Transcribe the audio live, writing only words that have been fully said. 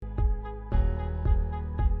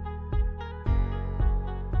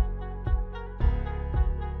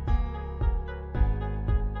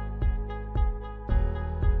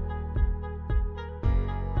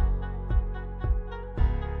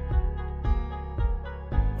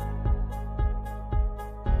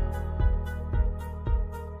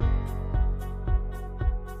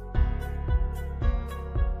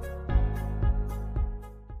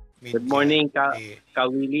Good morning, Ka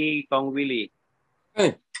Willie, Kong Willie.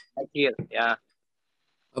 Hey, Right here. Yeah.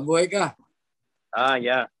 mabuhay ka.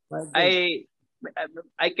 Yeah.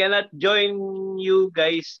 I cannot join you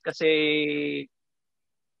guys kasi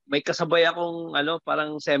may kasabay akong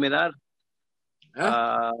parang seminar.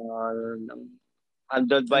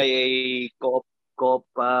 Handled by a co-op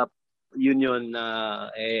union na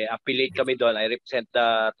affiliate kami doon. I represent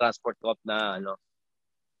the transport co-op na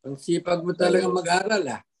Ang sipag mo talaga mag-aral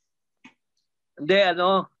Hindi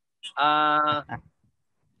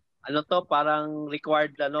to parang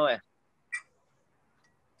required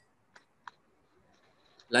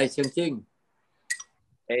licensing.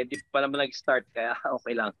 Di pa naman nag-start kaya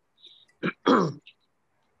okay lang.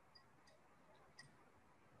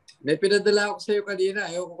 May pinadala ako sa iyo kanina.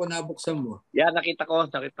 Ayaw ko nabuksan mo. Yeah, nakita ko.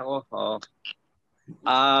 Oo.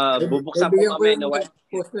 Bubuksan ko mamaya na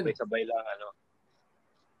may sabay lang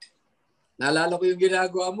Naalala ko yung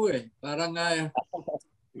ginagawa mo Parang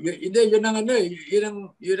hindi, yun ang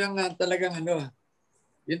yun ang talagang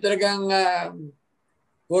yun talagang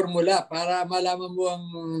formula para malaman mo ang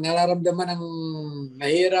nararamdaman ng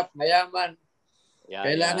mahirap, mayaman.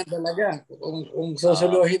 Kailangan talaga kung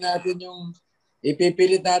susuluhin natin yung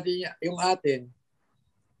ipipilit natin yung atin,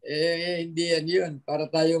 hindi yan yun. Para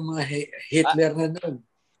tayong mga Hitler na nun.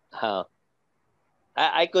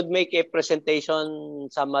 I could make a presentation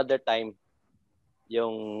some other time.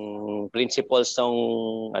 Yung principles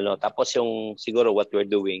ng tapos yung siguro what we're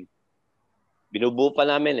doing. Binubuo pa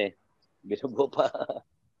namin Binubuo pa.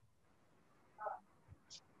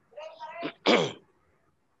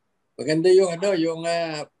 Maganda yung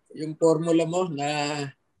yung formula mo na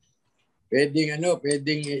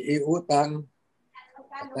pwedeng iutang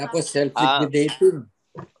tapos self-liquidating.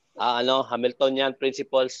 Hamiltonian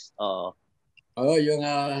principles. Yung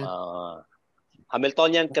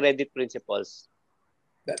Hamiltonian credit principles.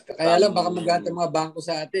 Kaya lang baka magatang mga bangko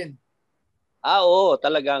sa atin. Oo,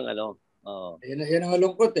 talagang Yan ang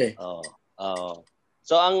malungkot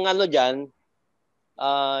So ang dyan,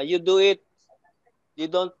 you do it, you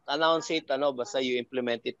don't announce it basta you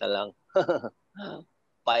implement it na lang.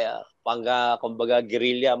 Kumbaga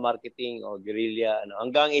guerrilla marketing o guerrilla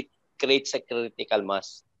hanggang it creates a critical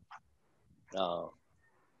mass.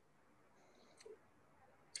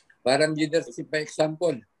 Parang leadership by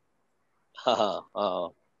example.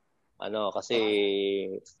 Kasi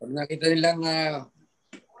pag nakita nilang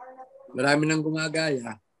marami nang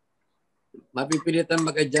gumagaya, mapipilitan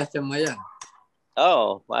mag-adjust yung mga yan.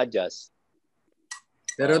 ma-adjust.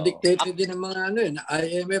 Pero dictated din ng mga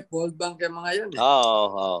IMF, World Bank, yung mga yan.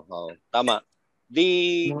 Tama.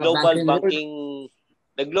 The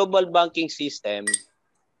global banking system,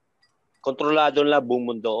 kontrolado na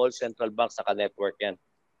buong mundo, all central banks saka network yan.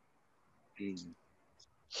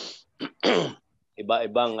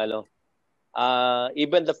 Iba-ibang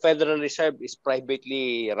even the Federal Reserve is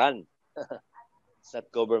privately run. It's not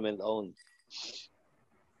government owned.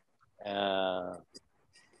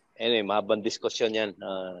 Anyway, mahabang diskusyon yan.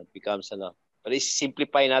 Becomes Pero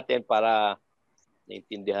simplify natin para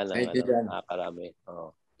naintindihan ng karami.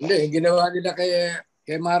 Hindi, yung ginawa nila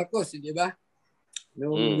kay Marcos, di ba?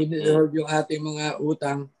 Nung inihold yung ating mga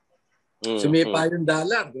utang, sumipa yung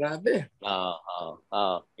dollar. Grabe.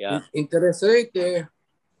 Yeah. Interest rate,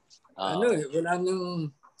 wala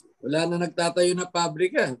nang nagtatayo na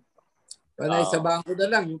pabrika. Panay sa bangko na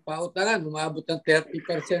lang, yung pautangan, umabot ng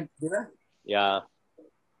 30%, di ba? Yeah.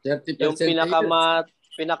 30% yung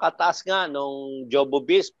pinakataas nga nung Jobo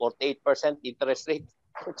Biz, 48% interest rate.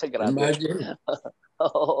 Sa grabe. Imagine.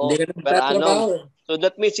 Pero so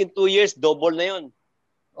that means in 2 years, double na yun.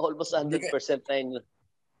 Almost 100% na yun.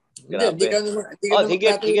 Grabe. Hindi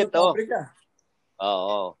ka higit. pabrika.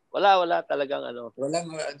 Wala talagang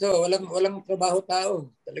Walang trabaho tao.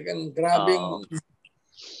 Talagang grabing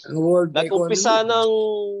ang world economy. Nag-umpisa ng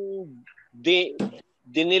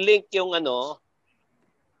dinilink yung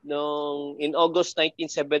nung in August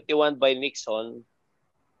 1971 by Nixon,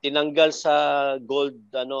 tinanggal sa gold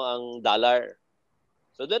ang dollar.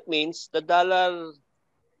 So that means the dollar,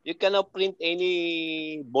 you cannot print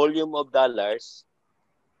any volume of dollars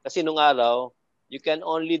kasi nung araw, you can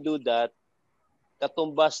only do that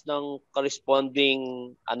katumbas ng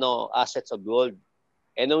corresponding assets of gold.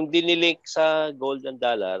 Nung dinilink sa gold and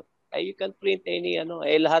dollar, you can print any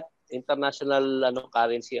lahat international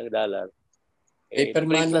currency ang dollar. Paper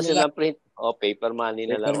money na lang. Paper money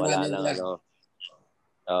na lang. Wala lang.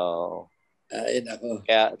 Ay, nako.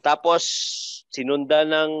 Kaya, tapos, sinunda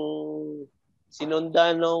nung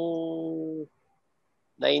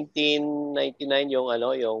 1999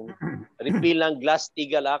 yung repeal ng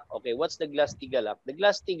Glass-Steagall Act. Okay, what's the Glass-Steagall Act? The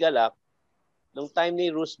Glass-Steagall Act nung time ni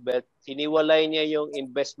Roosevelt, hiniwalay niya yung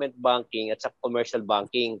investment banking at sa commercial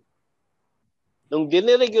banking. Nung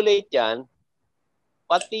diniregulate yan,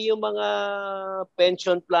 pati yung mga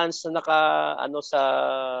pension plans na sa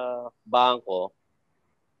bangko,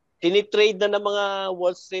 tinitrade na ng mga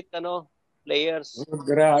Wall Street players. Oh,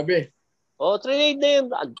 grabe. Trade na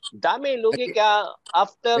yun. Dami, lugi ka.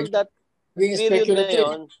 After that period na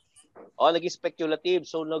yun, naging speculative.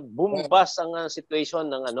 So, nag-boom bust ang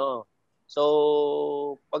situation ng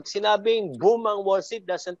So, pag sinabing boom ang Wall Street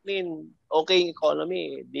doesn't mean okay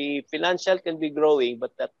economy. The financial can be growing,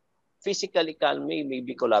 but that physical economy may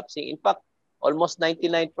be collapsing. In fact, almost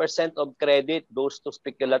 99% of credit goes to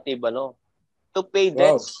speculative to pay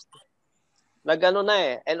debts. Nagano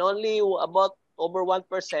na eh. And only about over 1%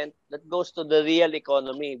 that goes to the real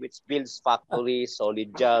economy, which builds factories,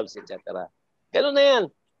 solid jobs, etc. Ganun na yan.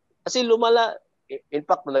 Kasi lumala. In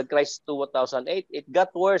fact, nag-crisis 2008, it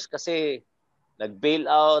got worse kasi nag-bail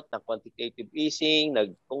out, nag-quantitative easing,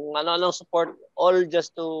 kung ano-anong support, all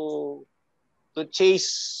just to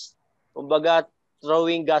chase, kumbaga,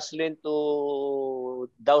 throwing gasoline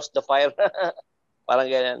to douse the fire.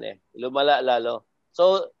 Parang ganyan eh. Lumala lalo.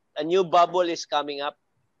 So, a new bubble is coming up.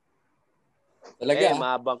 Talaga?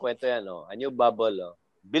 Mahabang kwento yan. A new bubble.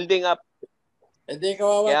 Building up. Hindi,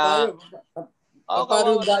 kawawa tayo.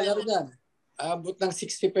 Paano yung dollar dyan? Abot ng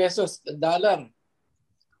 60 pesos, $1.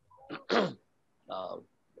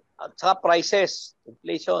 At saka prices,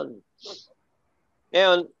 inflation.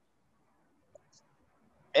 Ngayon,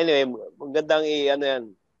 anyway,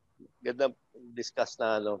 magandang gandang discuss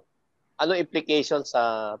na ano implication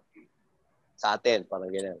sa atin,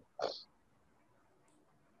 parang ganyan.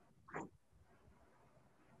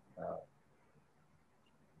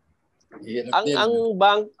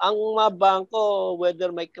 Ang mga bangko,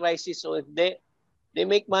 whether may crisis or hindi, they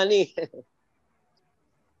make money.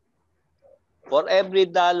 For every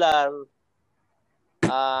dollar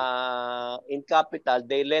in capital,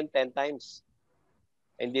 they lend 10 times.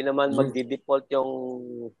 Hindi naman magdi-default yung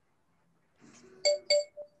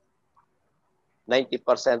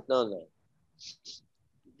 90% noon.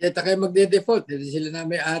 Kaya kayo magde-default. Hindi sila na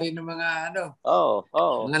may-ari ng mga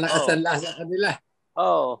mga nakasanla sa kanila.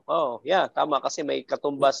 Yeah, tama kasi may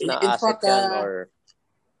katumbas na asset yan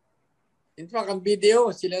in fact, ang video,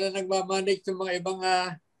 sila na nagmamanage ng mga ibang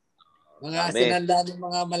mga sinanda ng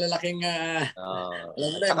mga malalaking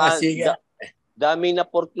dami na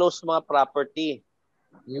foreclose mga property.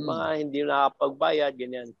 Yung mga hindi nakapagbayad,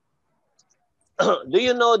 ganyan. Do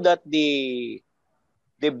you know that the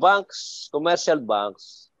banks, commercial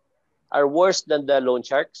banks, are worse than the loan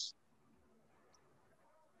sharks?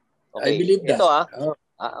 Okay. I believe that.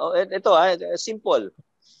 Ito simple.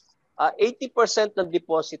 80% ng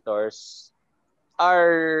depositors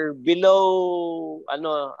are below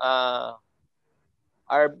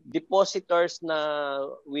are depositors na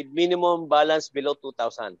with minimum balance below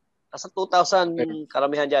 2,000. Nasa 2,000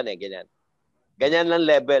 karamihan diyan ganyan. Ganyan lang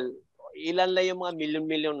level. Ilan lang yung mga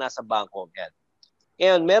milyon-milyon nasa bangko yan.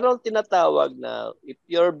 Ngayon, meron tinatawag na if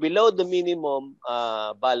you're below the minimum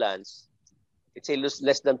balance, it's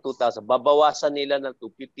less than 2,000, babawasan nila ng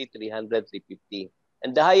 250, 300, 350.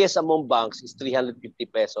 And the highest among banks is 350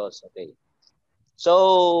 pesos. Okay.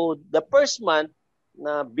 So, the first month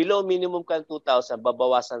na below minimum ka 2,000,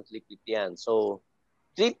 babawasan 350 yan. So,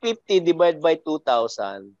 350 divided by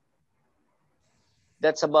 2,000,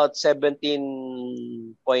 that's about 17%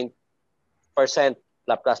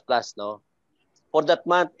 plus, no? For that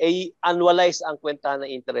month, annualize ang kwenta na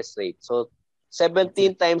interest rate. So,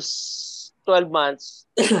 17 times 12 months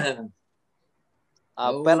per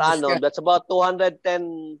annum, that's about 210%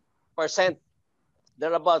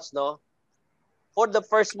 thereabouts, no? For the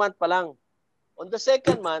first month pa lang. On the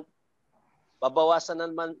second month, babawasan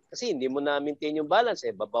naman, kasi hindi mo na maintain yung balance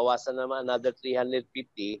babawasan naman another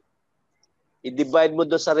 350. I-divide mo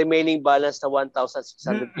doon sa remaining balance na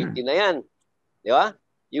 1,650 na yan. Di ba?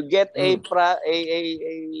 You get an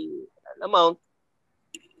amount,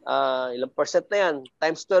 ilang percent na yan,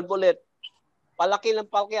 times 12 ulit. Palaki lang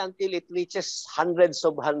palaki until it reaches hundreds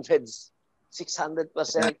of hundreds. 600%.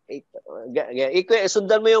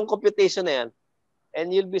 Sundan mo yung computation na yan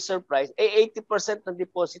and you'll be surprised. 80% ng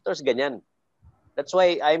depositors ganyan. That's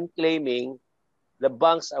why I'm claiming the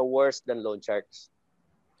banks are worse than loan sharks.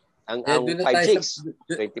 Ang 5-6,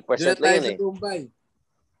 20% lang yan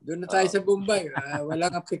Doon na tayo sa Bombay.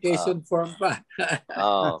 Walang application form pa.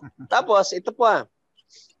 Tapos, ito pa.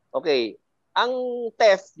 Okay. Ang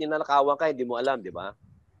theft, ninanakawan ka, hindi mo alam, di ba?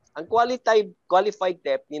 Ang qualified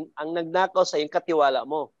theft, ang nagnakaw sa yung katiwala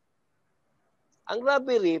mo. Ang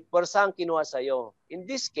robbery, persang kinuha sa'yo. In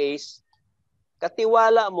this case,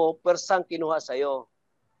 katiwala mo, persang kinuha sa'yo.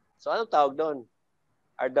 So, anong tawag doon?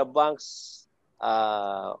 Are the banks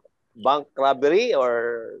bank robbery or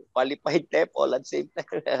qualified theft all at same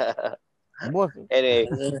time? Boss, Anyway,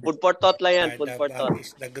 food for thought lang yan. Food The for thought. bank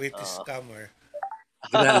is the greatest scammer.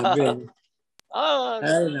 Grabe. Ah,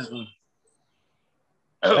 Ay, nako.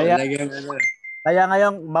 kaya, Talagang ano. kaya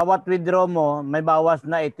ngayon, bawat withdraw mo, may bawas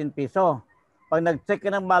na 18 piso. Pag nag-check ka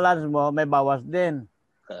ng balance mo, may bawas din.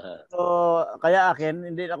 So, kaya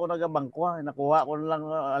akin, hindi ako nagabangko. Nakuha ko lang,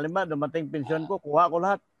 alimba, dumating pensyon ko, kuha ko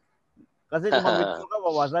lahat. Kasi kung mag-withdraw ka,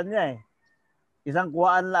 bawasan niya eh. Isang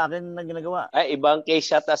kuhaan lang akin na ginagawa. Ay, ibang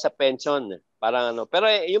case yata sa pension. Parang ano. Pero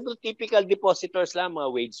yung typical depositors lang, mga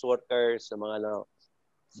wage workers, mga ano,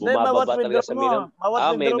 Hindi, bawat bumababa talaga withdraw sa mo, minimum. bawat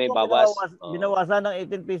withdraw may mo, bawas. binawasan ng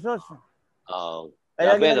 18 pesos.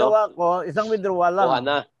 Kaya Grabe, ginagawa no? ko, isang withdrawal lang. Kuha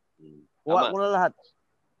na. Kuha Tama. ko na lahat.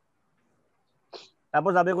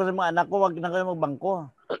 Tapos sabi ko sa mga anak ko, wag na kayo magbangko.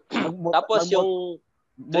 Tapos yung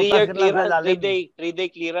 3-year clearance, 3-day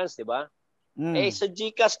clearance, di ba? Eh, sa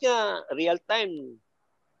GCash nga, real time.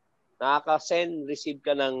 Nakaka-send, receive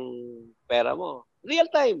ka ng pera mo. Real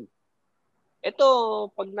time. Ito,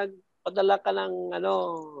 pag nagpadala ka ng ano,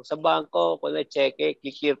 sa bangko, kung na-cheque,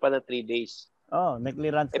 clear pa na 3 days. Oh, may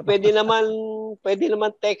clearance ka pa. Pwede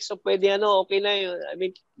naman text o pwede ano, okay na yun. I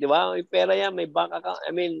mean, di ba? May pera yan, may bank account.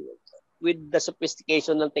 I mean, with the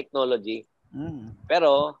sophistication ng technology.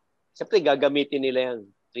 Pero, siyempre, gagamitin nila yan.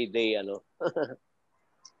 3-day, ano.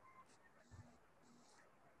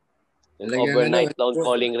 Yung overnight loan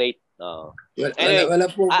calling rate. Anyway, wala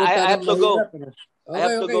po I have to go. Okay,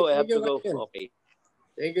 I have to go. Thank you. Okay.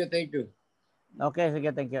 Thank you. Okay,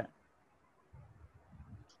 sige, thank you.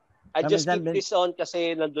 I just keep this on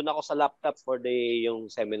kasi nandun ako sa laptop for yung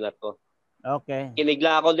seminar ko. Okay. Kinig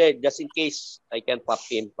lang ako din, just in case I can pop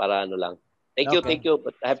in para ano lang. Thank you.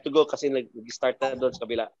 But I have to go kasi nag-start na doon sa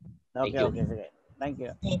kabila. Okay, sige. Thank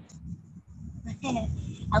you.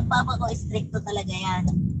 Ang papa ko, stricto talaga yan.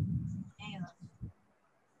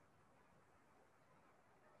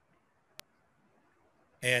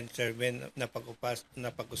 Ayan, Sir Ben,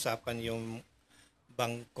 napag-usapan yung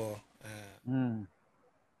bangko.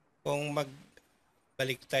 Kung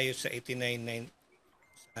magbalik tayo sa 1899,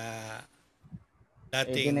 sa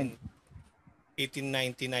dating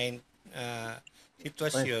 1899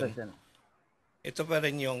 sitwasyon, ito pa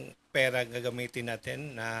rin yung pera gagamitin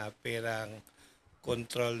natin na perang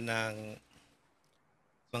control ng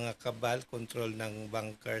mga kabal, control ng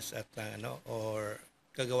bankers at or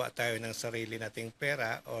gagawa tayo ng sarili nating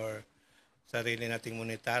pera or sarili nating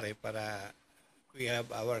monetary para we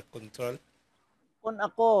have our control. Kung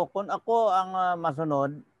ako ang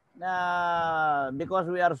masunod na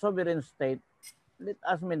because we are sovereign state, let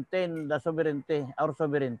us maintain the sovereignty, our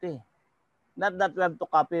sovereignty. Not that we have to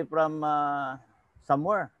copy from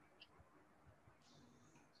somewhere.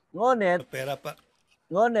 Ngunit,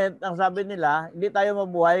 ang sabi nila, hindi tayo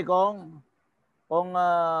mabuhay kung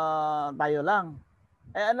tayo lang.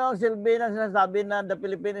 Eh ano ang silbi na sinasabi na the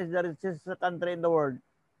Philippines is the richest country in the world?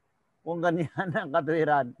 Kung ganyan ang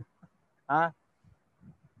katuwiran. Ha?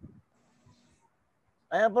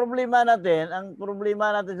 Ay, ang problema natin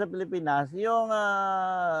sa Pilipinas, yung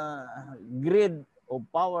greed of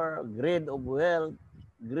power, greed of wealth,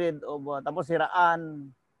 greed of tapos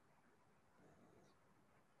siraan.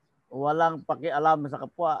 Walang pakialam sa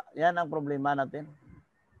kapwa. Yan ang problema natin.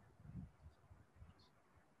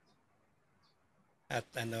 At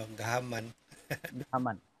gahaman.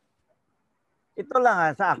 Gahaman. Ito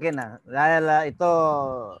lang sa akin dahil ito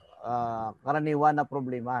karaniwan na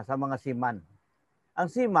problema sa mga seaman. Ang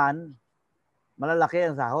seaman, malalaki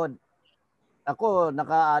ang sahod. Ako,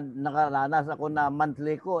 nakaranas ako na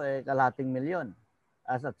monthly ko kalahating milyon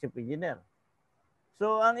as a chief engineer.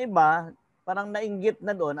 So, ang iba, parang nainggit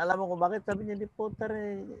na doon. Alam mo kung bakit? Sabi niya, di po,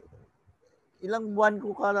 ilang buwan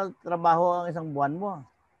ko trabaho ang isang buwan mo.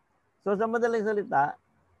 So, sa madaling salita,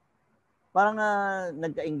 parang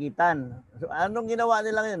nagkainggitan. So, anong ginawa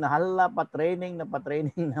nila ngayon? Nahala pa-training ng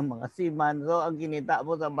mga seaman. So, ang kinita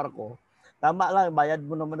mo sa barko, tama lang, bayad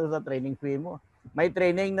mo naman sa training fee mo. May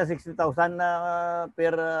training na 60,000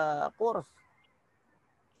 per course.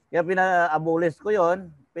 Kaya pina-abolish ko yon.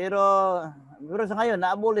 Pero sa ngayon,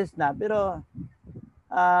 na-abolish na. Pero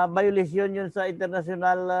violation yun sa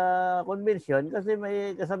international convention kasi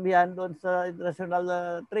may kasabihan doon sa international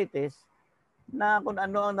treaties na kung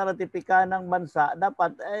ano ang naratipika ng bansa,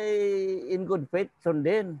 dapat ay in good faith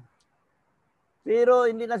sundin. Pero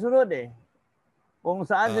hindi nasunod Kung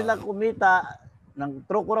saan sila kumita ng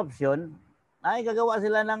true corruption, ay gagawa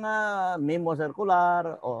sila ng memo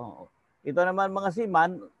circular o ito naman mga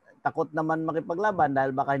seaman, takot naman makipaglaban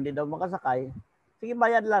dahil baka hindi daw makasakay. Sige,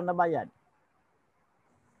 bayad lang na bayad.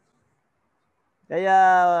 Kaya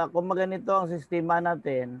kung maganito ang sistema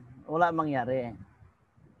natin, wala mangyari.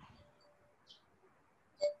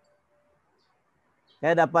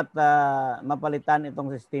 Kaya dapat mapalitan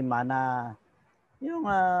itong sistema na yung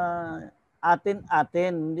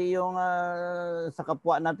atin-atin, hindi yung sa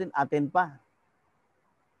kapwa natin, atin pa.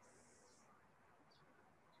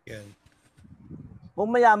 Yan. Kung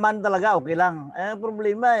mayaman talaga, okay lang. Eh,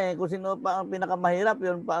 problema kung sino pa ang pinakamahirap,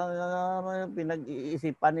 yun pa ang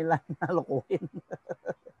pinag-iisipan nila na lokohin.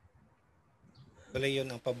 Wala yun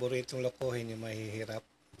ang paboritong lokohin, yung mahihirap.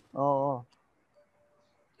 Oo.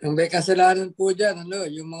 Yung may kasalanan po dyan,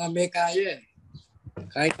 yung mga may kaya.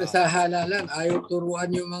 Kahit sa halalan, ayaw turuan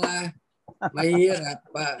yung mga mahihirap.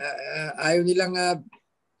 Ayaw nilang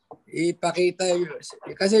ipakita.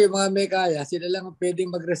 Kasi yung mga may kaya, sila lang ang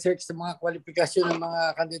pwedeng mag-research sa mga kwalifikasyon ng mga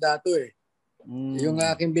kandidato eh. Yung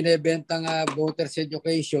aking binibentang voters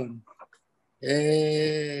education,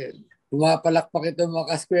 pumapalakpak ito mga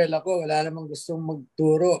kaskwela ko, wala namang gustong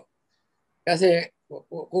magturo. Kasi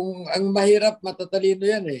kung ang mahirap, matatalino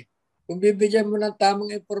yan eh. Kung bibigyan mo ng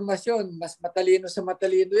tamang impormasyon, mas matalino sa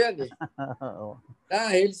matalino yan eh.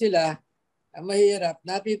 Dahil sila, ang mahirap,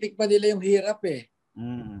 natitikpan nila yung hirap eh.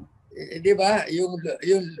 Di ba? Yung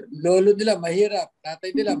lolo nila mahirap,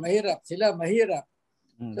 tatay nila mahirap, sila mahirap.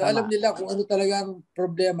 So alam nila kung ano talagang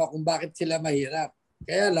problema, kung bakit sila mahirap.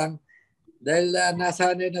 Kaya lang, dahil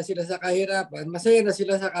nasanay na sila sa kahirapan, masaya na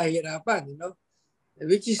sila sa kahirapan.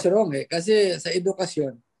 Which is wrong eh. Kasi sa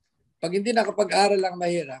edukasyon, pag hindi nakapag-aral lang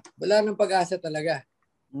mahirap, wala nang pag-asa talaga.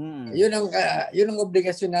 Yun ang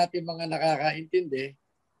obligasyon natin mga nakakaintindi.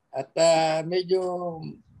 At medyo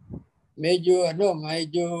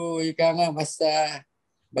ika nga mas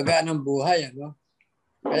bagaan ng buhay,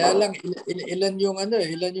 Kaya lang ilan yung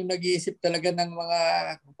nag-iisip talaga ng mga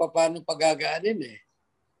kung paano pagagaanin eh.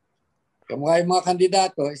 Kamukha yung mga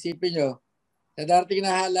kandidato, isipin nyo, sa darating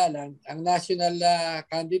na halalan, ang national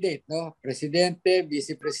candidate, presidente,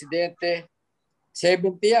 vice-presidente,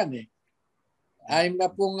 70 yan eh. 6 na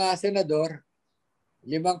pong senador,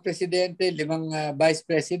 5 presidente, 5 vice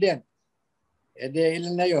president.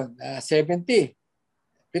 Ilan na yun? 70.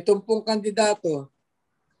 70 kandidato,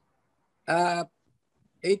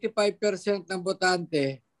 85% ng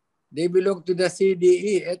botante, they belong to the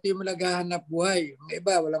CDE. Ito yung naghahanap buhay. Mga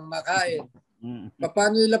iba, walang makain.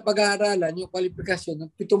 Paano nila pag-aaralan yung kwalifikasyon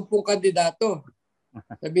ng 70 kandidato?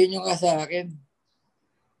 Sabihin nyo nga sa akin.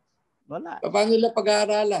 Wala. Paano nila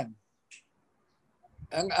pag-aaralan?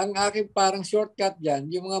 Ang aking parang shortcut dyan,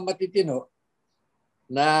 yung mga matitino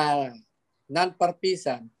na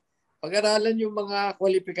non-partisan, pag-aralan yung mga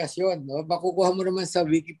kwalifikasyon. Makukuha mo naman sa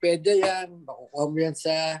Wikipedia yan, makukuha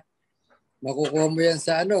mo yan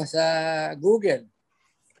sa Google,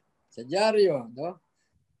 sa dyaryo,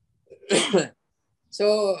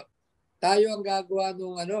 So, tayo ang gagawa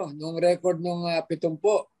nung record nung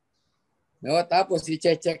 70. Tapos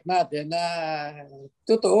i-check natin na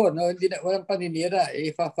totoo, hindi walang paninira.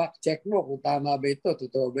 I-fact check mo kung tama ba ito,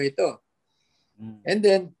 totoo ba ito. And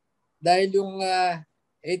then, dahil yung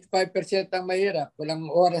 85% ang mahirap, walang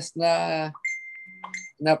oras na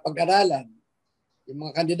pag-aralan, yung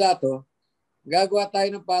mga kandidato, gagawa tayo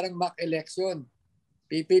ng parang mock election.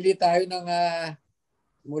 Pipili tayo ng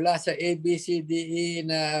mula sa A, B, C, D, E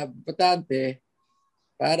na botante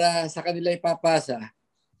para sa kanila ipapasa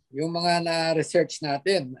yung mga na-research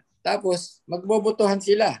natin. Tapos, magbobotohan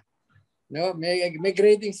sila. May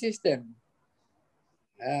grading system.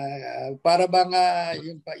 Para bang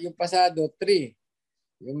yung pasado 3,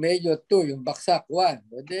 yung medyo 2, yung baksak 1.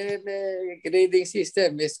 May grading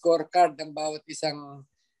system, may scorecard ng bawat isang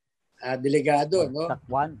delegado, Baksak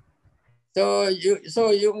 1.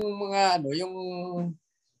 So yung mga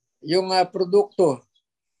yung produkto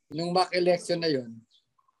ng mock election na yun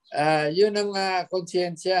ang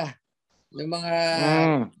konsyensya ng mga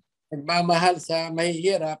nagmamahal sa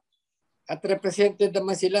mahihirap at represented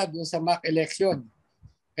naman sila dun sa mock election.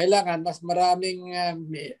 Kailangan mas maraming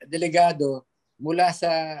delegado mula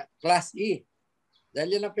sa Class E.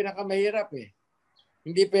 Dahil yan ang pinakamahirap eh.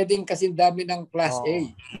 Hindi pwedeng kasing dami ng Class A.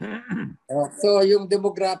 So yung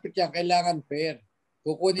demographic yan, kailangan fair.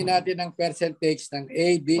 Kukunin natin ang percentage ng A,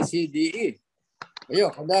 B, C, D, E. Ayun,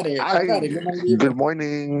 kandari. Good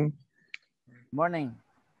morning. Morning.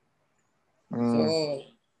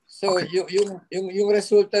 So yung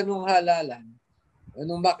resulta ng halalan,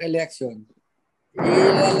 nung mock election,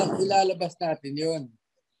 ilalabas natin yun.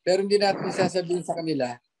 Pero hindi natin sasabihin sa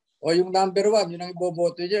kanila, yung number 1, yun ang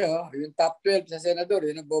iboboto nyo. Yung top 12 sa senador,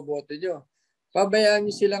 yun ang iboboto nyo. Pabayaan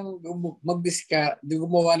nyo silang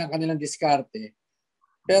gumawa ng kanilang diskarte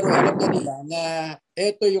Pero alam na nila na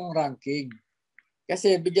ito yung ranking.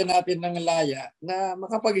 Kasi bigyan natin ng laya na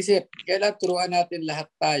makapag-isip. Kailan turuan natin lahat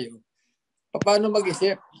tayo. Paano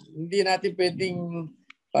mag-isip? Hindi natin pwedeng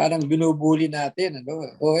parang binubuli natin. Ano?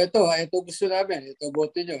 O ito gusto namin. Ito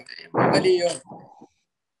boto nyo. Mali yun.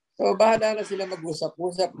 So bahala na sila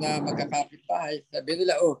mag-usap-usap na magkakapit-bahay. Sabi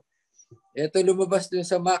nila, ito lumabas dun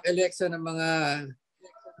sa mock election ng mga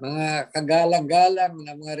kagalang-galang,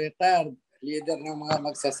 ng mga retired, leader ng mga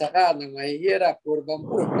magsasaka, ng mahihirap,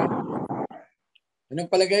 urban-urban. Anong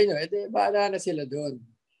palagay nyo? Bahala na sila doon.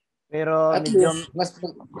 Pero at least,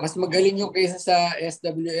 mas magaling yung kaysa sa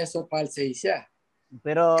SWS o Palsacia.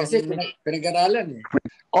 Pero kasi pinag-aralan eh.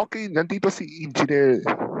 Okay, nandito si Engineer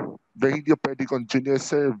Virgilio Pedicon Jr.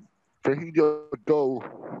 Sir, Virgilio, go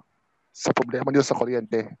sa problema niyo sa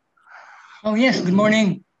kuryente. Oh yes, good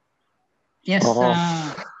morning. Yes,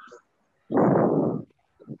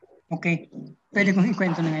 okay. Pwede kong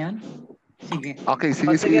ikwento na ngayon? Sige. Okay,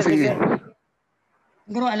 sige.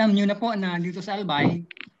 Siguro alam niyo na po na dito sa Albay,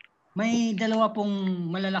 may dalawa pong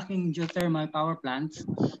malalaking geothermal power plants,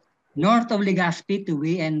 north of Legazpi,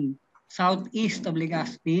 Tuwi, and southeast of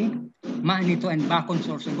Legazpi, Maanito, and Bacon,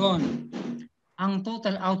 Sorsogon. Ang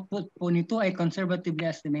total output po nito ay conservatively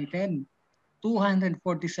estimated 247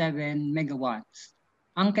 megawatts.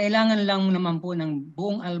 Ang kailangan lang naman po ng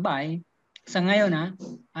buong Albay sa ngayon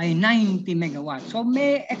ay 90 megawatts. So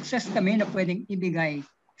may excess kami na pwedeng ibigay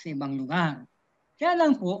sa ibang lugar. Kaya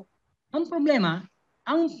lang po, ang problema,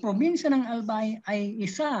 ang probinsya ng Albay ay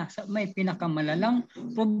isa sa may pinakamalalang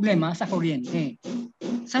problema sa kuryente.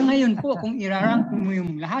 Sa ngayon po, kung irarank mo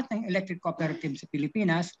yung lahat ng electric cooperatives sa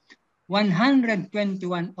Pilipinas,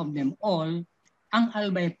 121 of them all, ang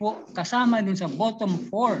Albay po kasama dun sa bottom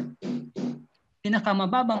 4.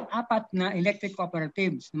 Pinakamababang 4 na electric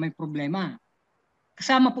cooperatives na may problema.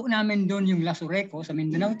 Kasama po namin doon yung Lasureco sa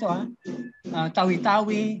Mindanao ito,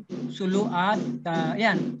 Tawi-Tawi, Sulu at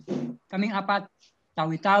yan. Kaming 4,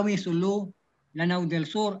 Tawi-Tawi, Sulu, Lanao del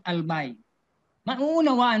Sur, Albay.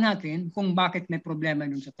 Mauunawaan natin kung bakit may problema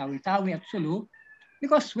doon sa Tawi-Tawi at Sulu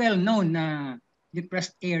because well known na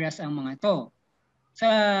depressed areas ang mga ito. Sa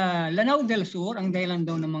Lanao del Sur, ang dahilan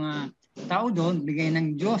daw ng mga tao doon, bigay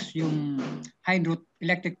ng Diyos yung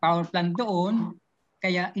hydroelectric power plant doon,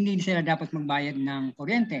 kaya hindi sila dapat magbayad ng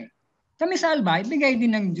kuryente. Kami sa Albay, bigay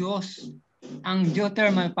din ng Diyos ang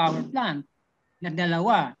geothermal power plant na 2.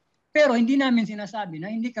 Pero hindi namin sinasabi na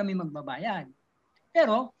hindi kami magbabayad.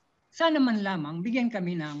 Pero sana man lamang bigyan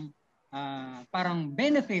kami ng parang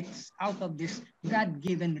benefits out of these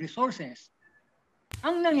God-given resources.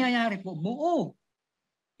 Ang nangyayari po, buo.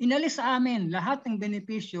 Inalis sa amin lahat ng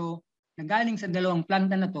benepisyo na galing sa 2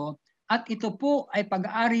 planta na to. At ito po ay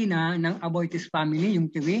pag-aari na ng Aboitiz family,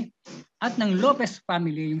 yung Tiwi, at ng Lopez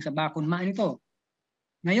family, yung sa Bacon, Maanito.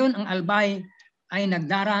 Ngayon, ang Albay ay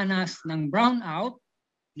nagdaranas ng brownout,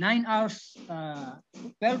 9 hours,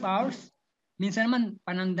 12 hours. Minsan naman,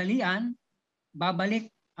 panandalian,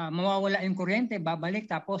 babalik, mawawala yung kuryente,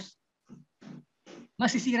 babalik, tapos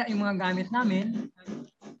masisira yung mga gamit namin.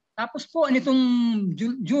 Tapos po, nitong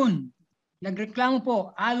June, nagreklamo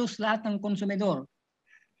po, halos lahat ng konsumidor.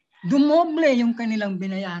 Dumoble yung kanilang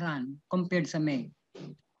binayaran compared sa May.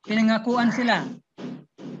 Pinangakuan sila.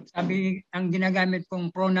 Sabi, ang ginagamit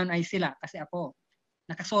kong pronoun ay sila kasi ako,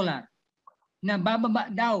 nakasolar, na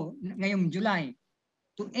bababa daw ngayong July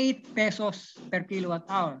to 8 pesos per kilowatt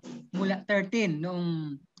hour mula 13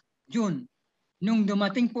 noong June. Nung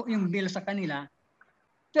dumating po yung bill sa kanila,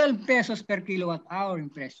 12 pesos per kilowatt hour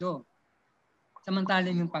yung presyo.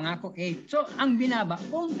 Samantalang yung pangako 8. So, ang binaba,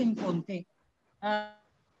 konting-konti.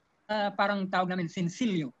 Parang tawag namin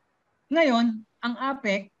sensilyo. Ngayon, ang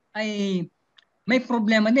APEC ay may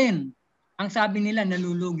problema din. Ang sabi nila,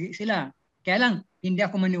 nalulugi sila. Kaya lang, hindi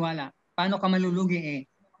ako maniwala. Paano ka malulugi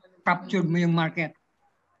captured mo yung market.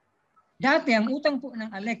 Dati, ang utang po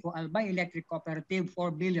ng ALECO, Albay Electric Cooperative,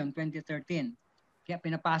 4 billion 2013. Kaya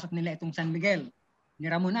pinapasok nila itong San Miguel, ni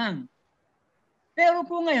Ramonang. Pero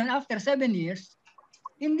po ngayon, after 7 years,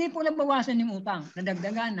 hindi po nabawasan yung utang.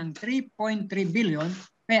 Nadagdagan ng 3.3 billion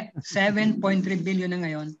 7.3 billion na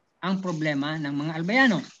ngayon ang problema ng mga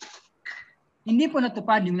Albayano. Hindi po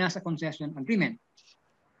natupad yung nasa concession agreement.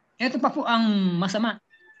 Ito pa po ang masama.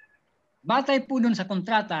 Batay po dun sa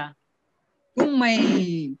kontrata, kung may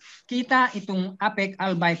kita itong APEC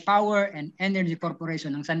Albay Power and Energy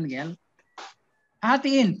Corporation ng San Miguel,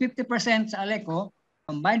 hatiin 50% sa ALECO,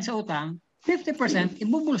 pambayad sa utang, 50%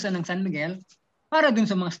 ibubulsa ng San Miguel para dun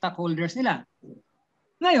sa mga stockholders nila.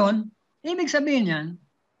 Ngayon, ibig sabihin yan,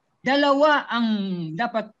 2 ang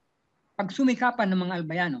dapat pagsumikapan ng mga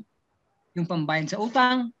Albayano. Yung pambayad sa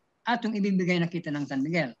utang at yung ibibigay na kita ng San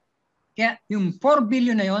Miguel. Kaya yung 4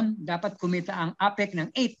 billion na yon, dapat kumita ang APEC ng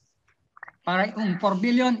 8. Para yung 4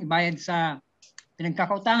 billion ibayad sa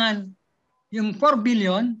pinagkakautangan, yung 4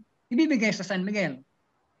 billion ibibigay sa San Miguel.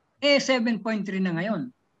 7.3 na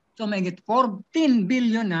ngayon. So may 14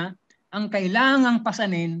 billion na ang kailangang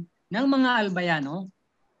pasanin ng mga albayano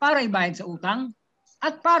para ibayad sa utang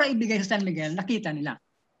at para ibigay sa San Miguel, nakita nila.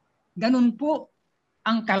 Ganun po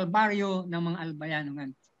ang kalbaryo ng mga albayano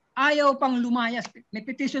ngayon. Ayaw pang lumayas. May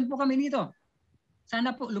petition po kami dito.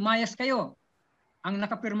 Sana po lumayas kayo. Ang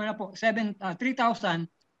nakapirma na po, 3,459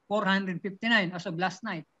 as of last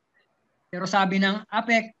night. Pero sabi ng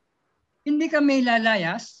APEC, hindi kami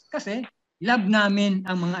lalayas kasi love namin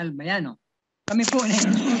ang mga albayano. Kami po na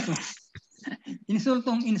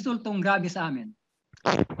insultong grabe sa amin.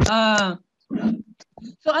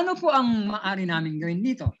 So ano po ang maaari namin gawin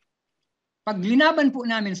dito? Pag linaban po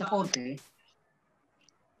namin sa korte,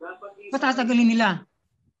 patatagalin nila.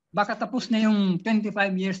 Baka tapos na yung 25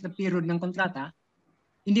 years na period ng kontrata,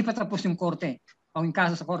 hindi pa tapos yung korte o yung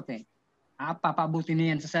kaso sa korte. Papabuti na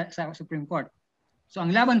yan sa Supreme Court. So ang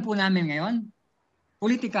laban po namin ngayon,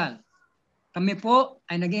 political. Kami po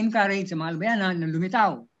ay nag-encourage sa mga albayano na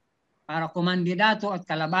lumitaw para kumandidato at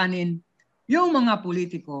kalabanin yung mga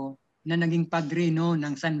politiko na naging padrino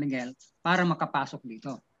ng San Miguel para makapasok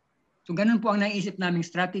dito. So ganun po ang naisip naming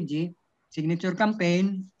strategy, signature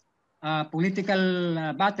campaign, political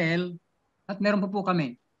battle, at meron po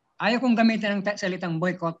kami. Ayaw kong gamitin ang salitang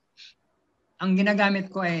boycott. Ang ginagamit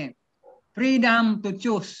ko ay freedom to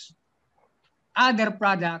choose other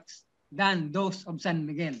products than those of San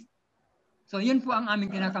Miguel. So yun po ang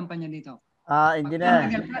aming kinakampanya dito. Engineer. San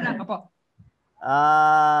Miguel product, apo.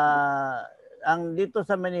 Ang dito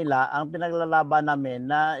sa Manila, ang pinaglalaban namin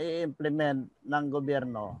na i-implement ng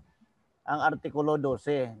gobyerno ang Artikulo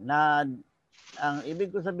 12 na ang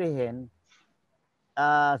ibig ko sabihin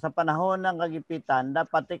sa panahon ng kagipitan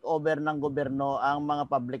dapat take over ng gobyerno ang mga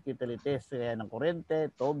public utilities kaya ng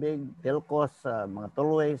kuryente, tubig, telcos, mga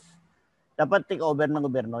tollways. Dapat take over ng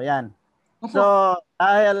gobyerno yan. So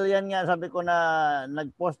dahil yan nga sabi ko na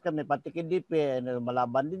nag-post kami pati KDP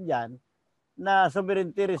malaban din diyan na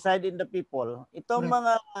sovereignty reside in the people. Itong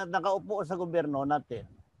mga nakaupo sa gobyerno natin,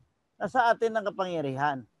 nasa atin ang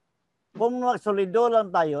kapangyarihan. Kung magsolido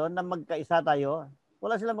lang tayo na magkaisa tayo,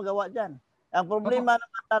 wala silang magawa diyan. Ang problema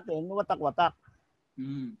naman natin, watak-watak.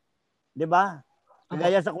 Di ba?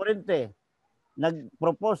 Gaya sa kuryente.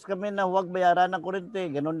 Nag-propose kami na huwag bayaran ng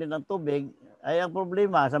kuryente, ganun din ang tubig. Ay ang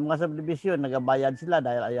problema sa mga subdivision, nagabayad sila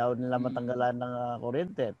dahil ayaw nila matanggalan ng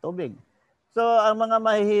kuryente, tubig. So ang mga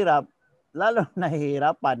mahihirap, lalo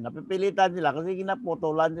nahihirapan, napipilitan sila kasi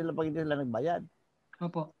ginaputulan sila pag hindi sila nagbayad.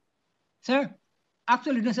 Opo. Sir,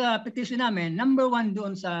 actually doon sa petition namin, number 1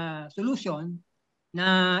 doon sa solution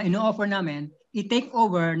na ino-offer namin, i-take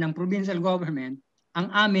over ng provincial government ang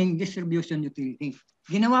aming distribution utility.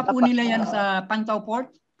 Ginawa po nila yan sa Pantaw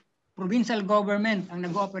Port. Provincial government ang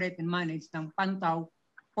nag-operate and manage ng Pantaw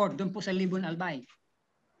Port, doon po sa Libon, Albay.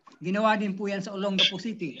 Ginawa din po yan sa Olongapo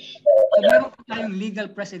City. So meron po tayong legal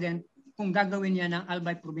precedent kung gagawin yan ng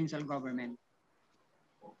Albay Provincial Government.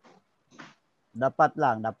 Dapat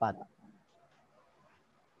lang, dapat.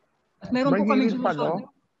 At meron po kaming solusyon.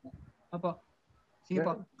 Opo. Sige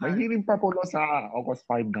po. May hearing pa po sa August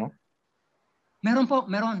 5, no? Meron po,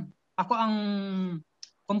 meron. Ako ang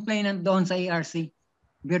complainant doon sa ARC.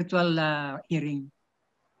 Virtual hearing.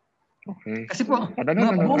 Okay. Kasi po,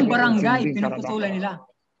 mga buong barangay, pinuputulan nila.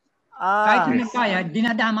 Kahit hindi kaya,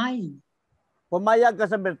 dinadamay. Pumayag ka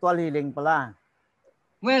sa virtual hearing pala.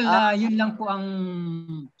 Well, yun lang po ang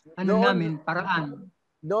namin, paraan.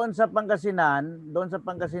 Doon sa Pangasinan,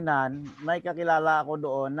 may kakilala ako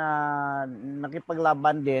doon na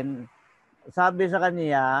nakipaglaban din. Sabi sa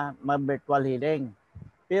kanya, mag-virtual hearing.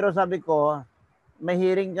 Pero sabi ko, may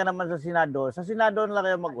hearing ka naman sa Senado. Sa Senado na lang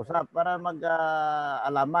kayo mag-usap para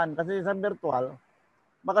mag-alaman. Kasi sa virtual,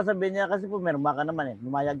 baka sabihin niya, kasi pumirma ka naman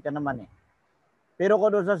lumayag ka naman Pero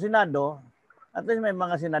kung doon sa Senado, at least may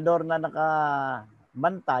mga senador na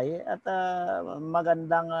nakabantay at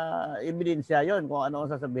magandang ebidensya yon kung ano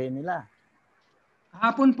ang sasabihin nila.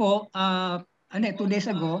 Hapon po, 2 days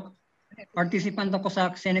ago, participant ako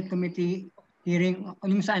sa Senate Committee hearing,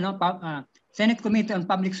 yung sa Senate Committee on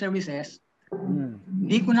Public Services.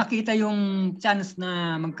 Hindi ko nakita yung chance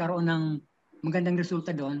na magkaroon ng magandang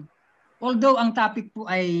resulta doon. Although ang topic po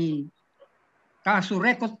ay kaso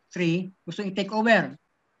Record 3, gusto i-take over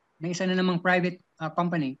ng isa na namang private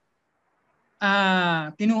company.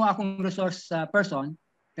 Kinuha akong resource person,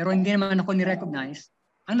 pero hindi naman ako ni-recognize.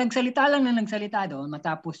 Ang nagsalita lang na nagsalita doon,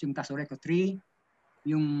 matapos yung kaso Record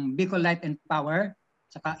 3, yung Bicol Light and Power,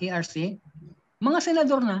 saka ERC, mga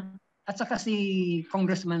senador na, at saka si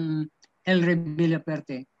Congressman El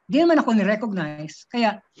Villaperte, di naman ako ni-recognize.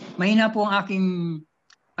 Kaya mahina po ang aking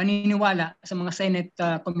paniniwala sa mga Senate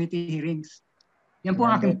committee hearings. Yan po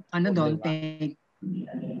ang aking doon, take.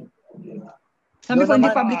 Sabi ko,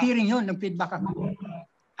 hindi public hearing yun, nag-feedback ako.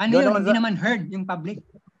 Yun, hindi naman heard yung public.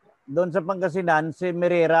 Doon sa Pangasinan, si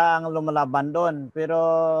Mirera ang lumalaban doon. Pero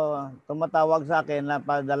tumatawag sa akin na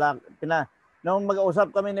nung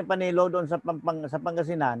mag-usap kami ni Panilo doon sa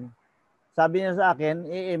Pangasinan, sabi niya sa akin,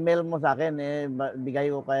 i-email mo sa akin, bigay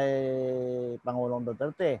ko kay Pangulong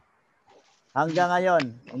Duterte. Hanggang ngayon,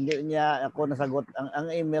 hindi niya ako nasagot. Ang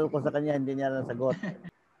email ko sa kanya, hindi niya nasagot.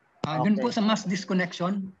 Doon po sa mass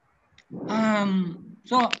disconnection.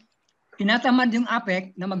 So, tinatamad yung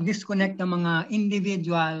APEC na mag-disconnect ng mga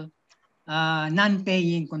individual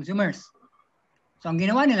non-paying consumers. So, ang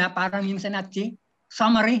ginawa nila, parang yung Sanatchi,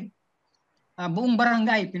 summary, buong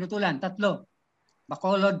barangay, pinutulan, 3.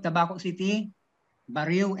 Bacolod, Tabaco City,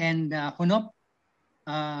 Bariu, and Hunop,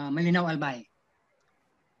 Malinaw, Albay.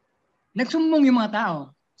 Nagsumbong yung mga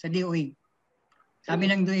tao sa DOE. Sabi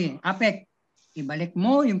ng DOE, APEC, ibalik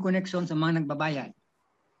mo yung connection sa mga nagbabayad.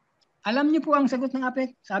 Alam niyo po ang sagot ng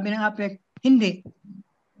APEC? Sabi ng APEC, hindi.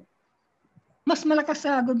 Mas malakas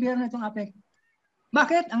sa gobyerno itong APEC.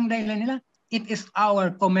 Bakit? Ang dahilan nila, it is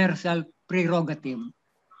our commercial prerogative.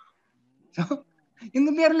 So, yung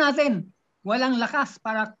gobyerno natin, walang lakas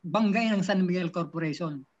para banggay ng San Miguel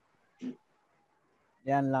Corporation.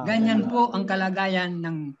 Yan lang. Ganyan po ang kalagayan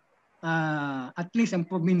ng at least ang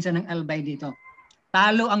probinsya ng Albay dito.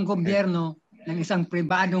 Talo ang gobyerno ng isang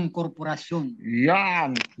pribadong korporasyon.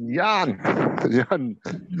 Yan.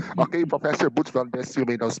 Okay, Professor Butch Valdez, you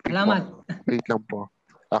may now speak. Salamat. Wait lang po.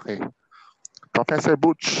 Okay. Professor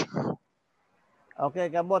Butch. Okay,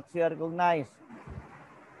 Kabots, you are recognized.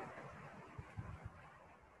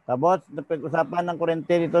 Kabots, napag-usapan ng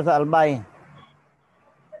kurente dito sa Albay.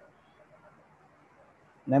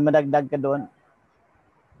 May madagdag ka doon.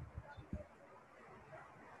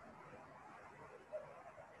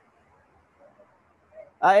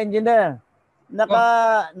 Engineer,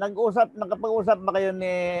 nakapag-usap ba kayo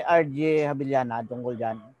ni RJ Habiliana tungkol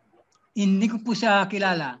dyan? Hindi ko po siya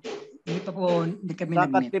kilala. Hindi kami sa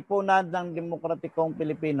nag-meet. Katipunan ng Demokratikong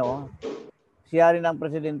Pilipino, siya rin ang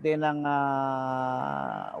presidente ng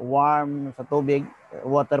WARM sa tubig,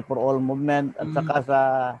 Water for All Movement, at saka sa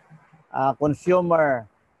Consumer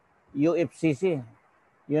UFCC,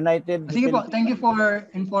 United. Sige po, thank you for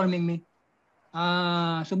informing me.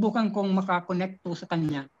 Subukan kong makakonect po sa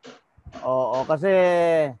kanya. Oo, kasi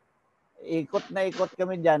ikot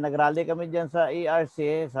kami dyan, nagrally kami dyan sa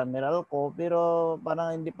ERC, sa Meralco, pero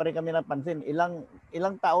parang hindi pa rin kami napansin. Ilang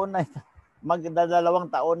taon na, magdadalawang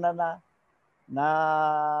taon na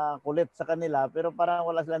kulit sa kanila, pero parang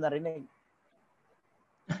wala sila narinig.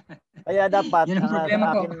 Kaya dapat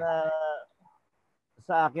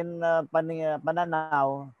sa akin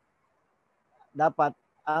pananaw, dapat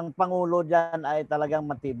ang Pangulo dyan ay talagang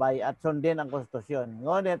matibay at sundin ang konstitusyon.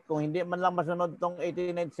 Ngunit kung hindi man lang masunod itong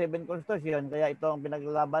 1897 konstitusyon, kaya ito ang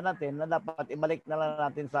pinaglalaban natin na dapat ibalik na lang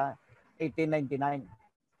natin sa 1899.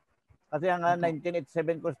 Kasi ang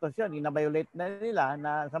 1987 konstitusyon, gina-violate na nila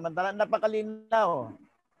na samantalang napakalinaw.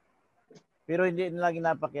 Pero hindi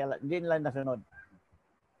nila nasunod.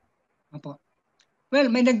 Opo.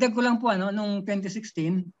 Well, may dagdag ko lang po nung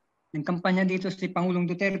 2016, ng kampanya dito si Pangulong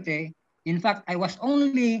Duterte. In fact, I was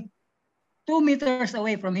only 2 meters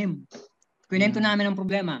away from him. Kwento namin ang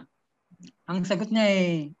problema. Ang sagot niya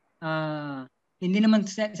ay hindi naman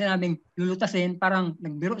sinabing lulutasin, parang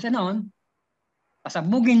nagbiro siya noon,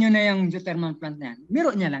 pasabugin nyo na yung geothermal plant na yan.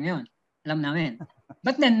 Biro niya lang yon. Alam namin.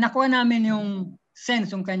 But then, nakuha namin yung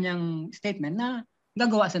sense, yung kanyang statement na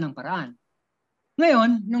gagawa siya ng paraan.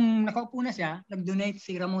 Ngayon, nung nakaupo na siya, nag-donate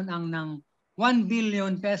si Ramon Ang ng 1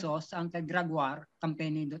 billion pesos sa anti-drug war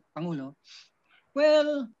campaign ni Pangulo.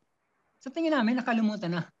 Well, sa tingin namin,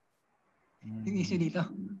 nakalimutan na yung issue dito.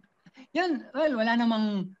 Yan, well, wala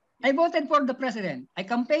namang, I voted for the president. I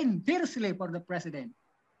campaigned fiercely for the president.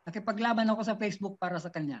 Nakipaglaban ako sa Facebook para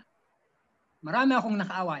sa kanya. Marami akong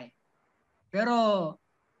nakaaway. Pero,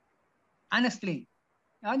 honestly,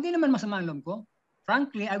 hindi naman masama ang loob ko.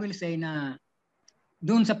 Frankly, I will say na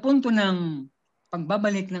doon sa punto ng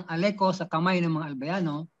pagbabalik ng Aleco sa kamay ng mga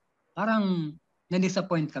Albayano, parang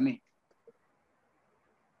na-disappoint kami.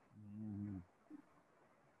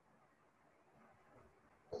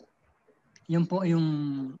 Yun po yung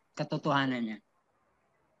katotohanan niya.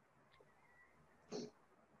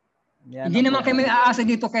 Hindi naman kami aasa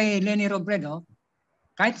dito kay Leni Robredo,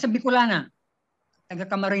 kahit sa Bicolana,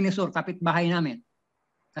 taga Camarines Sur, kapitbahay namin.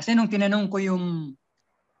 Kasi nung tinanong ko yung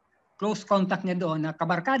close contact niya doon na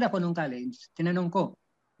kabarkada ko nung college, tinanong ko,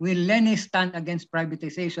 will Lenny stand against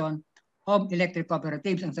privatization of electric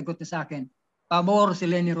cooperatives? Ang sagot niya sa akin, pabor si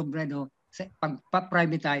Lenny Robredo sa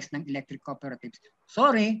pag-privatize ng electric cooperatives.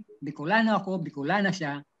 Sorry, Bicolano ako, Bicolana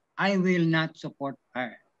siya, I will not support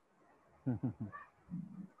her.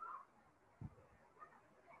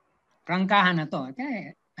 Prangkahan na to.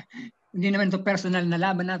 Okay. Hindi naman ito personal na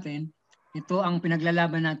laban natin. Ito ang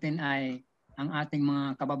pinaglalaban natin ay ang ating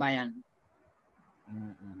mga kababayan.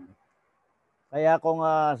 Kaya kung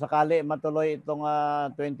sakali matuloy itong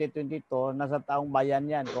 2022, nasa taong bayan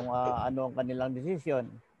yan kung ano ang kanilang desisyon.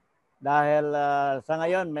 Dahil sa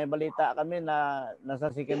ngayon, may balita kami na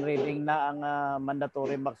nasa second reading na ang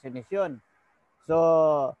mandatory vaccination. So,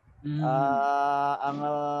 ang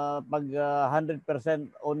pag 100%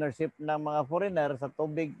 ownership ng mga foreigner sa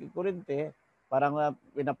tubig kurente, parang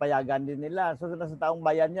pinapayagan din nila. So, nasa taong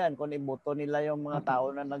bayan yan kung iboto nila yung mga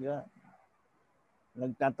tao na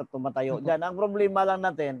nagtatumatayo dyan. Ang problema lang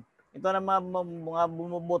natin, ito na mga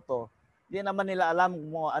bumuboto, hindi naman nila alam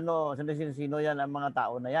kung ano, sino yan ang mga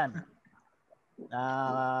tao na yan na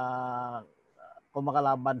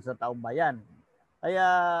kumakalaban sa taong bayan. Kaya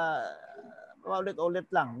ulit-ulit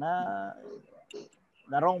lang na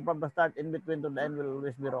the wrong from the start, in between to the end will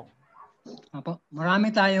always be wrong. Opo.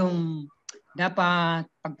 Marami tayong dapat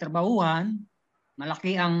pagtrabahuhan,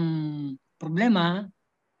 malaki ang problema,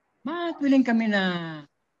 willing kami na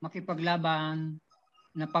makipaglaban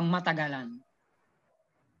na pangmatagalan.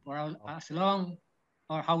 For as long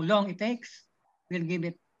or how long it takes, we'll give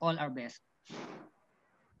it all our best.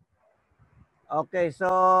 Okay, so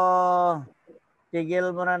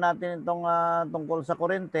tigil muna natin itong tungkol sa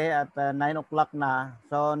kurente at 9 o'clock na.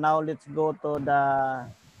 So now let's go to the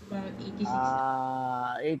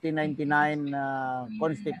 1899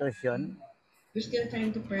 Constitution. We're still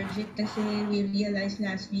trying to purge it kasi we realized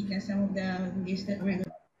last week na some of the lists that were...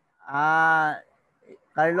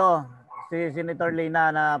 Carlo, si Senator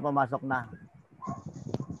Lina na pumasok na.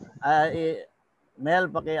 Mel,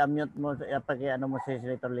 paki-unmute mo, paki-ano mo si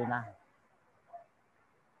Senator Lina.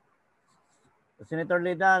 Senator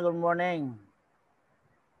Lina, good morning.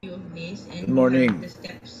 Of this and good morning. The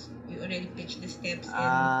steps, you already pitched the steps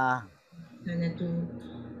and to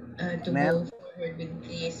go forward with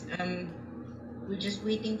this. We're just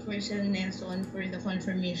waiting for Sir Nelson for the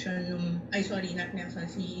confirmation. Sorry, not Nelson,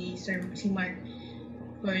 si Mark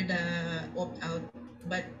for the opt-out.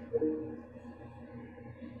 But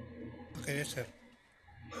okay, sir.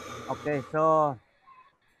 Okay, so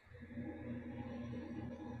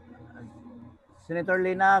Senator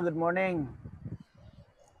Lina, good morning.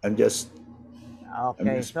 I'm just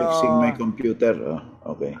fixing my computer.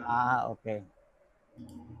 Okay. Okay.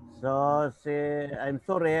 So, I'm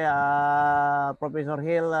sorry, Professor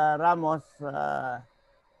Hill Ramos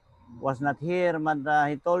was not here, but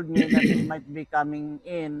he told me that he might be coming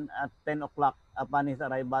in at 10 o'clock upon his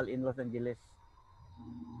arrival in Los Angeles.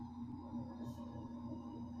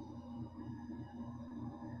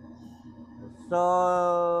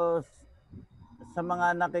 So, sa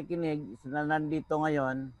mga nakikinig na nandito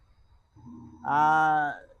ngayon,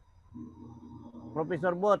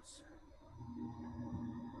 Professor Boots,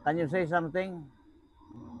 can you say something?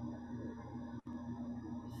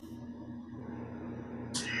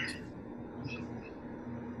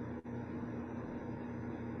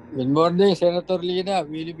 Good morning, Senator Lina.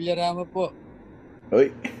 Willie Villarama po.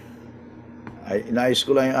 Hoy. Inayos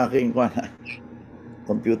ko lang yung aking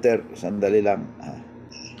computer. Sandali lang.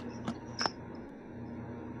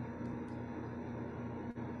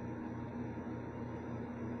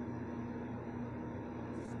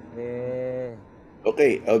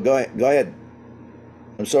 Okay, go ahead.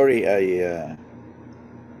 I'm sorry, I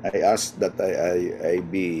asked that I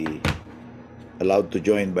be allowed to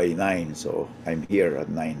join by 9, so I'm here at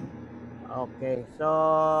 9. Okay,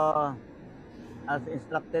 so as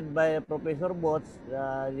instructed by Professor Boots,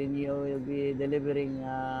 then you will be delivering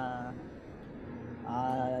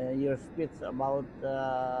your speech about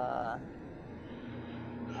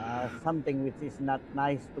something which is not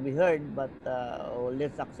nice to be heard, but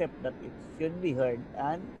let's accept that it should be heard,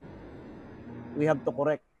 and we have to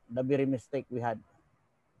correct the very mistake we had.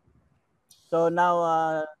 So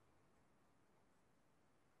now,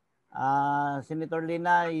 Senator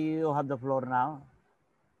Lina, you have the floor now.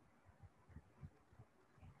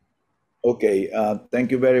 Okay, thank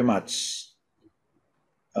you very much.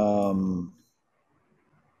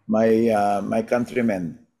 My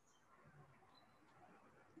countrymen,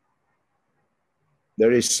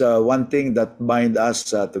 there is one thing that binds us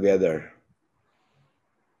together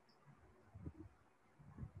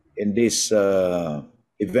in this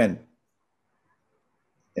event,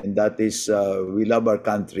 and that is we love our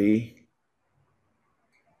country.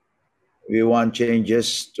 We want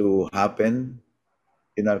changes to happen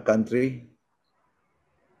in our country.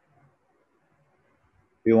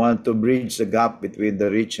 We want to bridge the gap between the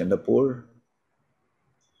rich and the poor,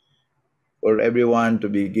 for everyone to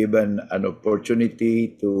be given an opportunity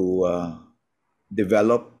to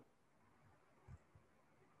develop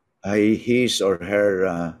his or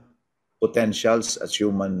her potentials as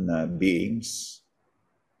human beings.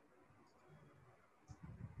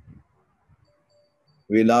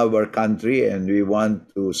 We love our country and we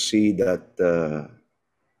want to see that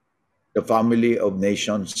the family of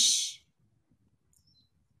nations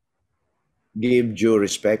give due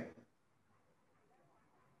respect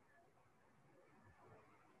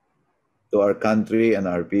to our country and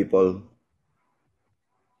our people.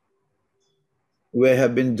 We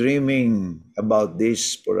have been dreaming about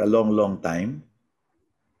this for a long, long time.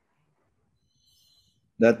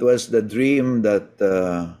 That was the dream that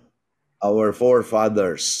our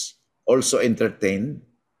forefathers also entertained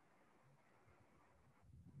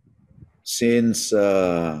since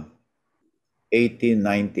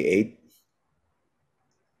 1898,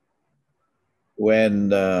 when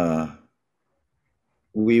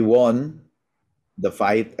we won the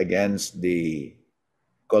fight against the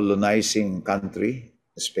colonizing country,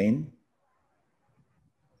 Spain.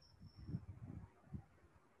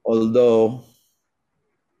 Although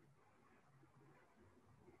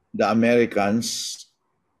the Americans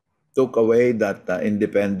took away that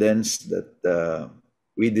independence that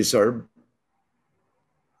we deserve,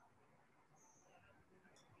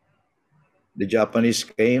 the Japanese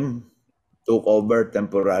came, took over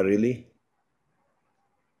temporarily,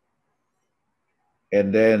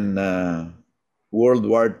 and then World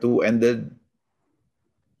War II ended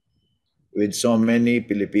with so many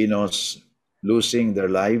Filipinos losing their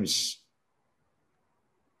lives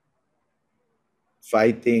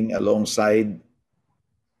fighting alongside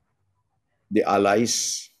the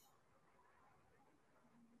Allies.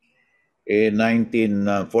 In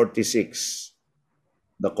 1946,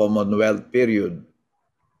 the Commonwealth period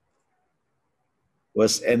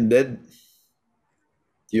was ended.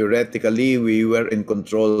 Theoretically, we were in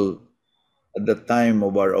control at the time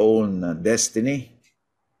of our own destiny.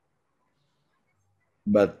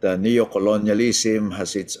 But neocolonialism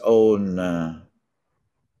has its own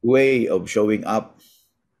way of showing up.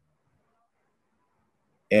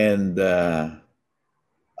 And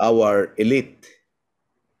our elite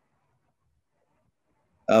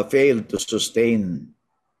failed to sustain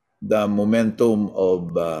the momentum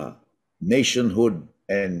of nationhood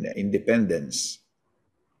and independence.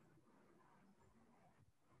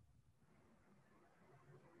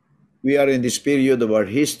 We are in this period of our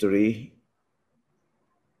history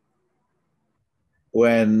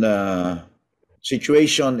when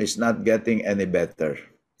situation is not getting any better.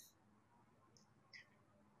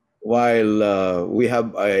 While we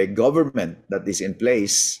have a government that is in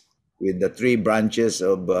place with the three branches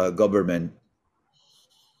of government,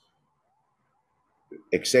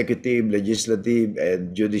 executive, legislative,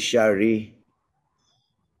 and judiciary,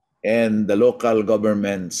 and the local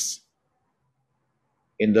governments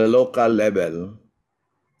in the local level,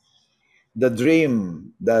 the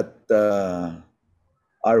dream that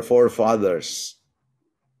our forefathers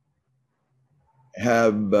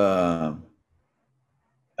have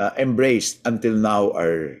embraced until now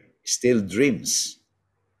are still dreams.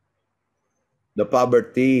 The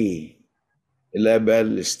poverty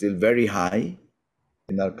level is still very high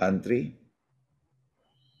in our country.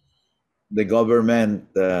 The government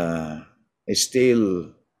is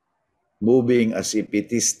still moving as if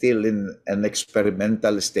it is still in an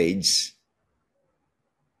experimental stage.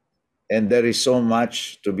 And there is so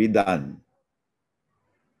much to be done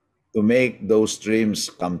to make those dreams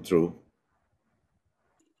come true.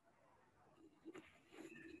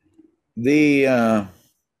 The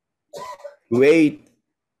way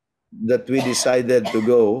that we decided to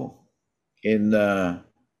go in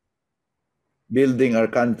building our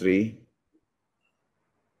country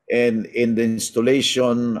and in the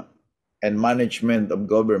installation and management of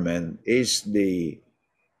government is the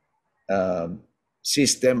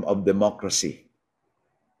system of democracy,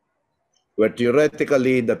 where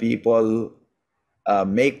theoretically the people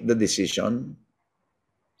make the decision,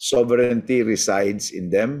 sovereignty resides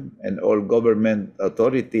in them, and all government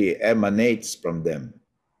authority emanates from them.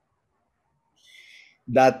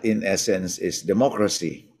 That, in essence, is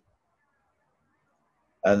democracy,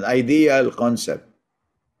 an ideal concept.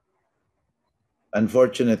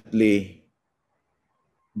 Unfortunately,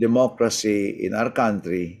 democracy in our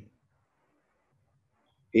country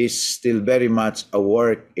is still very much a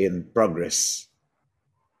work in progress.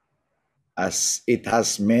 as it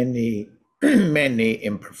has many, many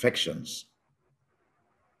imperfections.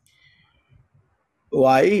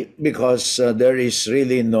 Why? Because there is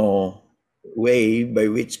really no way by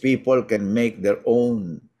which people can make their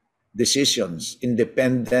own decisions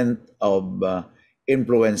independent of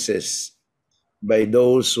influences by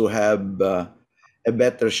those who have a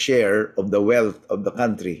better share of the wealth of the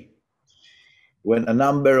country. When a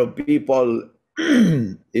number of people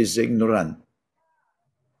is ignorant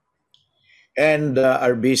and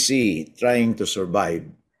are busy trying to survive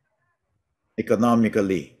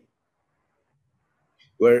economically,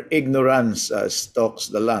 where ignorance stalks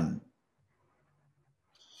the land,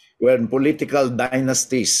 when political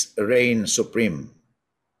dynasties reign supreme,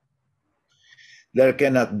 there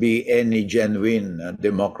cannot be any genuine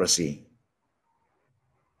democracy.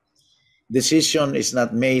 Decision is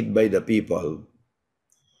not made by the people,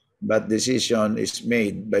 but decision is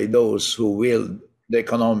made by those who wield the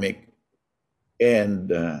economic and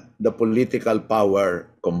the political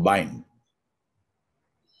power combined.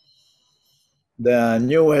 The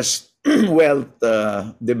newest wealth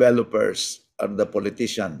developers are the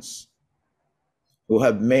politicians who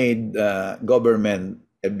have made government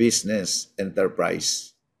a business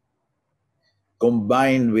enterprise,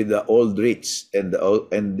 combined with the old rich and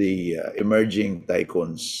the emerging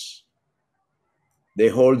tycoons. They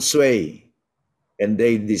hold sway and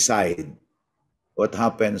they decide what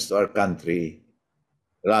happens to our country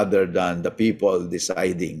rather than the people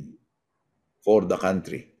deciding for the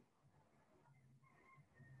country.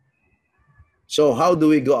 So how do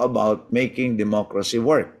we go about making democracy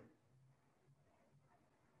work?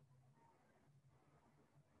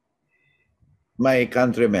 My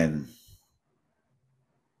countrymen,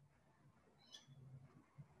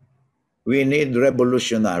 we need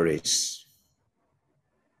revolutionaries.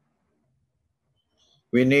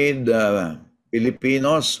 We need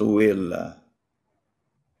Filipinos who will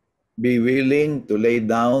be willing to lay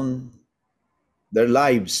down their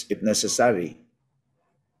lives if necessary.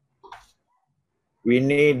 We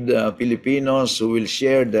need Filipinos who will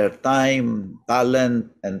share their time,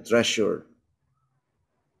 talent, and treasure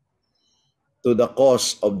to the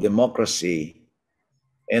cause of democracy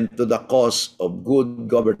and to the cause of good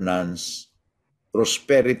governance,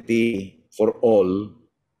 prosperity for all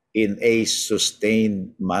in a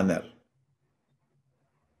sustained manner.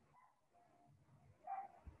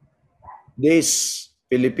 These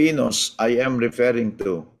Filipinos I am referring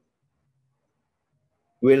to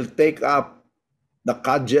will take up the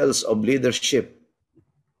cudgels of leadership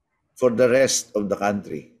for the rest of the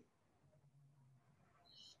country.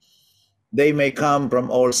 They may come from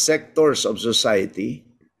all sectors of society.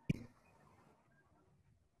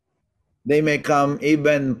 They may come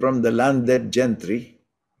even from the landed gentry.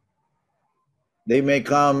 They may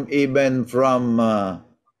come even from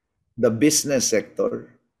the business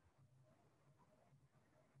sector.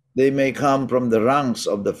 They may come from the ranks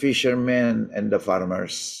of the fishermen and the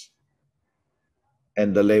farmers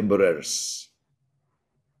and the laborers.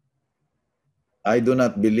 I do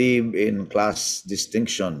not believe in class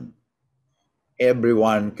distinction.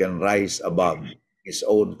 Everyone can rise above his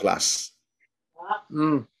own class.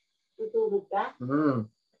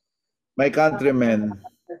 My countrymen,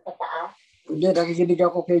 we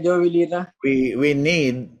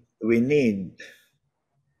need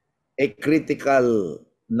a critical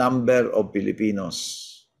number of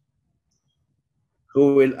Filipinos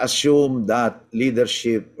who will assume that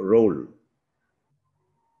leadership role.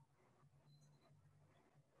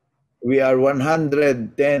 We are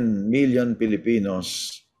 110 million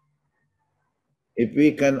Filipinos. If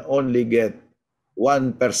we can only get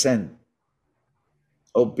 1%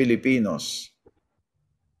 of Filipinos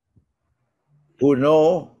who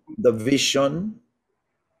know the vision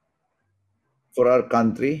for our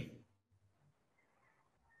country,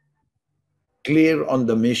 clear on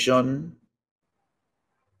the mission,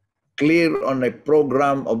 clear on a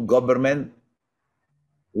program of government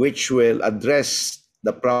which will address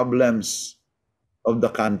the problems of the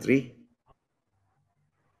country,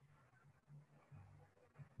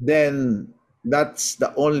 then that's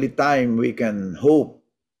the only time we can hope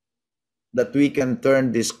that we can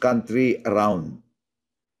turn this country around.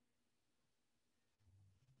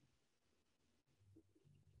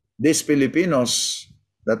 These Filipinos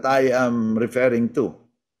that I am referring to,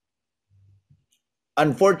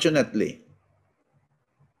 unfortunately,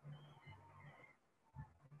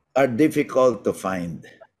 are difficult to find.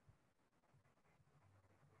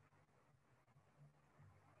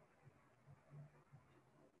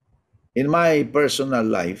 In my personal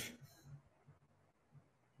life,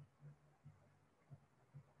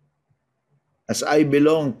 as I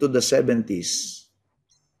belong to the 70s,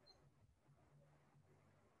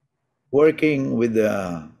 working with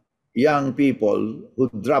the young people who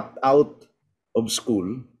dropped out of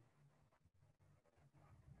school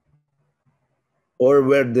or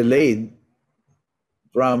were delayed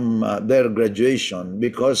from their graduation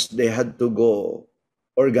because they had to go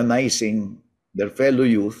organizing their fellow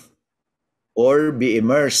youth or be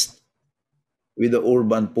immersed with the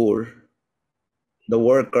urban poor, the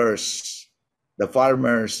workers, the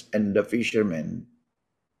farmers, and the fishermen.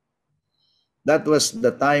 That was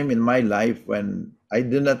the time in my life when I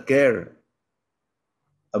did not care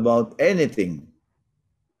about anything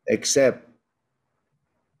except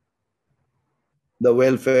the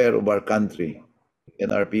welfare of our country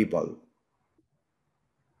and our people.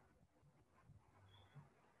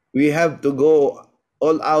 We have to go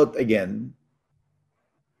all out again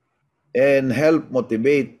and help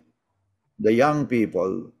motivate the young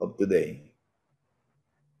people of today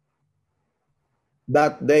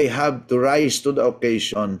that they have to rise to the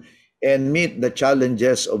occasion and meet the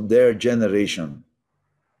challenges of their generation.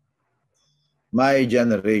 My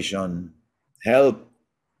generation helped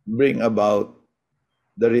bring about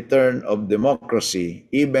the return of democracy,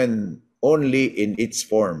 even only in its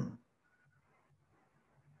form.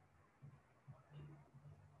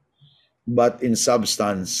 But in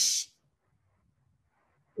substance,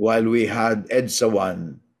 while we had EDSA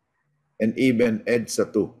 1 and even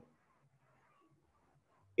EDSA 2,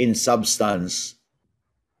 in substance,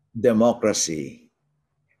 democracy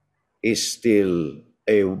is still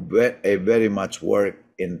a very much work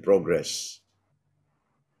in progress.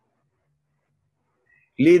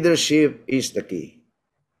 Leadership is the key.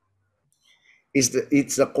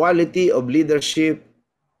 It's the quality of leadership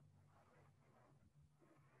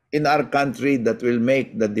in our country that will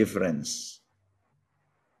make the difference.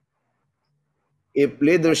 If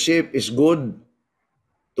leadership is good,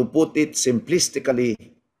 to put it simplistically,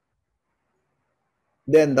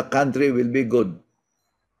 then the country will be good.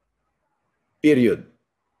 Period.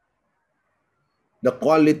 The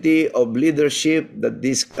quality of leadership that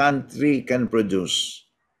this country can produce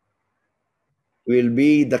will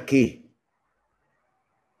be the key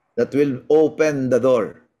that will open the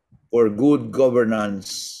door for good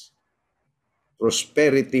governance,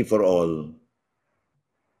 prosperity for all,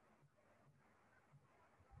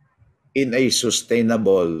 in a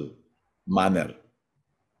sustainable manner.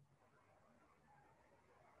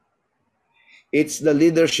 It's the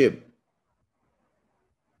leadership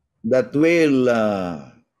that will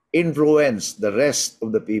influence the rest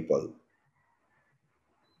of the people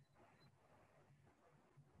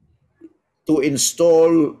to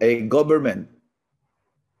install a government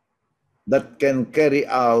that can carry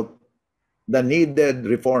out the needed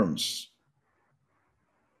reforms.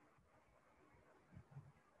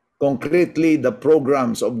 Concretely, the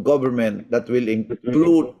programs of government that will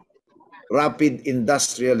include rapid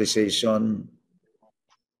industrialization,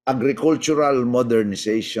 agricultural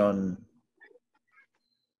modernization,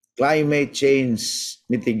 climate change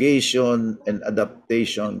mitigation and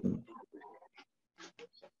adaptation,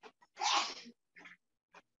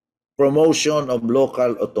 promotion of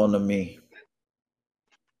local autonomy,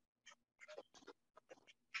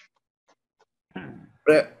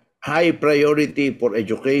 high priority for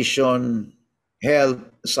education, health,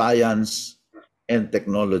 science, and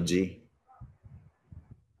technology,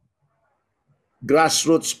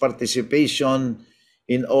 grassroots participation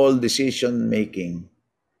in all decision making,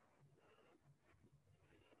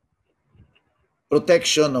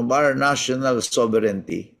 protection of our national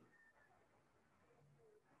sovereignty,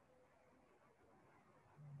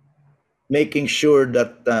 making sure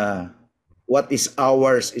that what is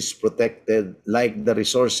ours is protected, like the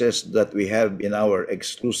resources that we have in our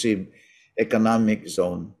exclusive economic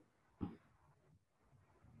zone.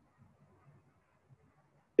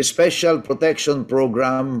 A special protection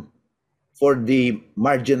program for the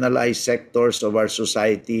marginalized sectors of our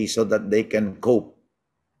society so that they can cope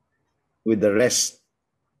with the rest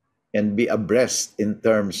and be abreast in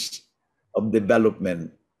terms of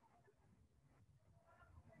development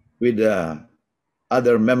with the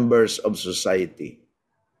other members of society.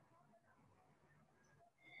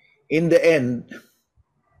 In the end,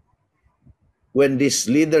 when this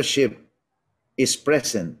leadership is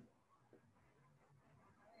present,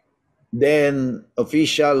 then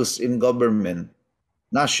officials in government,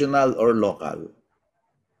 national or local,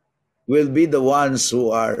 will be the ones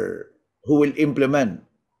who will implement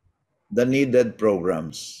the needed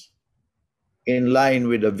programs in line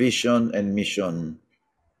with the vision and mission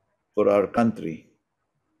for our country.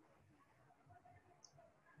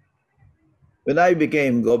 When I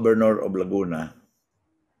became governor of Laguna,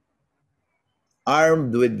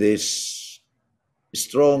 armed with this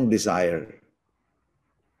strong desire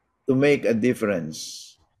to make a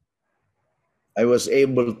difference. I was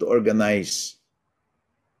able to organize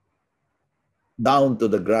down to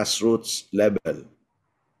the grassroots level.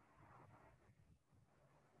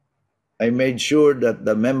 I made sure that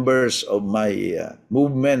the members of my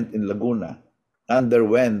movement in Laguna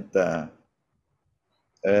underwent a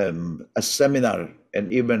seminar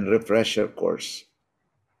and even refresher course.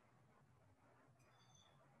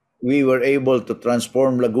 We were able to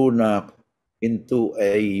transform Laguna into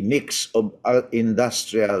a mix of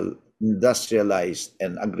industrialized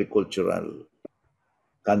and agricultural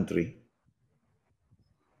country.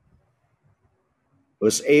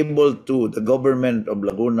 The government of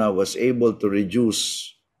Laguna was able to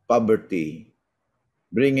reduce poverty,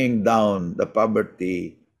 bringing down the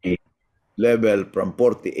poverty level from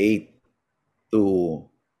 48 to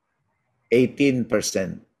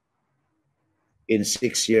 18% in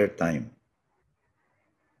 6-year time.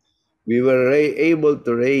 We were able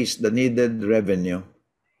to raise the needed revenue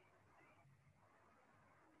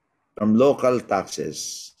from local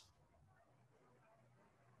taxes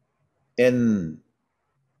and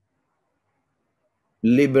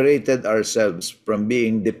liberated ourselves from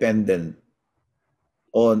being dependent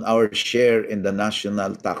on our share in the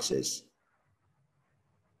national taxes.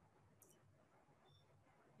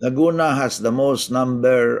 Laguna has the most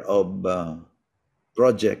number of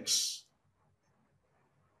projects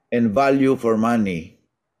and value for money.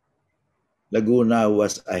 Laguna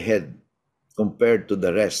was ahead compared to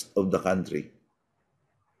the rest of the country.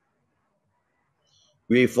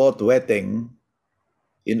 We fought wetting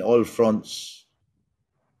in all fronts,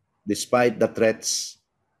 despite the threats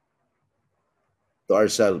to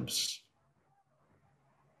ourselves.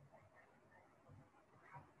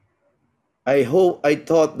 I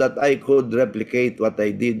thought that I could replicate what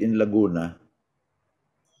I did in Laguna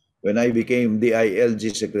when I became the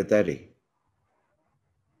ILG secretary.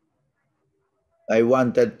 I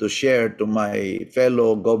wanted to share to my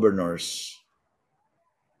fellow governors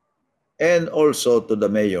and also to the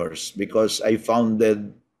mayors, because I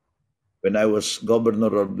founded, when I was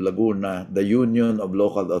governor of Laguna, the Union of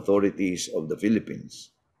Local Authorities of the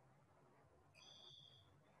Philippines.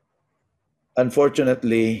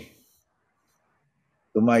 Unfortunately,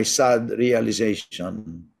 to my sad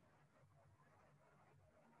realization,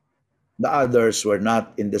 the others were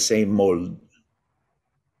not in the same mold.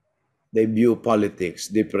 They view politics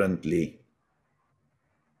differently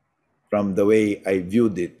from the way I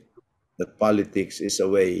viewed it, that politics is a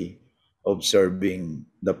way of serving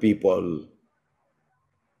the people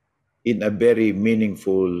in a very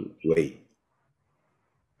meaningful way.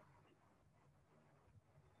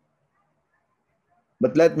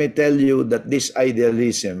 But let me tell you that this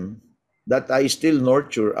idealism that I still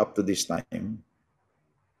nurture up to this time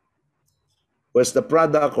was the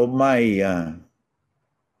product of my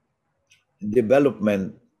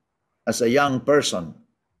development as a young person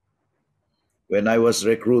when I was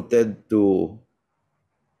recruited to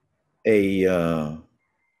a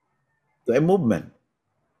movement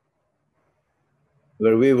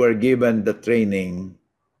where we were given the training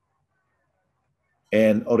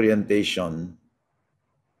and orientation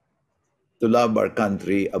to love our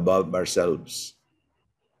country above ourselves.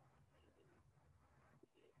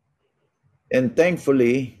 And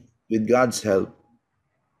thankfully, with God's help,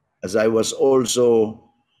 as I was also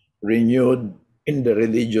renewed in the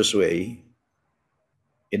religious way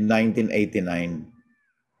in 1989,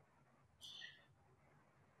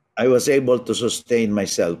 I was able to sustain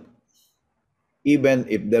myself even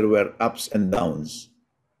if there were ups and downs,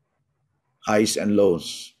 highs and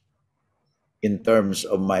lows in terms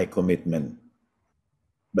of my commitment.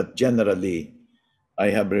 But generally, I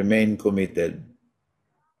have remained committed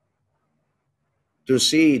to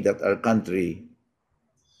see that our country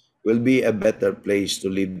will be a better place to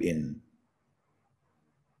live in,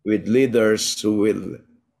 with leaders who will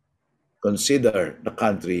consider the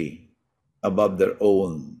country above their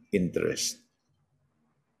own interest.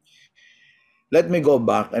 Let me go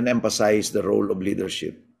back and emphasize the role of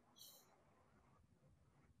leadership.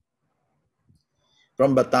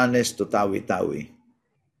 From Batanes to Tawi-Tawi,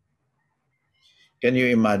 can you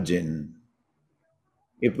imagine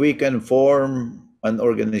if we can form an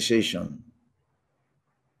organization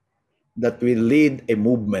that will lead a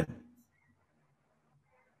movement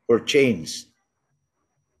for change,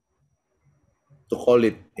 to call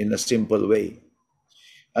it in a simple way,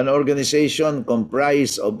 an organization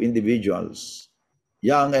comprised of individuals,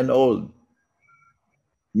 young and old,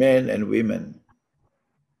 men and women,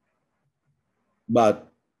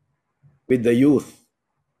 but with the youth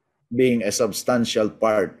being a substantial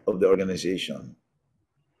part of the organization,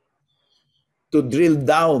 to drill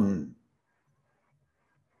down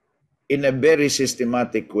in a very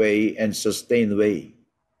systematic way and sustained way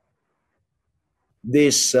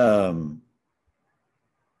this love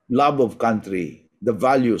of country, the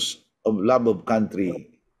values of love of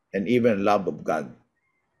country, and even love of God.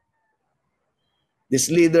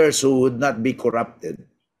 These leaders who would not be corrupted,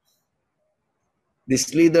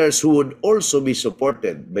 these leaders who would also be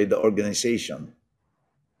supported by the organization,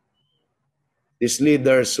 these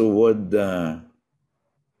leaders who would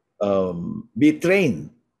be trained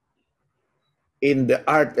in the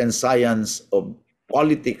art and science of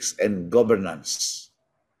politics and governance,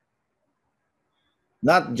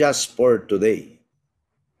 not just for today,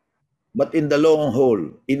 but in the long haul,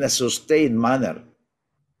 in a sustained manner.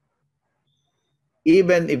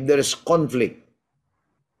 Even if there is conflict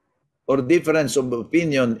or difference of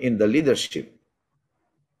opinion in the leadership,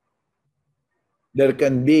 there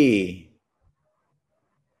can be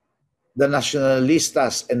the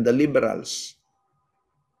nationalistas and the liberals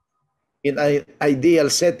in an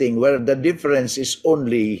ideal setting where the difference is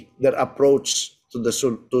only their approach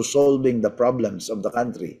to solving the problems of the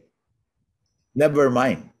country. Never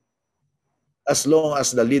mind, as long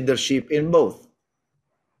as the leadership in both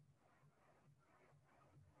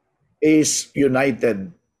is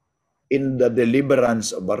united in the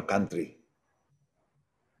deliverance of our country.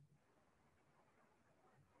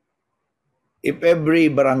 If every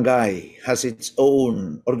barangay has its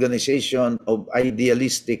own organization of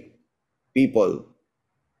idealistic people,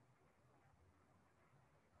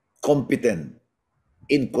 competent,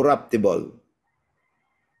 incorruptible,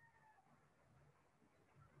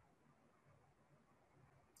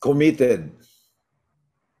 committed,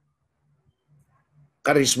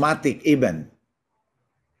 charismatic even,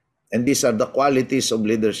 and these are the qualities of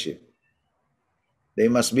leadership. They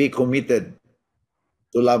must be committed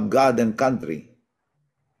to love God and country.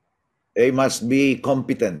 They must be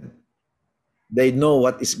competent. They know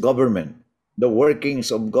what is government, the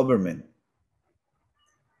workings of government.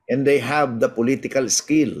 And they have the political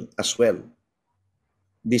skill as well.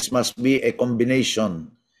 This must be a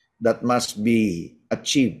combination that must be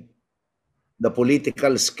achieved. The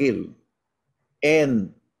political skill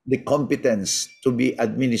and the competence to be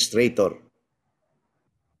administrator.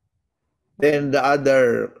 Then the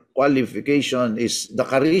other qualification is the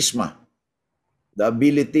charisma, the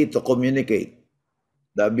ability to communicate,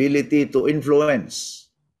 the ability to influence.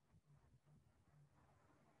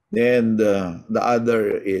 Then the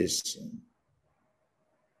other is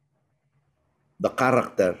the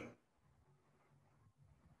character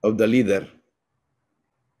of the leader.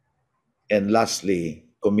 And lastly,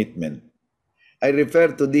 commitment. I refer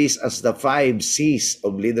to this as the 5 C's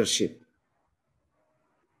of leadership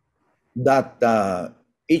that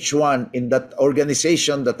each one in that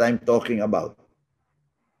organization that I'm talking about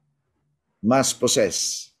must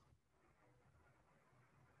possess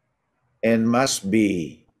and must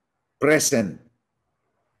be present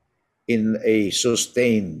in a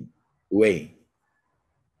sustained way.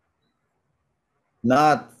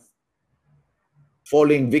 Not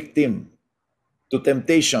falling victim to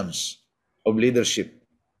temptations of leadership.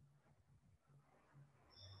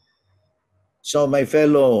 So my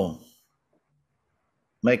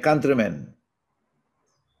countrymen,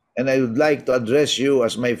 and I would like to address you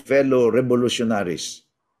as my fellow revolutionaries.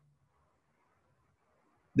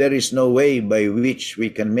 There is no way by which we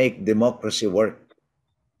can make democracy work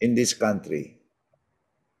in this country.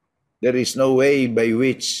 There is no way by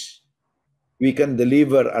which we can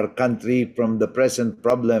deliver our country from the present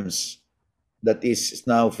problems that is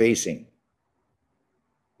now facing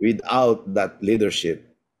without that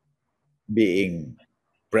leadership being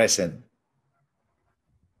present.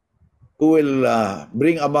 Who will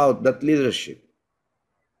bring about that leadership?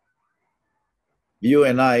 You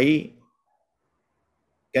and I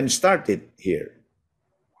can start it here.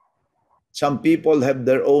 Some people have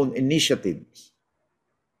their own initiatives.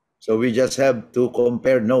 So we just have to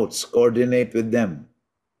compare notes, coordinate with them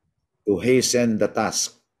to hasten the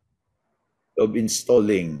task of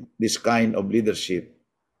installing this kind of leadership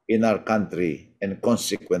in our country, and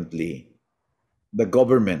consequently, the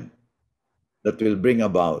government that will bring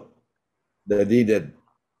about the needed,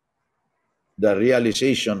 the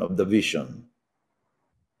realization of the vision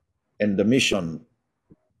and the mission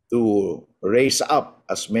to raise up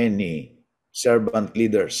as many servant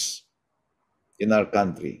leaders in our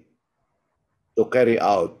country to carry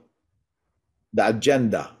out the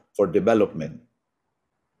agenda for development,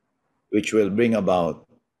 which will bring about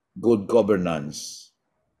good governance,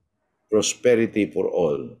 prosperity for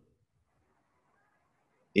all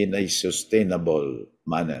in a sustainable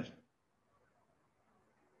manner.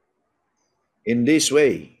 In this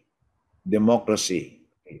way, democracy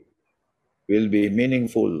will be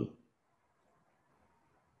meaningful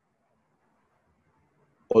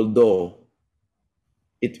although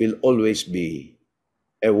it will always be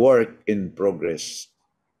a work in progress,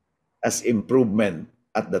 as improvement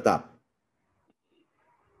at the top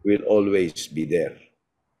will always be there.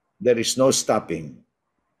 There is no stopping.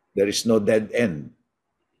 There is no dead end.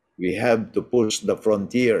 We have to push the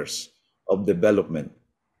frontiers of development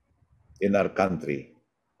in our country,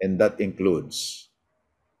 and that includes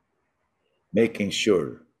making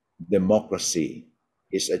sure democracy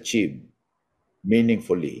is achieved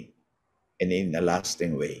meaningfully and in a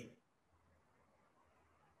lasting way.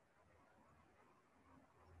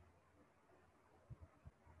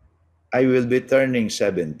 I will be turning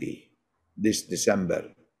 70 this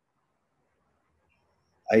December.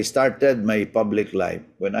 I started my public life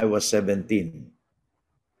when I was 17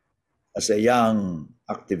 as a young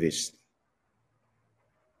activist.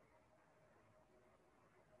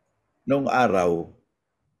 Noong araw,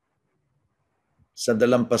 sa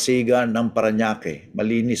dalampasigan ng Parañaque,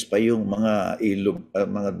 malinis pa yung mga ilog,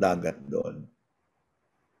 mga dagat doon.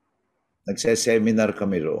 Nagse-seminar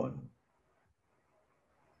kami roon.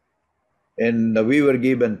 And we were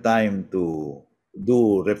given time to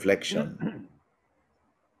do reflection.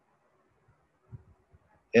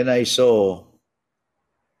 And I saw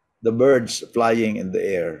the birds flying in the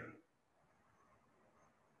air,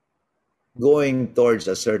 going towards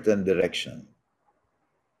a certain direction.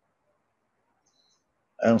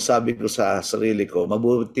 Ang sabi ko sa sarili ko,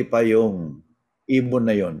 mabuti pa yung ibon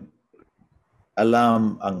na yon.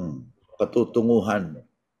 Alam ang patutunguhan,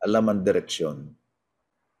 alam ang direksyon.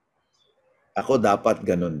 Ako dapat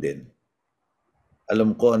ganun din.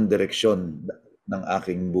 Alam ko ang direksyon ng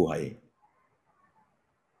aking buhay.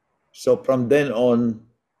 So from then on,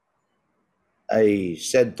 I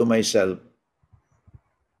said to myself,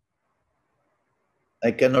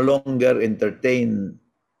 I can no longer entertain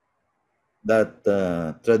that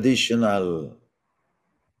traditional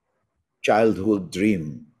childhood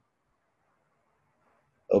dream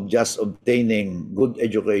of just obtaining good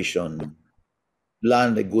education,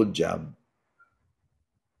 land a good job,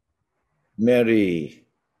 marry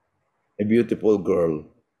a beautiful girl,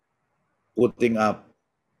 putting up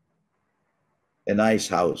a nice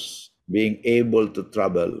house, being able to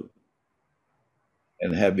travel,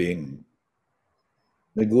 and having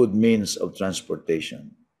the good means of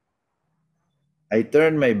transportation. I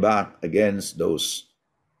turned my back against those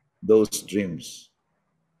dreams,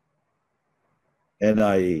 and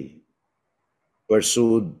I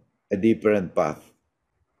pursued a different path,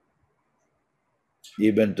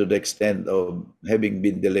 even to the extent of having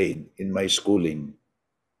been delayed in my schooling.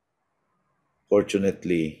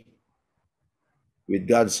 Fortunately, with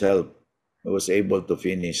God's help, I was able to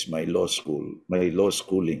finish my law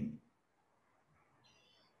schooling.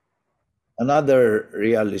 Another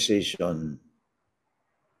realization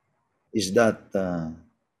is that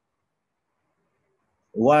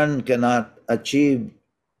one cannot achieve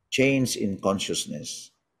change in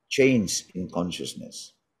consciousness,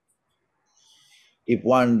 if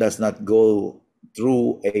one does not go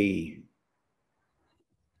through a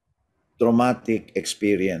traumatic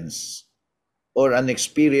experience or an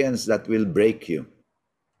experience that will break you.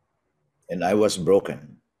 And I was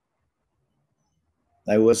broken.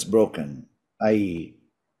 I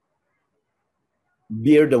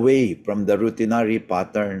veered away from the routinary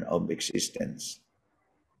pattern of existence.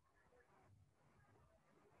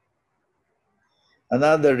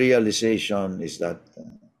 Another realization is that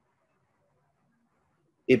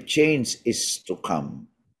if change is to come,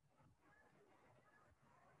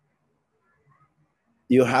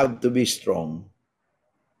 you have to be strong.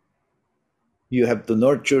 You have to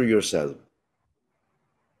nurture yourself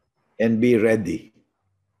and be ready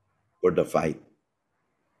for the fight,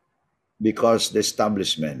 because the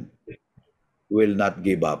establishment will not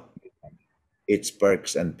give up its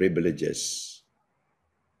perks and privileges.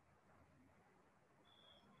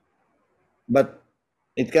 But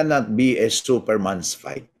it cannot be a Superman's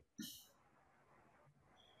fight.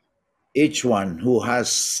 Each one who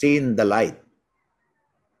has seen the light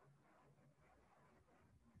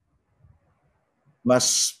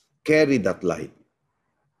must carry that light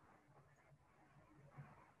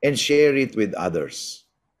and share it with others.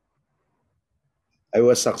 I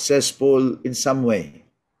was successful in some way,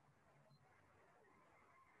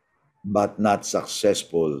 but not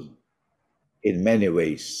successful in many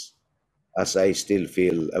ways, as I still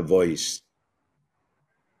feel a voice,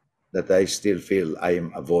 that I still feel I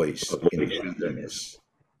am a voice in the wilderness.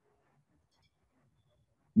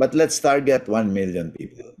 But let's target 1 million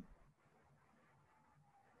people,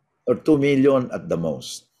 or 2 million at the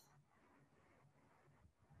most,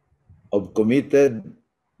 of committed,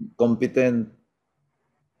 competent,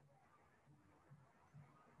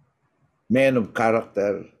 men of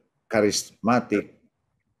character, charismatic,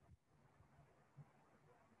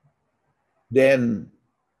 then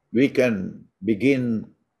we can begin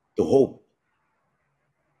to hope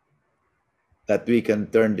that we can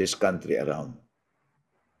turn this country around.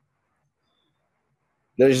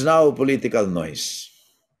 There is now political noise.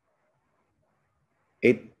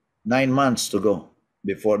 9 months to go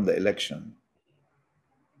before the election.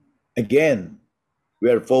 Again, we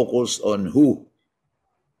are focused on who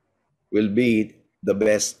will be the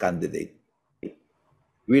best candidate.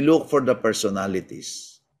 We look for the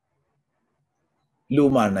personalities.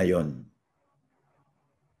 Luma na yon.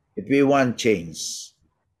 If we want change,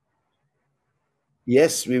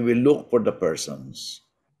 yes, we will look for the persons.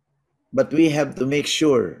 But we have to make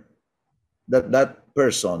sure that that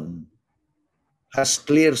person has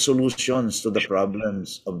clear solutions to the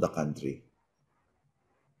problems of the country.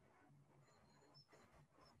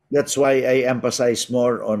 That's why I emphasize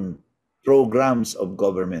more on programs of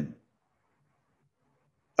government.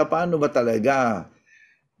 Paano ba talaga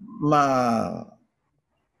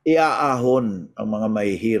iaahon ang mga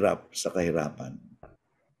mahihirap sa kahirapan?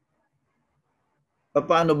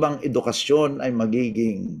 Paano bang edukasyon ay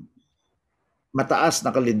magiging mataas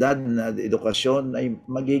na kalidad na edukasyon ay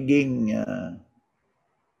magiging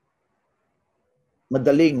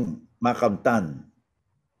madaling makamtan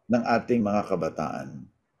ng ating mga kabataan?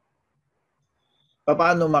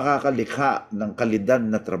 Paano makakalikha ng kalidad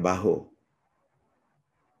na trabaho?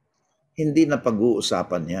 Hindi na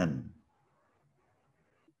pag-uusapan yan.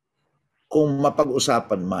 Kung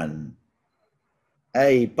mapag-usapan man,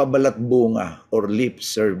 ay pabalat bunga or lip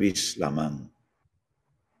service lamang.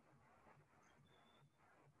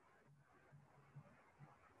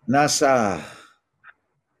 Nasa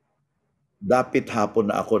dapit hapon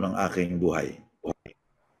na ako ng aking buhay.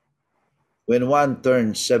 When one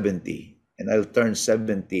turns 70, and I'll turn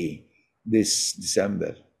 70 this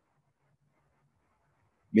December,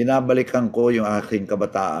 binabalikan ko yung aking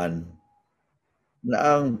kabataan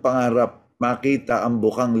na ang pangarap makita ang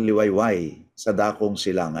bukang liwayway sa dakong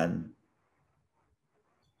silangan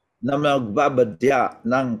na magbabadya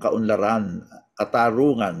ng kaunlaran,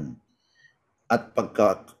 katarungan at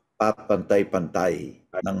pagkapantay-pantay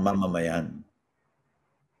ng mamamayan.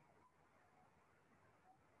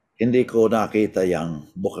 Hindi ko nakita yang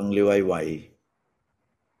bukang liwayway.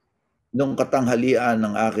 Nung katanghalian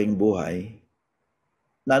ng aking buhay,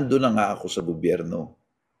 nandun na nga ako sa gobyerno.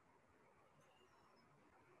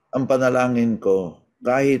 Ang panalangin ko,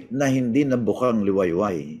 kahit na hindi na bukang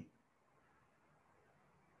liwayway,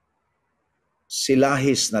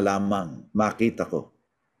 silahis na lamang makita ko,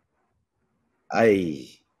 ay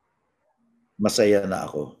masaya na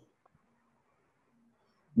ako.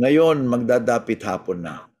 Ngayon, magdadapit hapon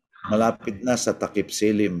na. Malapit na sa takip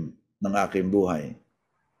silim ng aking buhay.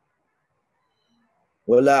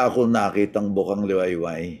 Wala akong nakitang bukang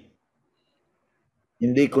liwayway.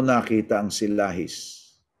 Hindi ko nakita ang silahis.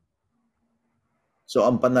 So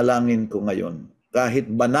ang panalangin ko ngayon, kahit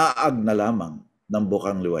banaag na lamang ng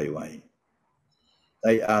bukang liwayway,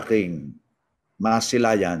 ay aking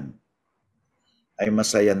masilayan, ay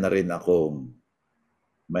masaya na rin akong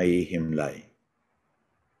may himlay.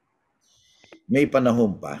 May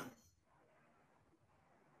panahon pa.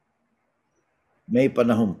 May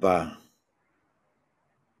panahon pa.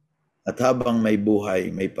 At habang may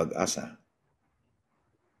buhay, may pag-asa.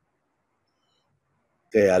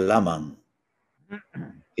 Kaya lamang,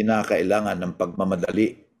 kinakailangan ng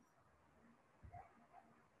pagmamadali.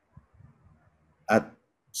 At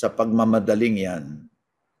sa pagmamadaling yan,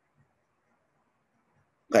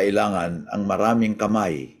 kailangan ang maraming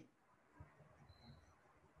kamay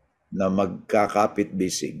na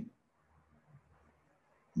magkakapit-bisig.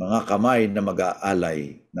 Mga kamay na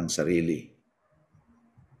mag-aalay ng sarili.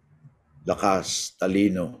 Lakas,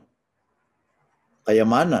 talino,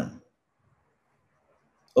 kayamanan,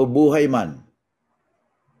 o buhay man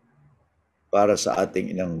para sa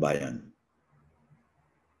ating inang bayan.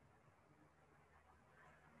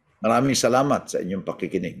 Maraming salamat sa inyong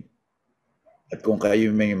pakikinig. At kung kayo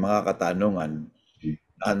may mga katanungan,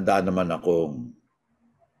 handa naman akong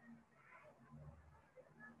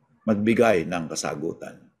magbigay ng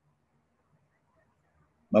kasagutan.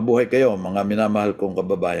 Mabuhay kayo, mga minamahal kong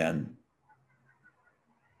kababayan.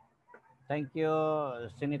 Thank you,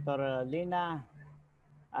 Senator Lina.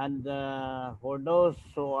 And for those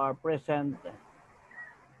who are present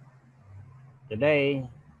today,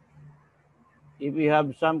 if you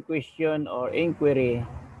have some question or inquiry,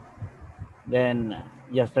 then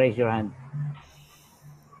just raise your hand.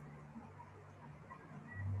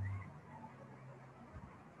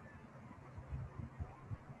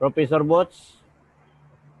 Professor Bots?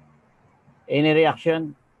 Any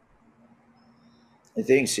reaction? I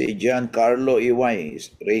think si Giancarlo Iway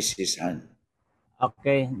raised his hand.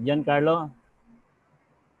 Okay, Giancarlo,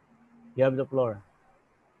 you have the floor.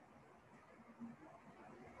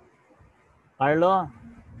 Carlo,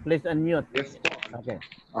 please unmute. Yes po. Okay.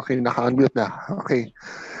 Okay, naka-unmute na. Okay.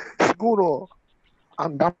 Siguro,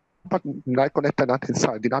 ang dapat na-connect natin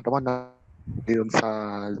sa dinadaman na ngayon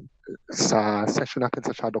sa session natin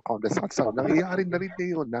sa Shadow Congress at sa nangyayari na rin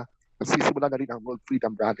ngayon na nagsisimula na rin ang World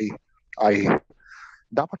Freedom Rally ay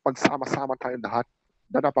dapat pagsama-sama tayong lahat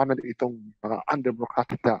danapanan itong mga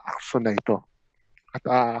undemocratic na action na ito. At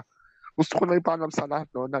gusto ko na ipaalam sa lahat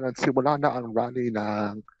no, na nagsimula na ang rally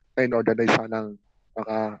ng in-organize ng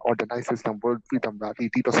mga organizers ng World Freedom Rally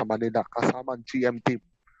dito sa Manila kasama ang GM team.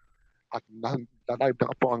 At na-live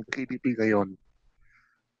na po ang KDP ngayon.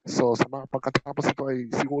 So sa mga pagkatapos ito ay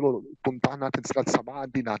siguro puntahan natin sila at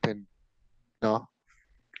samahan din natin. No?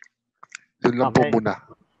 Yun lang po muna.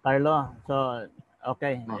 Carlo, so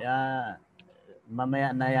okay.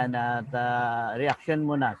 Mamaya na yan at reaction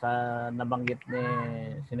muna sa nabanggit ni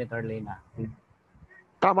Senator Lina.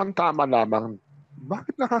 Tama-tama lamang.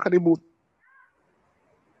 Bakit nakakalimutan?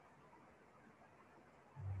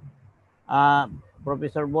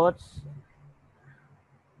 Professor Bots,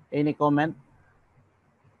 any comment?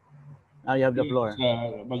 Now you have the floor.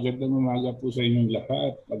 Magandang umaga po sa inyong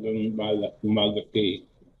lahat. Magandang umaga kay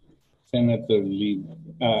Senator Lina.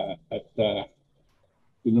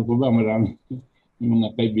 Sino po ba? Marami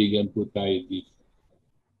mga kaibigan po tayo dito.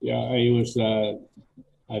 Yeah, I was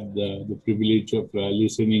had the privilege of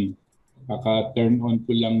listening. Kaka-turn on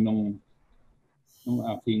ko lang nung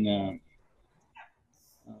aking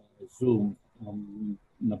Zoom.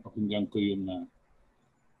 Napakinggan ko yung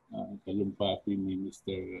talumpati ni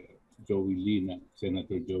Mr. Joey Lina,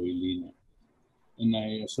 Senator Joey Lina. And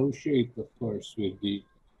I associate, of course, with the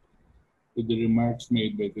remarks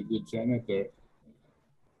made by the good senator,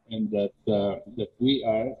 and that we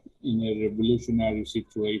are in a revolutionary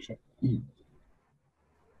situation.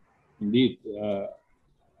 Indeed,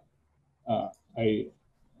 I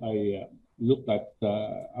look at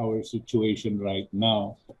our situation right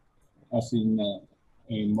now as in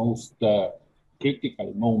a most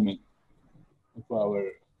critical moment of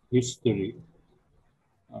our history,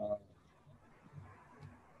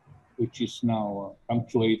 which is now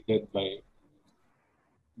punctuated by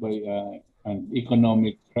an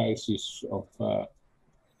economic crisis of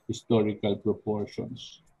historical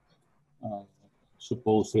proportions,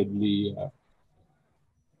 supposedly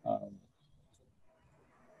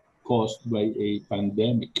caused by a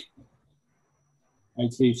pandemic.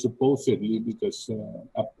 I'd say supposedly because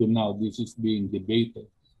up to now this is being debated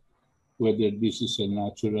whether this is a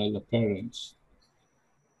natural occurrence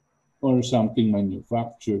or something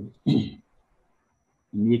manufactured, in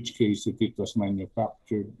which case if it was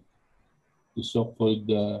manufactured, the so-called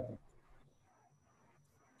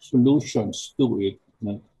solutions to it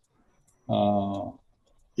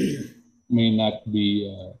may not be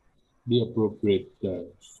the appropriate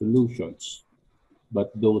solutions, but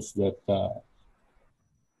those that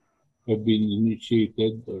have been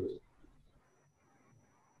initiated or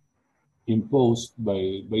imposed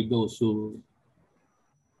by those who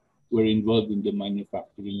were involved in the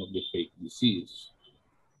manufacturing of the fake disease.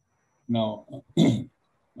 Now,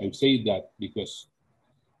 I say that because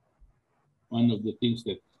one of the things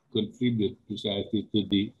that contribute precisely to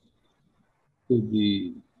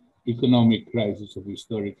the economic crisis of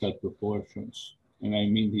historical proportions, and I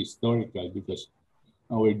mean historical because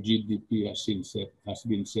our GDP has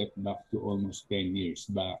been set back to almost 10 years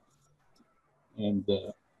back, and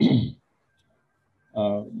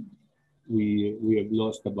we have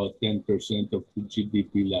lost about 10% of the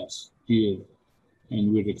GDP last year,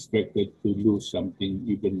 and we're expected to lose something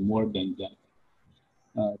even more than that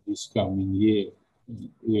this coming year.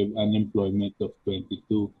 We have unemployment of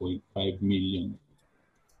 22.5 million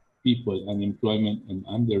people, unemployment and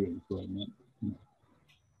underemployment.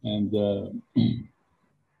 And the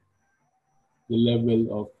level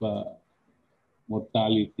of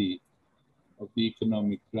mortality of the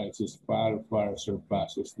economic crisis far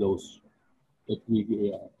surpasses those that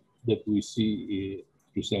we see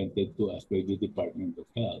presented to us by the Department of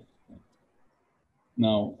Health.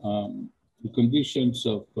 Now, the conditions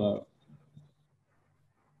of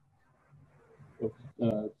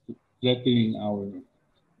threatening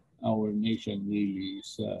our nation really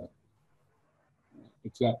is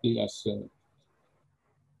exactly as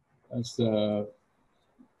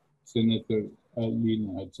Senator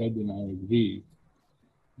Lina had said, and I agree,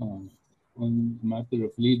 on the matter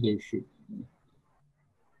of leadership,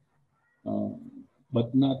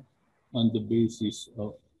 but not on the basis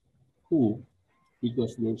of who,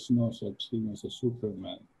 because there's no such thing as a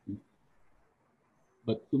Superman.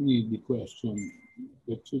 But to me, the question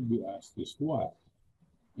that should be asked is what?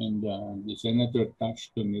 And the senator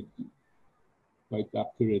touched on it quite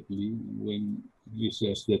accurately when he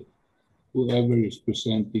says that whoever is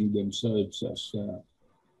presenting themselves as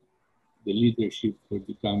the leadership for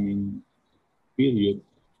the coming period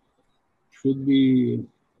should be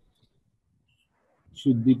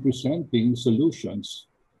presenting solutions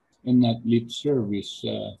and not lip service,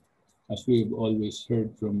 as we've always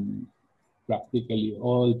heard from practically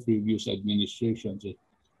all previous administrations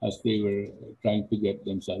as they were trying to get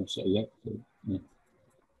themselves elected.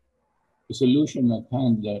 The solution at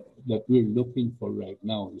hand that we're looking for right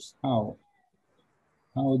now is how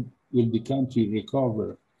will the country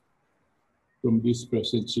recover from this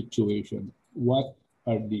present situation? What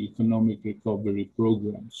are the economic recovery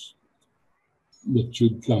programs that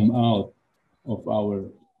should come out of our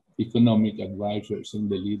economic advisors and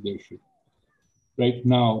the leadership? Right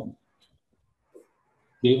now,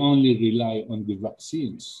 they only rely on the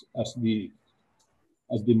vaccines as the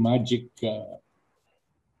magic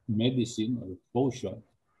medicine or potion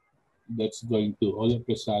that's going to all of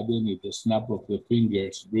a sudden, with a snap of the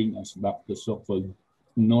fingers, bring us back to so-called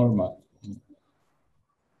normal.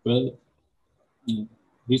 Well,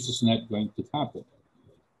 this is not going to happen.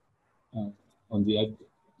 On the other,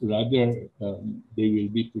 rather, they will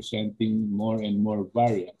be presenting more and more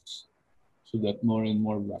variants, so that more and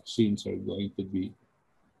more vaccines are going to be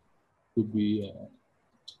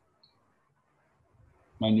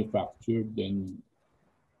manufactured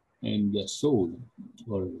and sold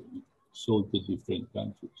to different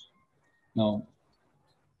countries. Now,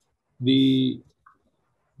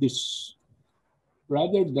 this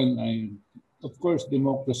rather than of course,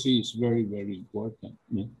 democracy is very, very important.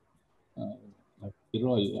 After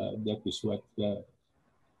all, that is what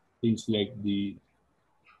things like the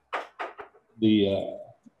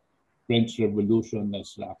French Revolution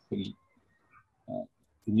has actually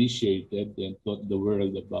initiated and taught the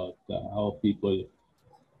world about how people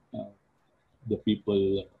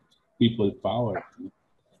power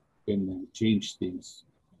can change things.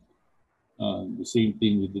 The same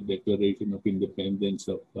thing with the Declaration of Independence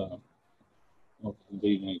of the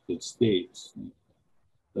United States.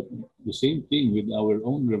 But the same thing with our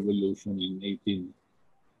own revolution in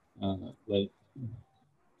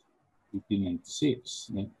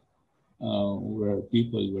 1896, where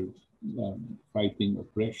people were fighting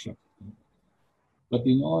oppression. But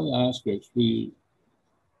in all aspects, we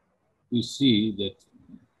see that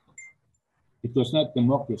it was not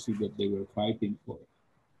democracy that they were fighting for.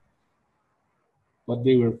 What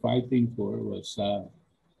they were fighting for was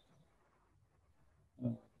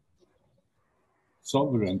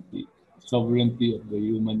sovereignty of the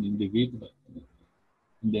human individual,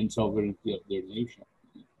 and then sovereignty of their nation.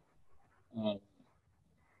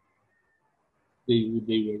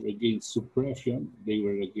 They were against suppression, they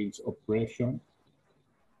were against oppression,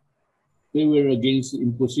 they were against the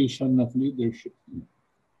imposition of leadership.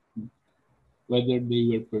 Whether they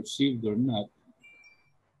were perceived or not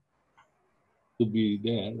to be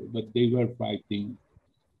there, but they were fighting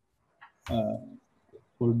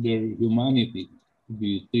for their humanity, to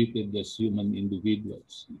be treated as human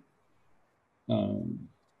individuals.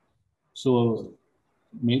 So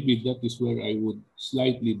maybe that is where I would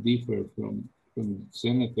slightly differ from the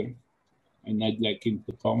Senator, and I'd like him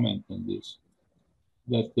to comment on this.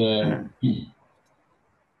 That the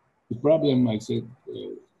problem, I said,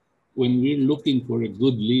 when we're looking for a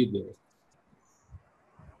good leader,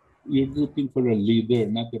 you're looking for a leader,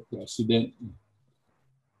 not a president,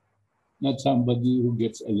 not somebody who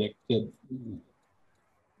gets elected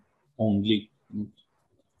only.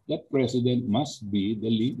 That president must be the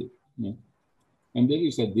leader. And there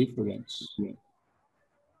is a difference.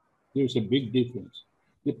 There's a big difference.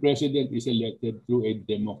 The president is elected through a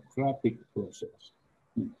democratic process.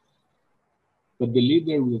 But the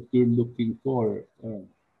leader that you're looking for,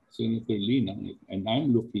 Senator Lina, and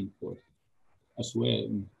I'm looking for as well,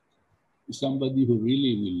 is somebody who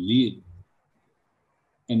really will lead.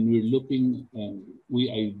 And we're looking,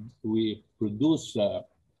 we produce or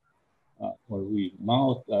we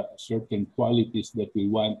mount certain qualities that we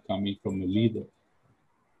want coming from a leader.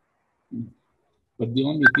 But the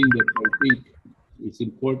only thing that I think is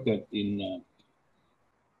important in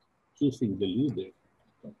choosing the leader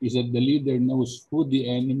is that the leader knows who the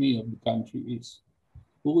enemy of the country is.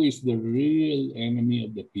 Who is the real enemy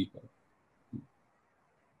of the people?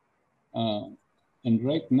 And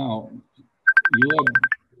right now, you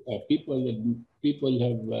have people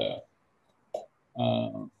have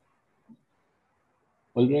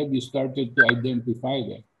already started to identify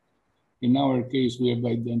them. In our case, we have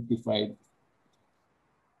identified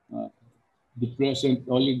the present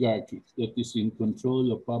oligarchy that is in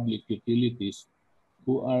control of public utilities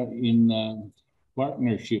who are in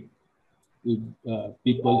partnership with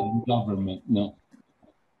people in government,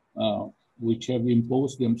 which have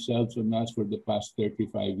imposed themselves on us for the past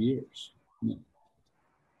 35 years.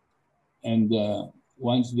 And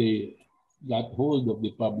once they got hold of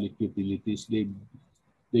the public utilities, they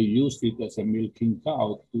used it as a milking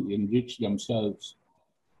cow to enrich themselves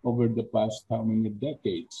over the past how many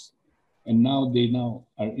decades. And now they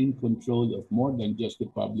are in control of more than just the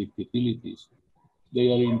public utilities. They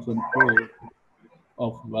are in control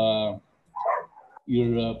of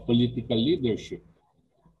your political leadership.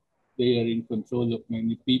 They are in control of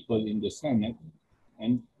many people in the Senate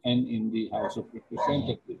and in the House of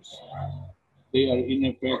Representatives. They are in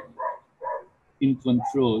effect in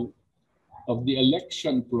control of the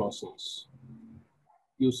election process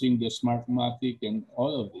using the Smartmatic and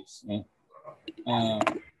all of this,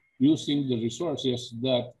 using the resources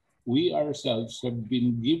that we ourselves have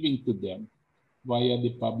been giving to them via the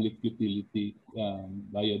public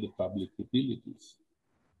utilities.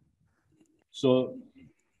 So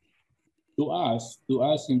to us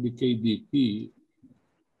in the KDP,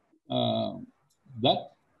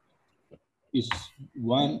 that is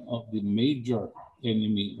one of the major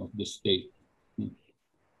enemy of the state.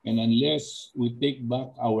 And unless we take back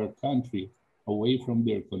our country away from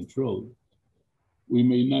their control, we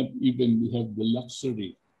may not even have the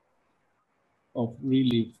luxury of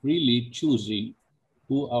really freely choosing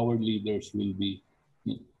who our leaders will be.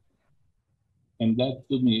 And that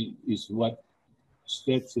to me is what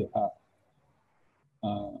sets it up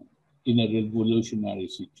in a revolutionary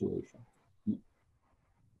situation.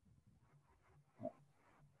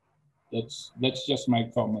 That's just my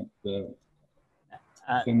comment.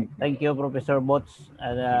 Thank you, Professor Bots.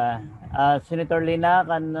 Senator Lina,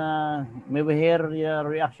 may we hear your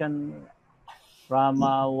reaction from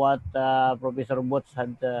what Professor Bots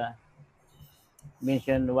had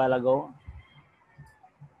mentioned a while ago?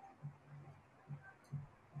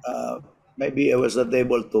 Maybe I was not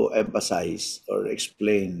able to emphasize or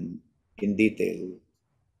explain in detail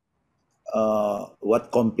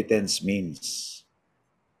what competence means.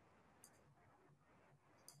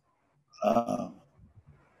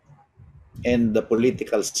 And the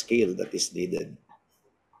political skill that is needed.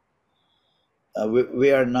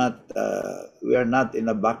 We are not in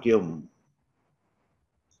a vacuum.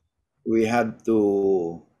 We have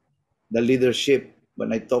to, the leadership,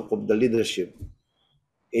 when I talk of the leadership,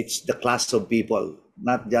 it's the class of people,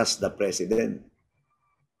 not just the president.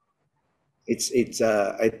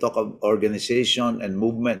 I talk of organization and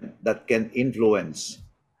movement that can influence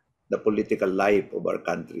the political life of our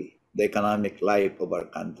country, the economic life of our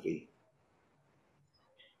country.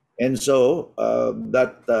 And so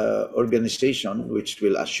that organization, which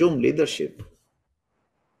will assume leadership,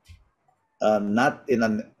 not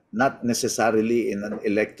necessarily in an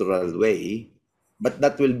electoral way, but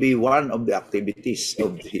that will be one of the activities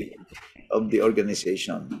of the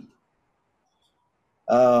organization.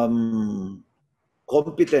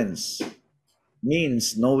 Competence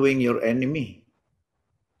means knowing your enemy.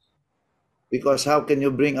 Because how can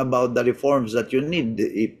you bring about the reforms that you need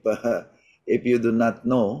if you do not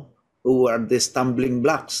know who are the stumbling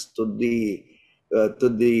blocks to the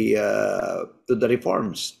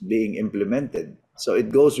reforms being implemented? So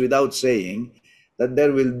it goes without saying that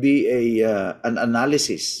there will be an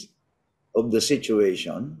analysis of the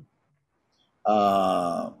situation.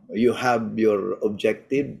 You have your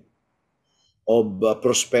objective of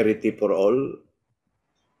prosperity for all,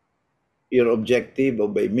 your objective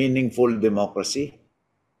of a meaningful democracy.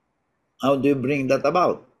 How do you bring that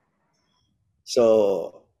about?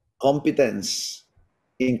 So competence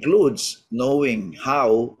includes knowing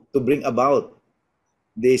how to bring about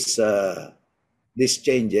these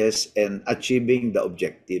changes and achieving the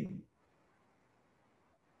objective.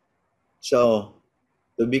 So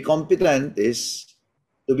to be competent is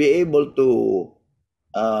to be able to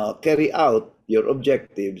carry out your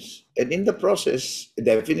objectives, and in the process,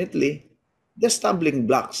 definitely, the stumbling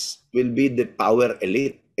blocks will be the power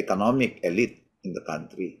elite, economic elite in the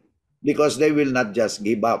country, because they will not just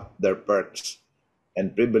give up their perks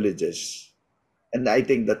and privileges. And I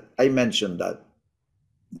think that I mentioned that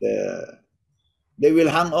they will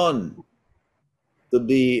hang on to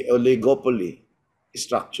the oligopoly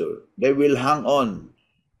structure. They will hang on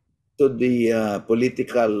to the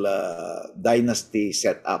political dynasty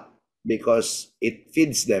set up because it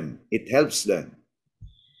feeds them, it helps them.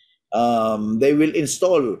 They will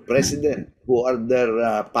install presidents who are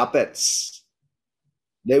their puppets.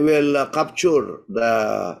 They will capture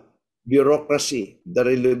the bureaucracy, the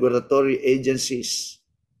regulatory agencies.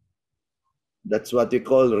 That's what we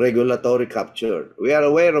call regulatory capture. We are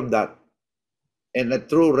aware of that. And a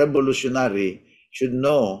true revolutionary should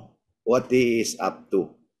know what he is up to.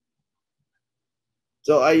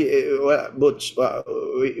 So Butch,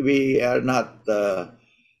 we are not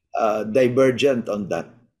divergent on that.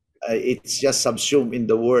 It's just subsumed in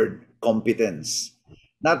the word competence,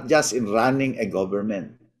 not just in running a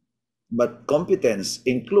government, but competence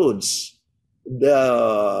includes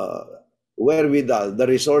the wherewithal, the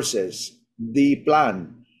resources, the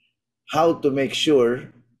plan, how to make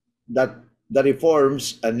sure that the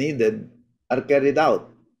reforms are needed are carried out.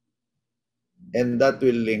 And that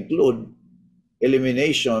will include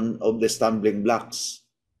elimination of the stumbling blocks.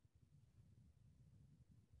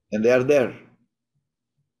 And they are there.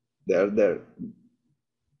 They are there.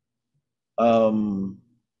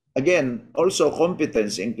 Again, also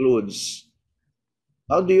competence includes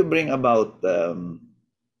how do you bring about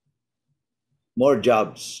more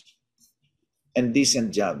jobs and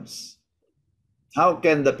decent jobs? How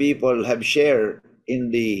can the people have share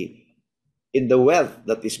in the wealth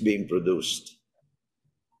that is being produced?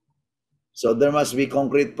 So there must be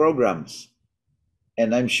concrete programs.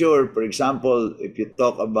 And I'm sure, for example, if you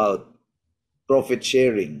talk about profit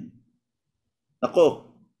sharing, nako,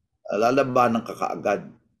 lalabanan ka kaagad.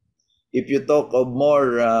 If you talk of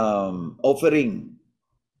more offering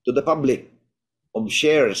to the public of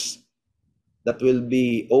shares that will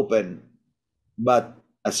be open, but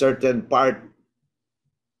a certain part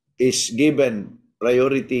is given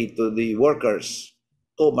priority to the workers,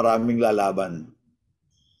 maraming lalaban.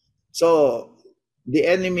 So the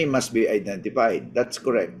enemy must be identified. That's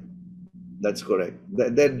correct. That's correct.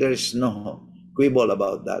 There's no quibble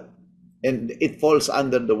about that. And it falls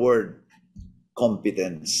under the word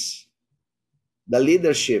competence. The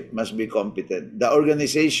leadership must be competent. The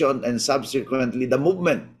organization and subsequently the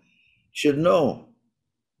movement should know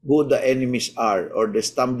who the enemies are or the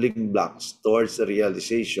stumbling blocks towards the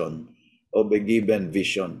realization of a given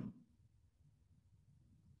vision.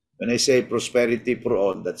 When I say prosperity for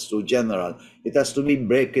all, that's too general. It has to be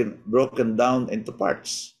broken down into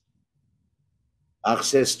parts.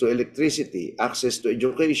 Access to electricity, access to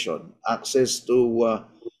education, access to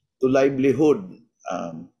livelihood,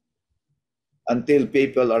 until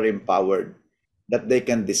people are empowered that they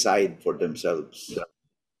can decide for themselves.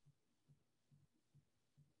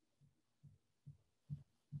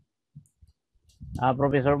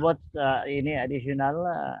 Professor Bot, ini additional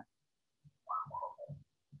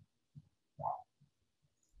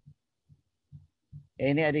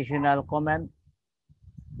any additional comment?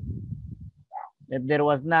 If there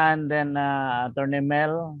was none, then Attorney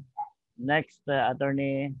Mel. Next,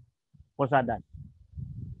 Attorney Posadas.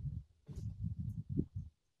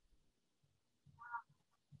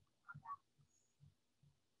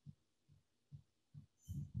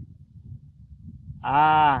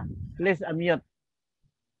 Please unmute.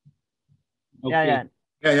 Okay.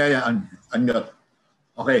 Yeah. Unmute.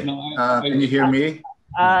 Okay. No, can you hear me?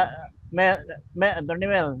 Attorney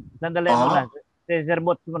Mel, sandali muna. Si Sir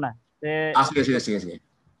Bot muna. Sige.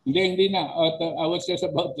 Hindi na. I was just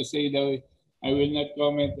about to say that I will not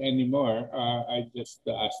comment anymore. I just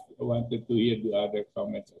wanted to hear the other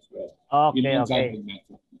comments as well. Okay.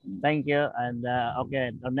 Thank you. And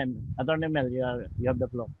okay, Attorney Mel, you have the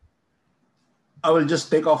floor. I will just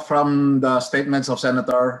take off from the statements of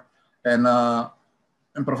Senator and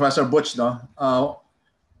Professor Butch.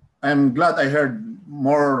 I'm glad I heard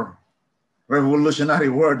more revolutionary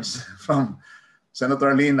words from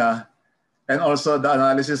Senator Lina, and also the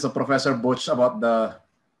analysis of Professor Butch about the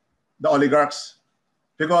oligarchs.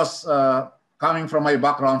 Because coming from my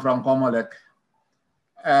background from Comelec,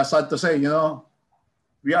 sad to say,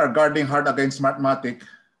 we are guarding hard against Smartmatic,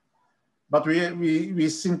 but we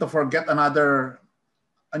seem to forget a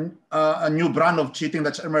new brand of cheating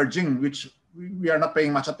that's emerging, which we are not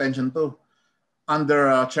paying much attention to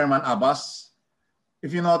under Chairman Abbas.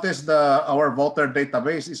 If you notice, our voter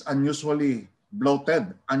database is unusually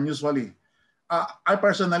bloated. I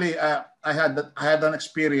personally, I had an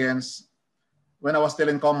experience when I was still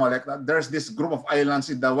in Comelec. There's this group of islands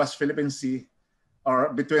in the West Philippine Sea,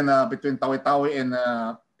 or between Tawi-Tawi and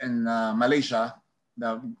Malaysia,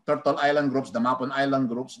 the Turtle Island groups, the Mapon Island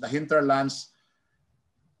groups, the hinterlands.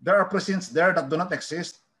 There are precincts there that do not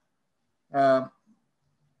exist. There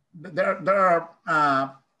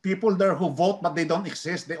are people there who vote, but they don't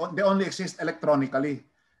exist. They only exist electronically.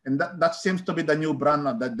 And that seems to be the new brand,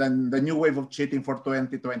 the new wave of cheating for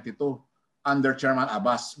 2022 under Chairman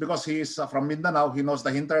Abbas. Because he is from Mindanao, he knows the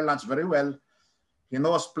hinterlands very well. He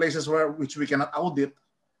knows places which we cannot audit.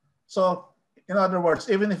 So in other words,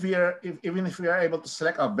 even if we are able to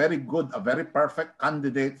select a very good, a very perfect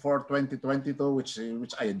candidate for 2022, which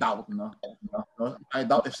I doubt, I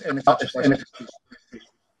doubt if any such person.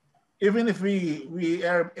 Even if we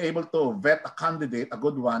are able to vet a candidate, a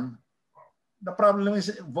good one, the problem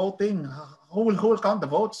is voting. Who will count the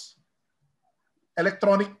votes?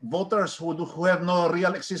 Electronic voters who have no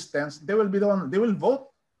real existence, they will be the one. They will vote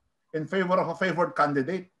in favor of a favored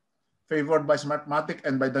candidate, favored by Smartmatic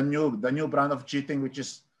and by the new brand of cheating, which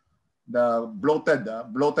is the bloated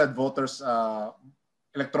voters,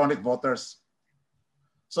 electronic voters.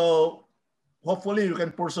 So hopefully you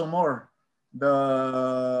can pursue more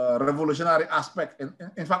the revolutionary aspect.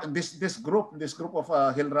 In fact, this group of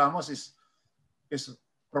Gil Ramos is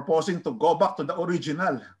proposing to go back to the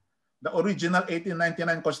original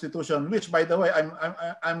 1899 Constitution, which, by the way,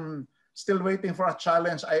 I'm still waiting for a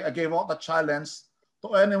challenge. I gave out a challenge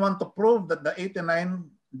to anyone to prove that the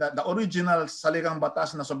original Saligang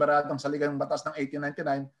Batas na soberanong Saligang Batas ng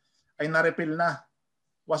 1899 ay na-repeal na.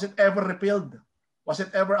 Was it ever repealed? Was it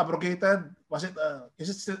ever abrogated?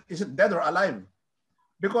 Is it dead or alive?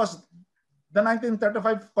 Because the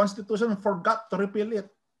 1935 Constitution forgot to repeal it.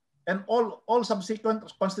 And all subsequent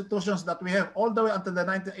constitutions that we have, all the way until the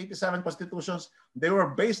 1987 constitutions, they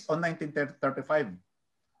were based on 1935.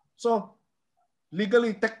 So,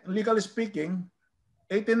 legally speaking,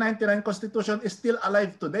 1899 Constitution is still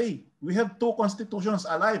alive today. We have two constitutions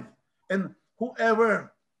alive. And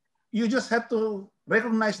you just have to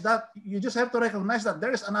recognize that. You just have to recognize that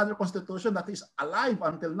there is another constitution that is alive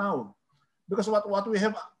until now. Because what we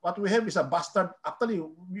have is a bastard. Actually,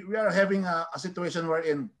 we are having a situation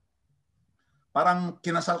wherein parang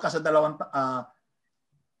kinasal ka sa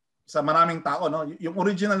sa maraming tao, no? Yung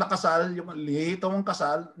original na kasal, yung lihitong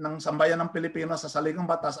kasal ng sambayan ng Pilipino sa Saligang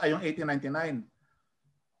Batas ay yung 1899.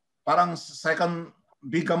 Parang second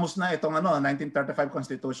bigamous na itong 1935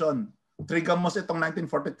 Constitution. Trigamous itong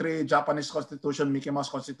 1943 Japanese Constitution, Mickey Mouse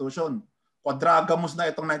Constitution. Quadragamous na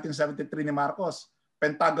itong 1973 ni Marcos.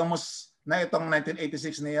 Pentagamous na itong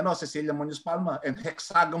 1986 ni Cecilia Muñoz Palma, and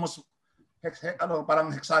hexagamous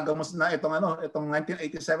na itong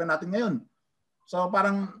 1987 natin ngayon. So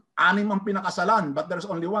parang 6 ang pinakasalan, but there's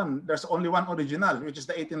only one original, which is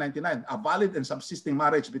the 1899, a valid and subsisting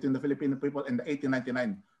marriage between the Filipino people and the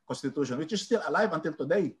 1899 Constitution, which is still alive until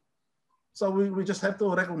today. So we just have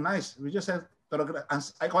to recognize,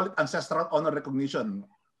 I call it ancestral honor recognition.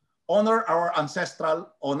 Honor our ancestral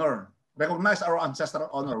honor. Recognize our ancestral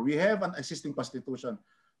honor. We have an existing constitution.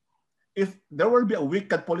 If there will be a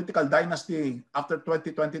wicked political dynasty after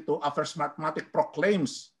 2022, after Smartmatic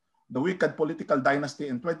proclaims the wicked political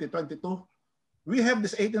dynasty in 2022, we have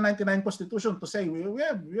this 1899 Constitution to say we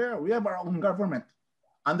have our own government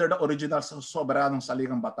under the original soberanong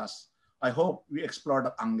Saligang Batas. I hope we explore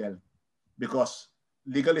that angle, because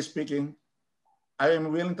legally speaking, I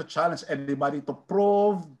am willing to challenge everybody to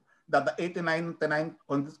prove that the 1899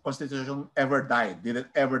 Constitution ever died. Did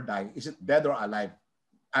it ever die? Is it dead or alive?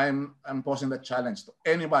 I'm posing the challenge to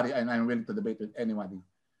anybody, and I'm willing to debate with anybody.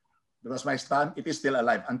 Because my stand, it is still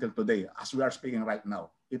alive until today, as we are speaking right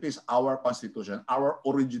now. It is our constitution, our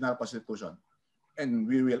original constitution, and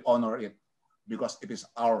we will honor it because it is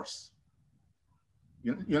ours.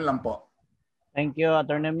 Yun lang po. Thank you,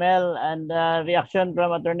 Attorney Mel. And reaction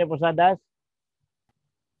from Attorney Posadas.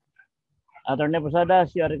 Attorney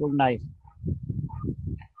Posadas, you are recognized.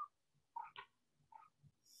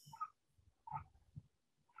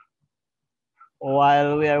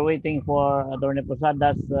 While we are waiting for Attorney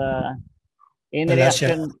Posadas, any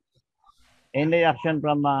reaction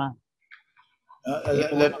from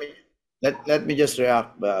let me just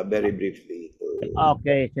react very briefly to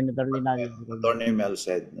okay, Senator Lina. Attorney Mel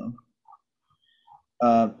said. No?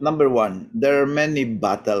 Number one, there are many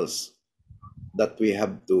battles that we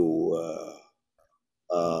have to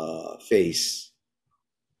face.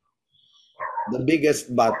 The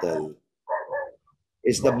biggest battle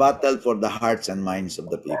is the battle for the hearts and minds of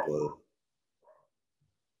the people.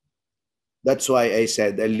 That's why I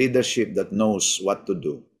said a leadership that knows what to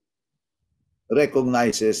do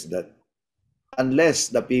recognizes that unless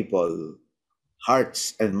the people,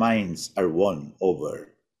 hearts and minds are won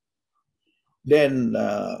over, then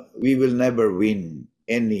we will never win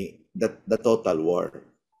the total war.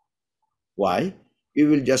 Why? We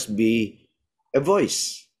will just be a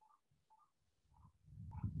voice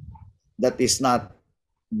that is not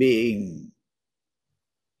being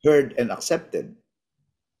heard and accepted.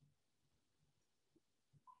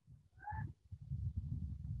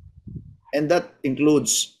 And that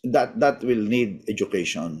includes, that will need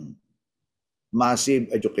education, massive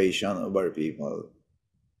education of our people.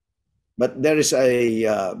 But there is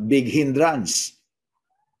a big hindrance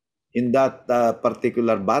in that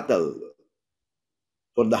particular battle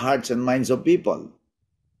for the hearts and minds of people.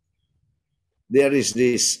 There is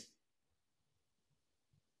this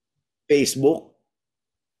Facebook,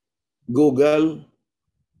 Google,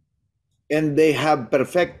 and they have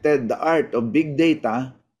perfected the art of big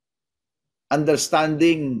data,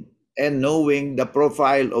 understanding and knowing the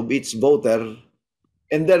profile of each voter,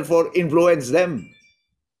 and therefore influence them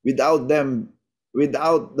without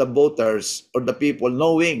the voters or the people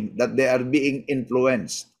knowing that they are being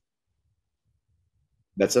influenced.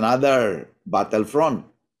 That's another battlefront.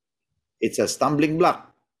 It's a stumbling block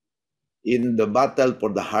in the battle for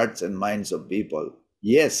the hearts and minds of people.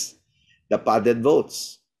 Yes, the padded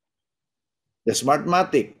votes, the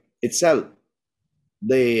Smartmatic itself,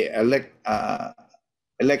 the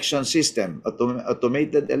election system,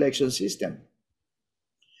 automated election system.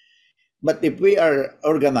 But if we are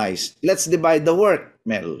organized, let's divide the work,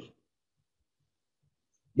 Mel.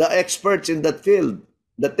 The experts in that field,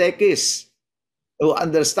 the techies who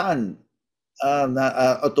understand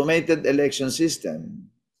automated election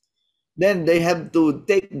system, then they have to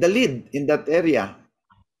take the lead in that area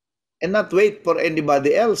and not wait for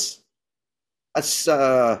anybody else. As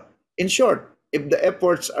in short, if the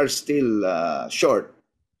efforts are still short,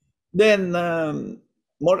 then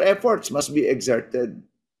more efforts must be exerted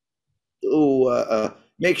to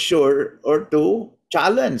make sure or to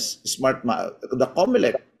challenge the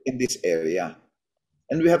COMELEC in this area.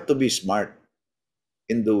 And we have to be smart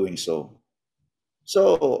in doing so.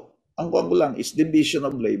 So, ang kuwan ko lang is division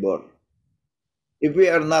of labor. If we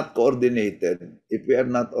are not coordinated, if we are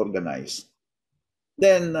not organized,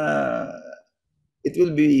 then it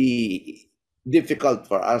will be difficult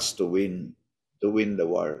for us to win the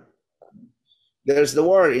war. There's the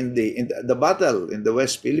war in the battle in the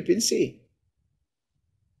West Philippine Sea.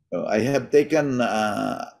 I have taken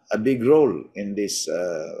a big role in this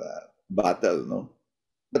battle, no?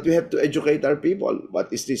 But we have to educate our people.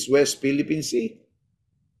 What is this West Philippine Sea?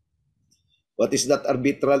 What is that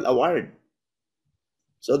arbitral award?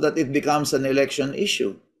 So that it becomes an election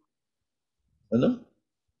issue. Ano?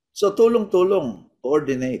 So tulong-tulong,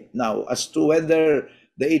 coordinate. Now, as to whether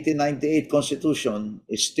the 1898 Constitution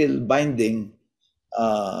is still binding,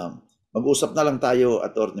 mag-usap na lang tayo,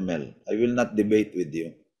 Atty. Mel. I will not debate with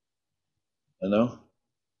you. Ano?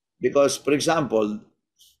 Because, for example,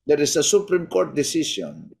 there is a Supreme Court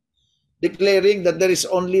decision declaring that there is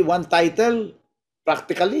only one title,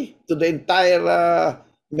 practically, to the entire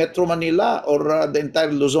Metro Manila or the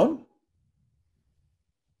entire Luzon.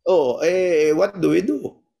 Oh, what do we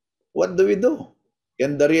do? What do we do?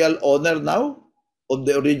 Can the real owner now of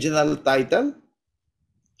the original title,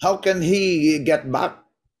 how can he get back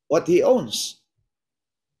what he owns?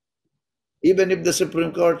 Even if the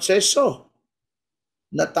Supreme Court says so,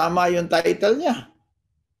 na tama yung title niya.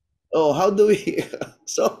 Oh, how do we?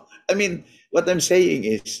 So, I mean, what I'm saying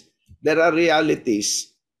is, there are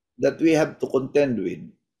realities that we have to contend with.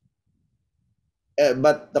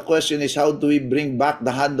 But the question is, how do we bring back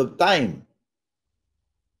the hand of time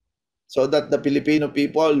so that the Filipino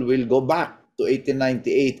people will go back to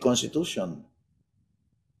 1898 Constitution?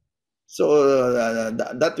 So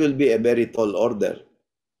that will be a very tall order,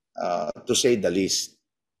 to say the least.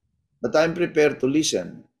 But I'm prepared to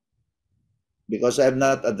listen because I have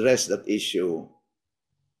not addressed that issue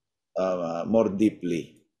more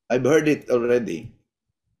deeply. I've heard it already,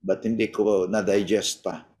 but hindi ko na-digest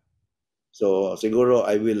pa. So siguro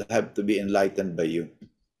I will have to be enlightened by you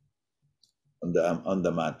on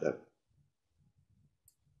the matter.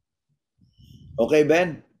 Okay,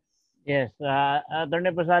 Ben? Yes.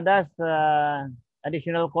 Attorney Posadas,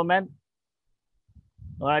 additional comment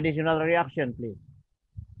or additional reaction, please.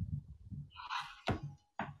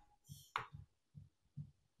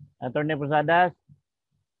 Attorney Posadas.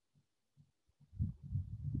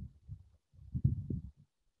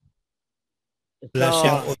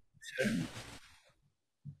 So,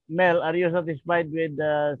 Mel, are you satisfied with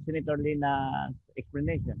Senator Lina's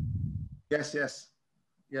explanation? Yes, yes.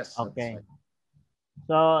 Yes. Okay.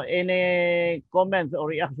 So, any comments or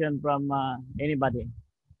reaction from anybody?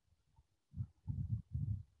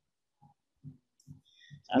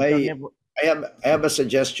 I have a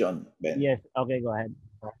suggestion, Ben. Yes. Okay, go ahead.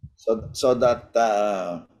 So that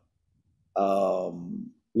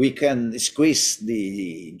we can squeeze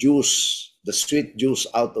the juice, the sweet juice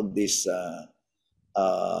out of this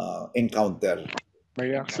encounter.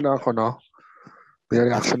 May reaction na ako, no? May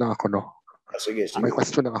reaction na ako, no? Sige. May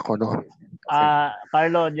question na ako, no?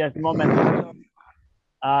 Carlo, just a moment.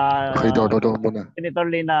 Okay, do muna. Senator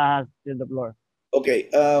Lina has the floor. Okay.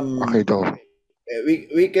 Okay, do.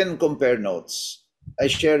 we can compare notes. I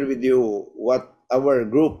share with you what our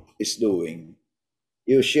group is doing.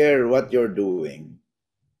 You share what you're doing.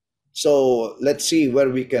 So let's see where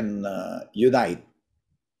we can unite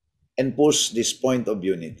and push this point of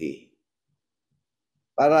unity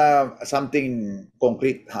para something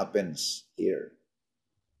concrete happens here.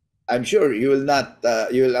 I'm sure you will not,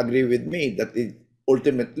 you will agree with me that it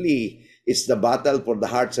ultimately is the battle for the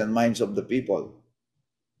hearts and minds of the people.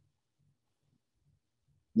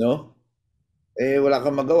 No? Wala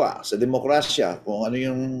kang magawa sa demokrasya kung ano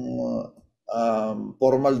yung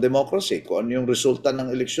formal democracy, kung ano yung resulta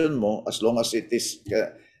ng eleksyon mo, as long as it is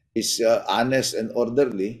honest and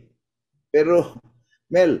orderly. Pero,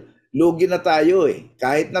 Mel, lugi na tayo eh.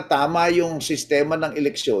 Kahit na tama yung sistema ng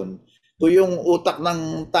eleksyon, kung yung utak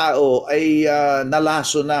ng tao ay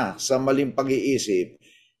nalaso na sa maling pag-iisip,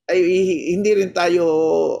 ay hindi rin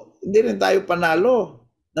tayo panalo.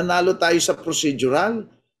 Nanalo tayo sa procedural,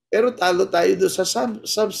 pero talo tayo doon sa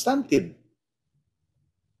substantive.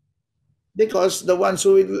 Because the ones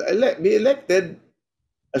who will be elected,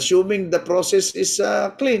 assuming the process is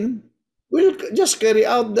clean, will just carry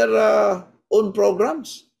out their own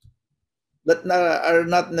programs that are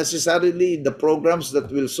not necessarily the programs that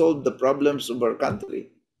will solve the problems of our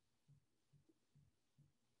country.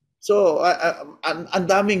 So, ang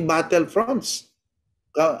daming battlefronts.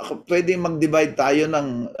 Pwede mag-divide tayo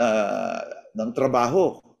ng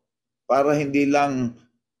trabaho para hindi lang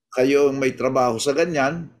kayo may trabaho sa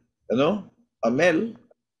ganyan, ano, Amel,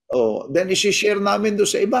 then isi-share namin doon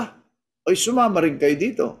sa iba. O sumama rin kayo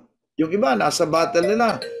dito. Yung iba, nasa battle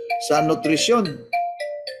nila sa nutrisyon.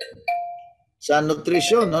 Sa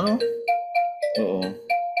nutrisyon, ano? Oo.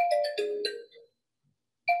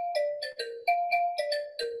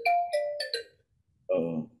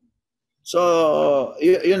 So,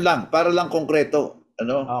 yun lang, para lang konkreto,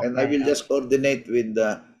 ano? Okay. And I will just coordinate with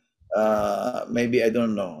maybe, I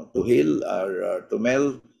don't know, to Hill or to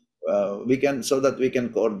Mel, so that we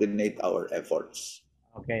can coordinate our efforts.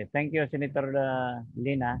 Okay, thank you, Senator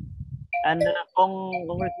Lina. And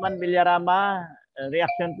Congressman Villarama,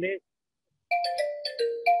 reaction please.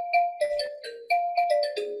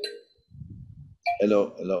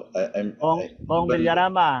 Hello. Kong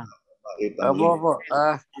Villarama. Opo.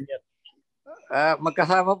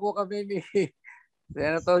 Magkasama po kami ni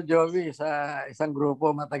Senator Joey sa isang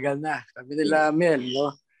grupo matagal na. Sabi nila Mel,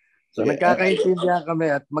 no? So nagkakaintindihan kami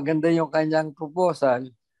at maganda yung kanyang proposal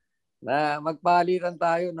na magpalitan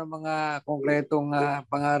tayo ng mga konkretong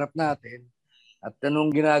pangarap natin at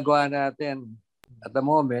anong ginagawa natin at the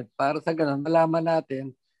moment para sa ganun malaman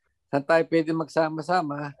natin saan tayo pwede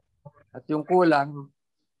magsama-sama at yung kulang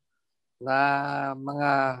na mga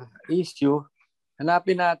issue,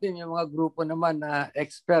 hanapin natin yung mga grupo naman na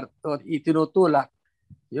expert o itinutulak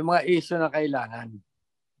yung mga issue na kailangan.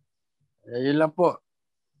 Yun lang po.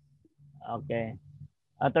 Okay.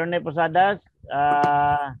 Attorney Posadas,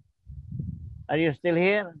 are you still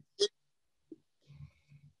here?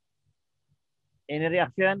 Any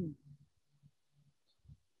reaction?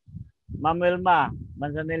 Ma'am Wilma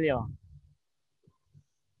Manzanillo.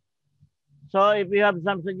 So if you have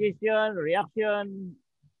some suggestion, reaction,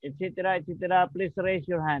 etc., please raise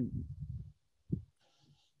your hand.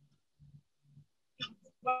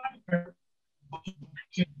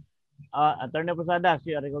 Attorney Posadas,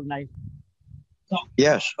 you are recognized.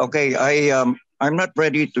 Yes. Okay. I'm not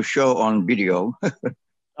ready to show on video.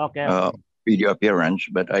 Okay. Video appearance,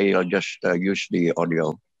 but I'll just use the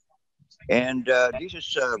audio. And this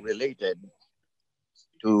is related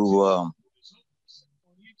to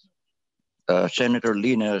Senator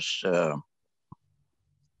Lina's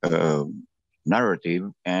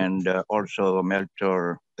narrative and also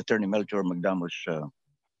Attorney Melchor Magdamo's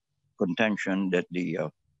contention that the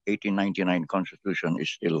 1899 Constitution is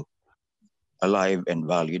still alive and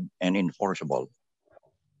valid and enforceable.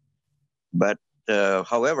 But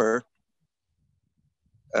however,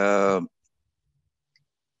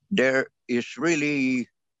 there is really,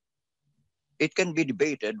 it can be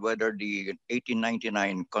debated whether the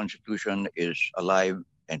 1899 Constitution is alive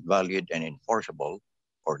and valid and enforceable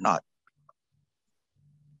or not.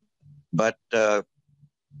 But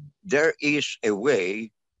there is a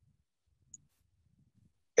way,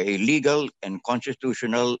 a legal and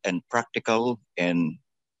constitutional and practical and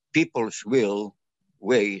people's will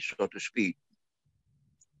way, so to speak,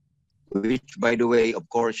 which, by the way, of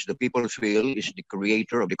course, the people's will is the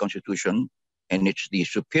creator of the Constitution, and it's the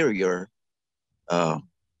superior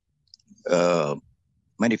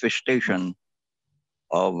manifestation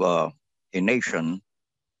of a nation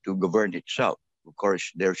to govern itself. Of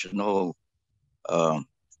course, there's no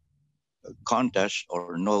contest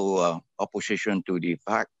or no opposition to the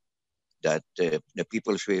fact that the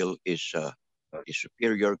people's will is the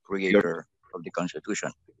superior creator of the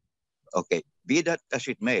Constitution. Okay, be that as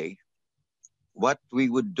it may, what we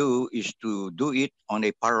would do is to do it on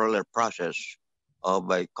a parallel process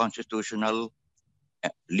of a constitutional,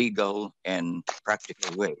 legal, and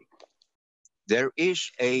practical way. There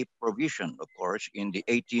is a provision, of course, in the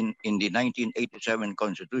 1987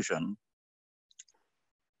 Constitution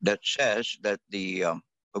that says that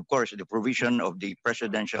of course, the provision of the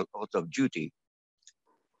presidential oath of duty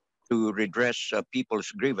to redress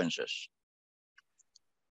people's grievances.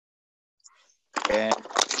 And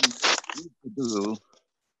what we need to do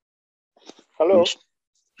is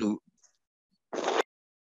to...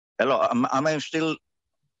 Hello, am I still...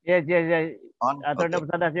 Yes. On? Attorney Okay.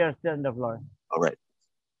 Posadas, you're still on the floor. All right.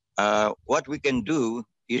 What we can do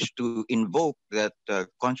is to invoke that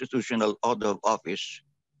constitutional oath of office.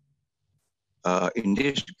 In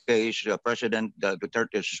this case, President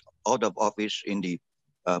Duterte's oath of office in the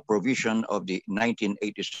provision of the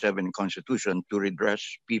 1987 Constitution to redress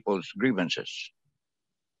people's grievances.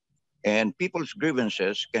 And people's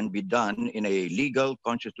grievances can be done in a legal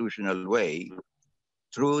constitutional way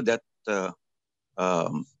through that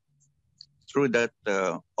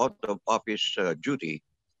oath of office duty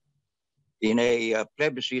in a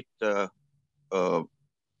plebiscite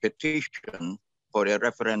petition for a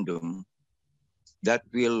referendum that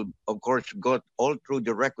will, of course, go all through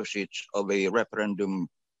the requisites of a referendum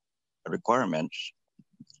requirements,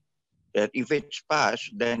 that if it's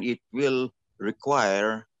passed, then it will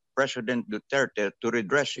require President Duterte to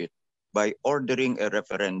redress it by ordering a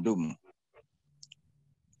referendum.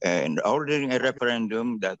 And ordering a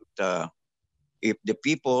referendum that if the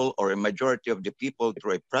people or a majority of the people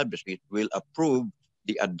through a plebiscite will approve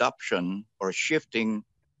the adoption or shifting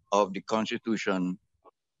of the Constitution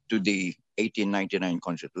to the 1899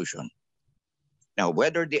 Constitution. Now,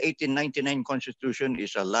 whether the 1899 Constitution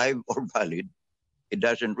is alive or valid, it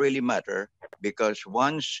doesn't really matter, because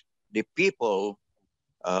once the people's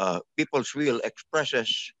will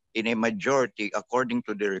expresses in a majority according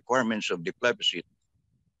to the requirements of the plebiscite,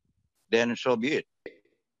 then so be it.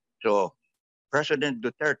 So President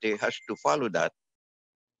Duterte has to follow that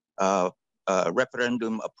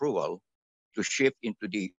referendum approval to shift into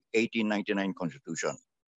the 1899 Constitution.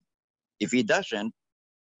 If he doesn't,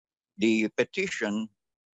 the petition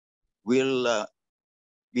will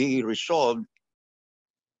be resolved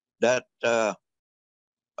that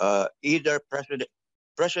either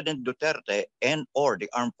President Duterte and or the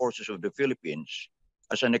Armed Forces of the Philippines,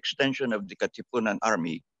 as an extension of the Katipunan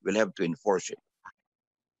Army, will have to enforce it.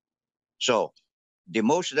 So the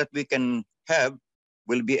most that we can have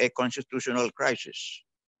will be a constitutional crisis.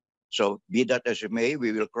 So be that as it may,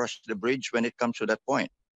 we will cross the bridge when it comes to that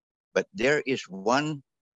point. But this is one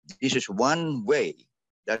way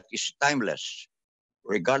that is timeless,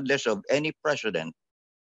 regardless of any precedent,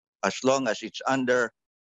 as long as it's under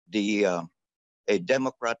a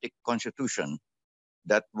democratic constitution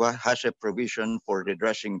that has a provision for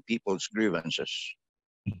redressing people's grievances.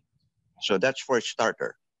 So that's for a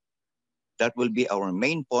starter. That will be our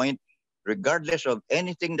main point, regardless of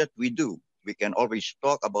anything that we do. We can always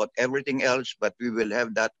talk about everything else, but we will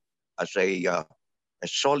have that as a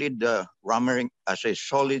solid ramming, as a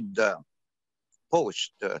solid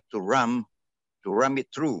post to ram it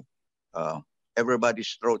through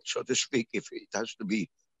everybody's throat, so to speak, if it has to be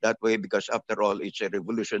that way, because after all, it's a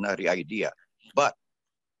revolutionary idea. But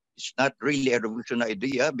it's not really a revolutionary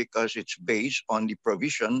idea, because it's based on the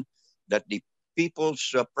provision that the people's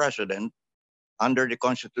president under the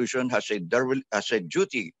Constitution has a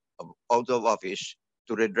duty out of office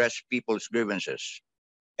to redress people's grievances.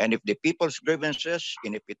 And if the people's grievances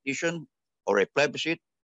in a petition or a plebiscite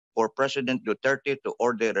for President Duterte to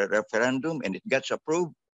order a referendum and it gets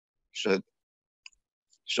approved,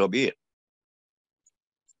 so be it.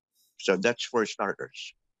 So that's for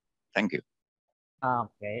starters. Thank you.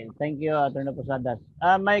 Okay. Thank you, Attorney Posadas.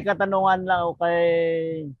 May katanungan lang ako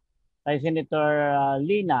kay Senator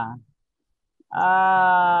Lina.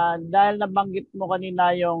 Dahil nabanggit mo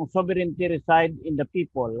kanina yung sovereignty reside in the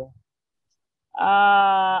people,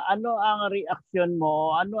 ano ang reaksyon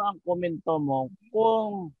mo, ano ang komento mo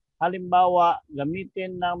kung halimbawa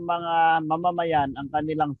gamitin ng mga mamamayan ang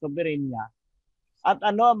kanilang soberenya, at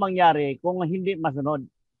ano ang mangyari kung hindi masunod?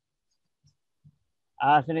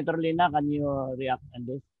 Senator Lina, can you react on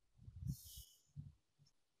this?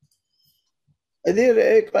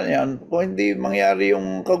 Kung hindi mangyari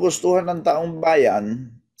yung kagustuhan ng taong bayan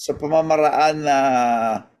sa pamamaraan na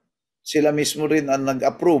sila mismo rin ang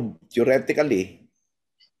nag-approve theoretically,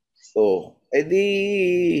 so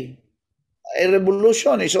A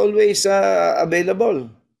revolution is always available.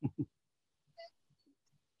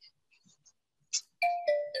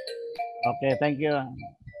 Okay, thank you.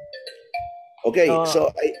 Okay,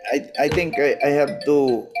 so I think I have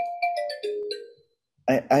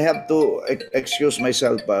to excuse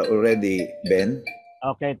myself already, Ben.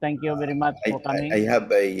 Okay, thank you very much for coming. I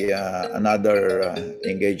have another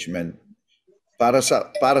engagement. Para sa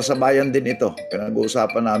bayan din ito.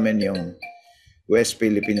 Pinag-uusapan namin yung West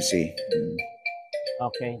Philippine Sea.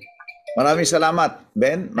 Okay. Maraming salamat,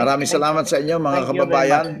 Ben. Maraming salamat sa inyo, mga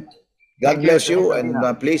kababayan. God bless you and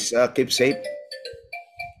please keep safe.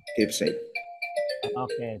 Keep safe.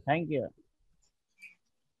 Okay, thank you.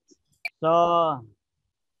 So,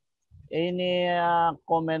 any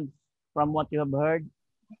comments from what you have heard?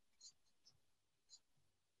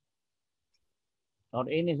 Or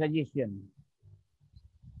any suggestion?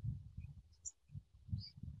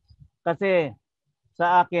 Kasi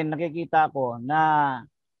sa akin, nakikita ko na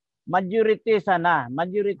majority sana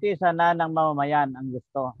ng mamamayan ang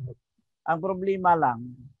gusto. Ang problema lang,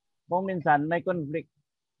 kung minsan may conflict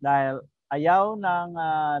dahil ayaw ng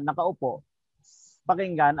nakaupo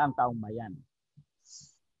pakinggan ang taong bayan.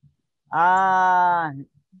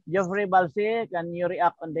 Geoffrey Balse, can you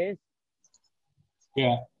react on this?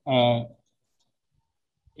 Yeah.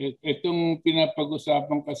 Itong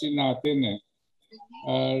pinapag-usapan kasi natin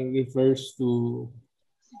refers to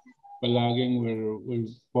palaging we're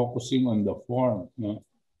focusing on the form. No?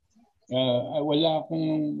 Wala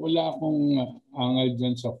akong angal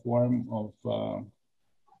dyan sa form of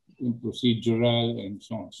procedural and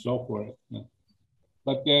so on and so forth. No?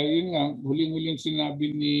 But yun nga, huling-huling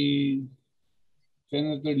sinabi ni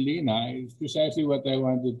Senator Lina is precisely what I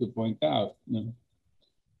wanted to point out. No?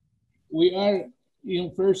 We are,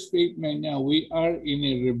 yung first statement niya, we are in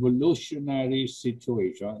a revolutionary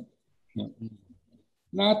situation. No?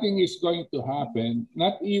 Nothing is going to happen,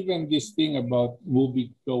 not even this thing about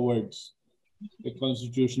moving towards the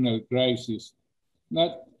constitutional crisis,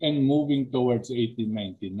 and moving towards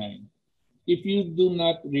 1899. If you do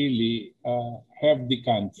not really have the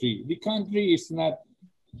country is not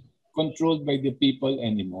controlled by the people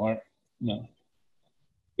anymore. No.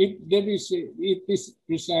 It is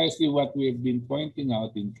precisely what we have been pointing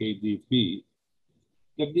out in KDP,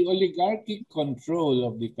 that the oligarchic control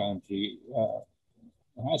of the country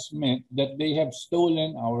has meant that they have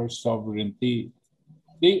stolen our sovereignty.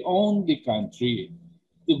 They own the country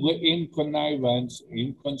in connivance,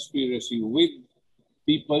 in conspiracy with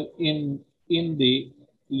people in the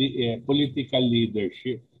political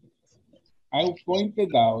leadership. I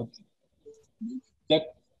pointed out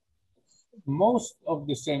that most of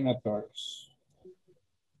the senators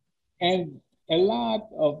and a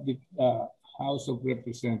lot of the House of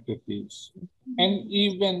Representatives, and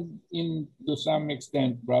even to some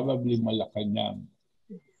extent probably Malacanang,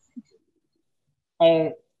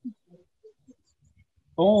 are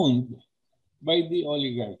owned by the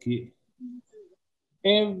oligarchy.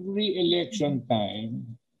 Every election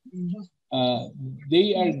time,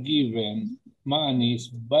 they are given monies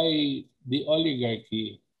by the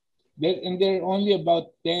oligarchy, and there are only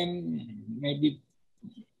about 10, maybe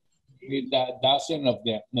a dozen of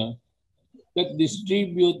them, no, that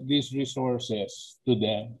distribute these resources to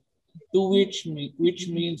them, which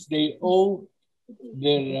means they owe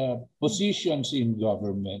their positions in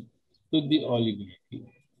government to the oligarchy.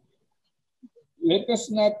 Let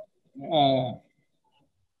us not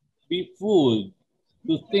be fooled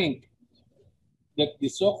to think that the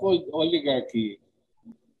so-called oligarchy,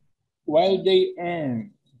 while they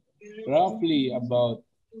earn roughly about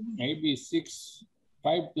maybe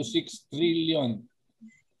 5 to 6 trillion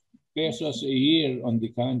pesos a year on the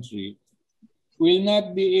country, will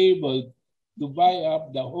not be able to buy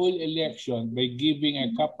up the whole election by giving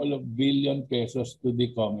a couple of billion pesos to the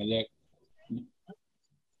COMELEC.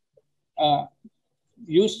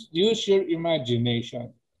 Use your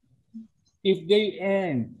imagination. If they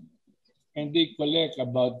earn and they collect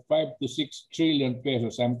about 5 to 6 trillion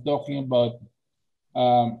pesos, I'm talking about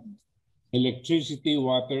electricity,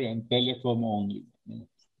 water, and telecom only.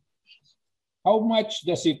 How much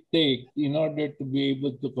does it take in order to be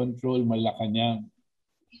able to control Malacanang?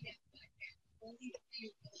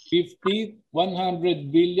 50,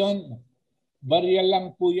 100 billion, barya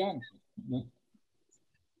lang po yan.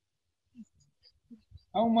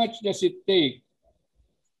 How much does it take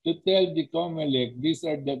to tell the COMELEC these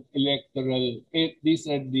are the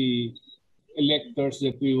electors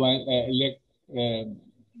that we want,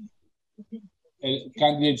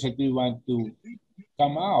 candidates that we want to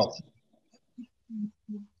come out?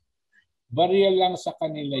 Barya lang sa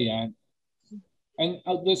kanila yan. And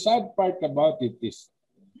the sad part about it is,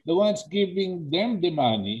 The ones giving them the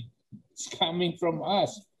money is coming from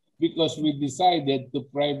us because we decided to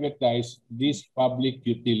privatize these public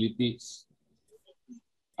utilities.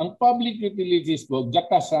 Ang public utilities po,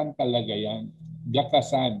 gatasan talaga yan.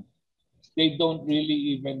 Gatasan. They don't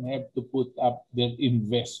really even have to put up their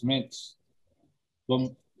investments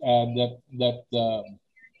from, that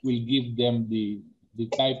will give them the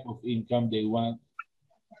type of income they want.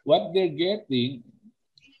 What they're getting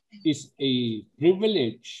is a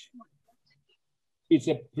privilege. It's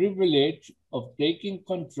a privilege of taking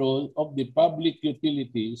control of the public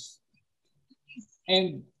utilities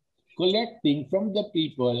and collecting from the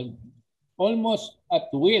people almost at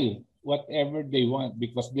will whatever they want,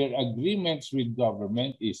 because their agreements with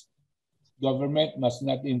government is government must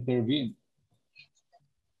not intervene.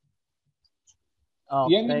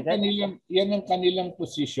 Okay. Yan ang kanilang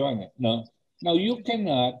position, no? Now we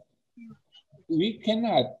cannot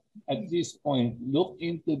at this point look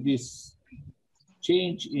into this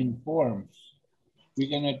change in forms. We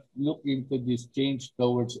cannot look into this change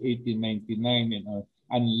towards 1899 and all,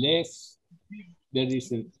 unless there is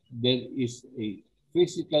a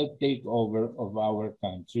physical takeover of our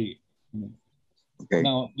country. Okay.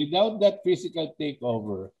 Now, without that physical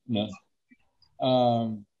takeover, no,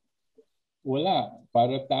 wala.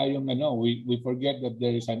 Para tayong we forget that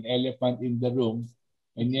there is an elephant in the room,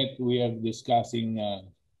 and yet we are discussing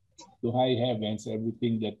to high heavens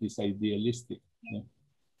everything that is idealistic. No?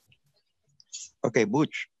 Okay,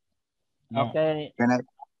 Butch. Okay. Can I?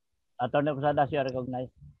 Attorney Posadas, you are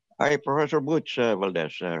recognized. Hi, Professor Butch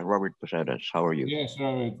Valdez, Robert Posadas. How are you? Yes,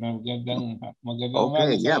 Robert. Magandang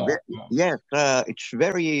Okay, yeah, yes. It's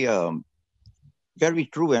very, very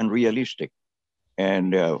true and realistic,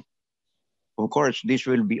 and of course, this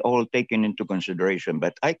will be all taken into consideration.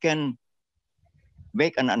 But I can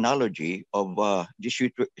make an analogy of this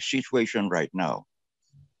situation right now.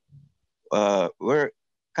 We're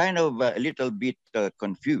kind of a little bit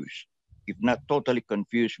confused, if not totally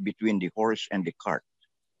confused, between the horse and the cart.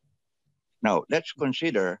 Now, let's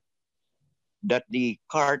consider that the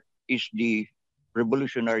cart is the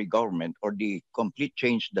revolutionary government or the complete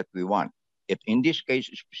change that we want. In this case,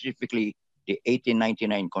 specifically the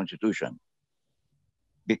 1899 Constitution,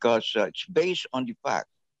 because it's based on the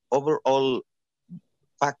overall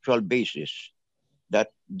factual basis that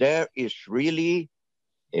there is really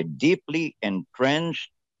a deeply entrenched,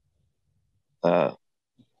 a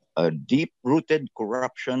deep-rooted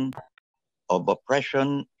corruption of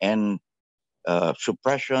oppression and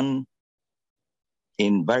suppression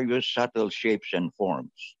in various subtle shapes and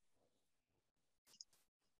forms.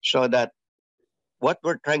 So that what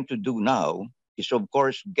we're trying to do now is, of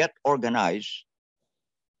course, get organized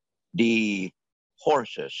the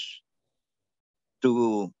horses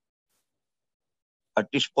to, at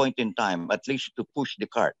this point in time, at least to push the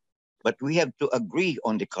cart. But we have to agree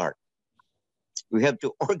on the cart. We have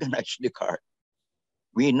to organize the cart.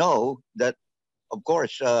 We know that, of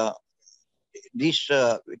course, these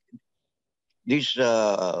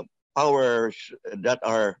powers that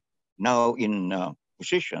are now in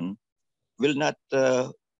position will not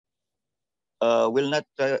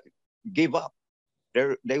give up.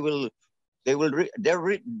 They're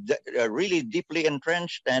really deeply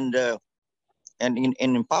entrenched and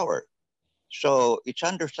in power. So it's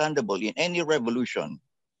understandable. In any revolution,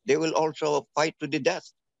 they will also fight to the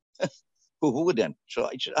death. Who wouldn't? So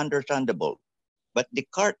it's understandable. But the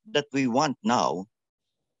cart that we want now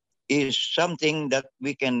is something that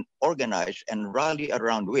we can organize and rally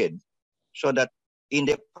around with, so that in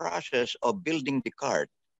the process of building the cart,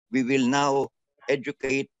 we will now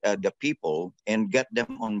educate the people and get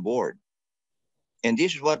them on board. And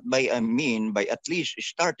this is what I mean by at least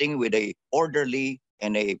starting with a orderly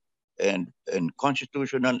and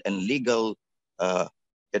constitutional and legal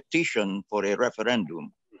petition for a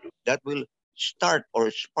referendum that will start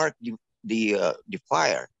or spark the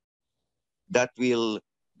fire that will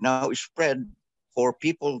now spread for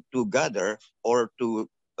people to gather or to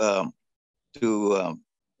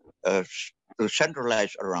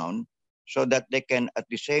centralize around, so that they can at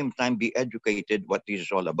the same time be educated what this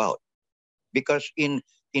is all about. Because in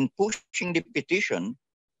pushing the petition,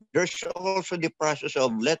 there's also the process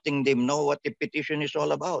of letting them know what the petition is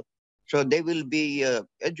all about. So they will be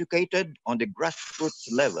educated on the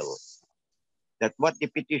grassroots level that what the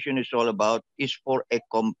petition is all about is for a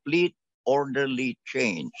complete orderly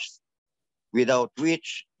change, without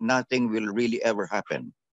which nothing will really ever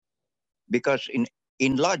happen. Because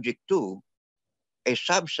in logic too, a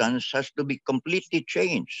substance has to be completely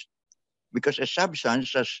changed, because a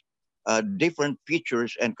substance has different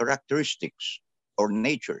features and characteristics or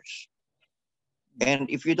natures. And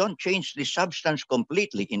if you don't change the substance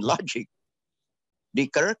completely in logic, the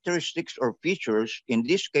characteristics or features, in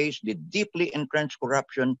this case, the deeply entrenched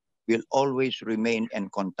corruption, will always remain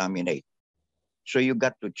and contaminate. So you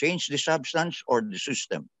got to change the substance or the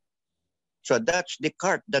system. So that's the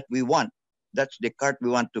cart that we want. That's the cart we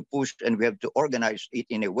want to push, and we have to organize it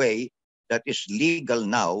in a way that is legal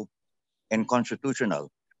now and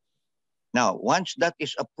constitutional. Now, once that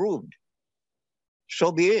is approved,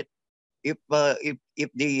 so be it. If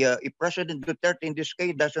President Duterte in this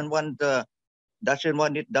case doesn't want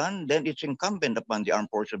it done, then it's incumbent upon the Armed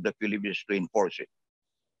Forces of the Philippines to enforce it.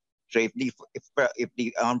 So if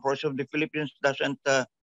the Armed Forces of the Philippines doesn't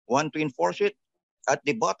want to enforce it, at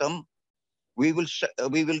the bottom, we will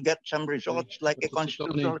get some results like a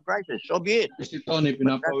constitutional crisis. So be it. But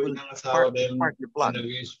that will spark the plot or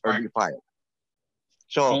the fire.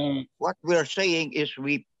 So what we are saying is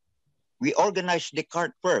we organize the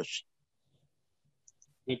cart first.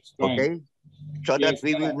 Okay, so that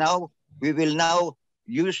we will now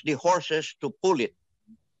use the horses to pull it.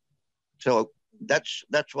 So that's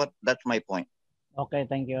my point. Okay,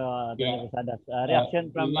 thank you, Posadas.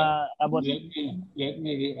 Reaction from Abot. Let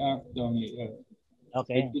me react on it.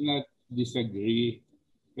 Okay. I do not disagree,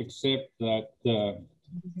 except that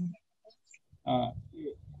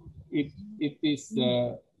it is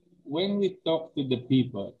when we talk to the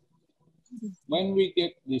people, when we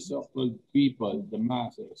get the so-called people, the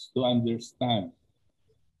masses, to understand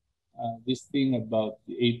this thing about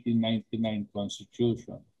the 1899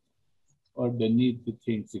 Constitution or the need to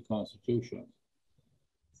change the Constitution,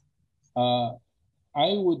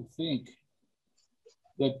 I would think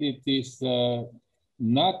that it is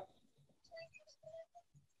not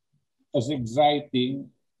as exciting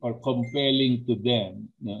or compelling to them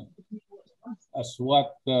as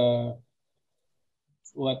what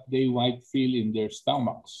they might feel in their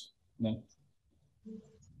stomachs.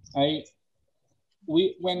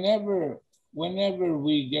 Whenever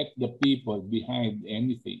we get the people behind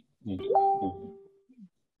anything,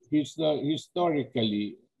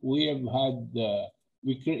 historically, we have had,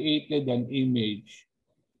 we created an image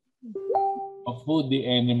of who the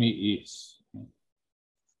enemy is.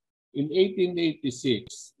 In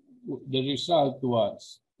 1886, the result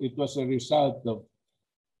was, it was a result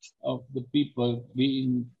of the people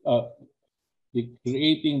being,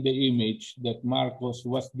 creating the image that Marcos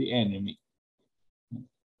was the enemy.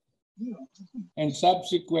 And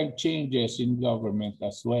subsequent changes in government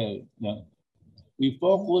as well. We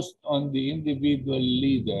focused on the individual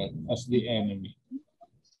leader as the enemy.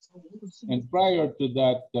 And prior to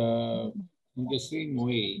that, in the same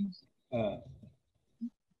way,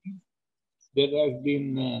 there have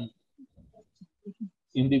been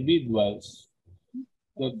individuals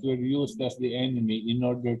that were used as the enemy in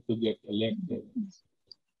order to get elected.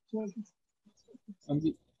 On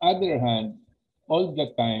the other hand, all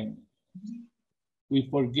the time, we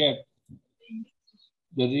forget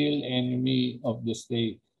the real enemy of the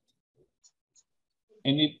state.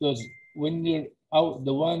 And it was when you're out,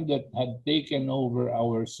 the one that had taken over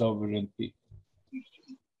our sovereignty.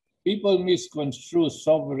 People misconstrue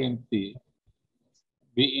sovereignty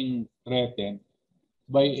being threatened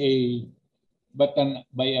by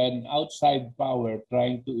an outside power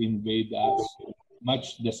trying to invade us,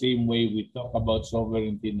 much the same way we talk about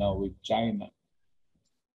sovereignty now with China.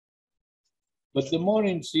 But the more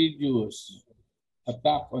insidious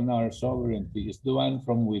attack on our sovereignty is the one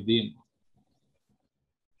from within,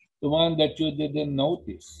 the one that you didn't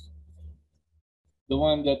notice, the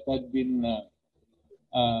one that had been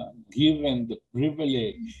given the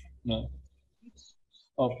privilege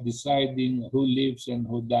of deciding who lives and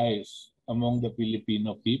who dies among the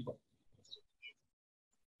Filipino people.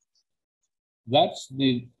 That's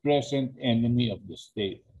the present enemy of the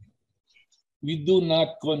state. We do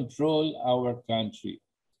not control our country.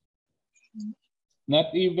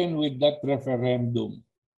 Not even with that referendum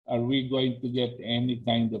are we going to get any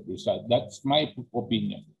kind of result. That's my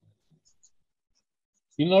opinion.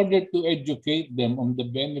 In order to educate them on the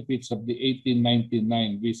benefits of the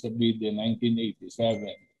 1899 vis-a-vis the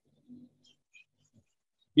 1987,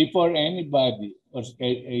 before anybody or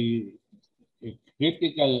a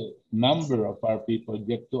critical number of our people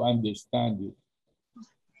get to understand it,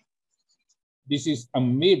 this is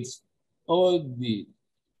amidst all the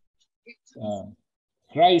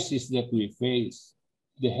crisis that we face,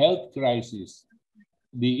 the health crisis,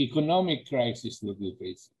 the economic crisis that we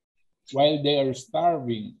face. While they are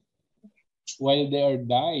starving, while they are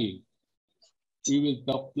dying, we will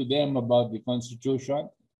talk to them about the Constitution.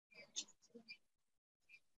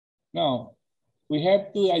 Now, we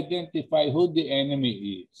have to identify who the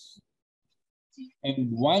enemy is.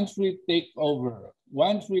 And once we take over,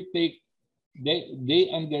 they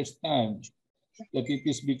understand that it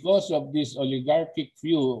is because of this oligarchic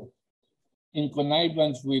few in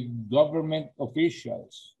connivance with government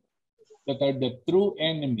officials that are the true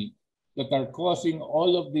enemy, that are causing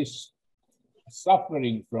all of this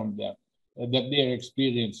suffering from them that they are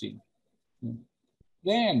experiencing.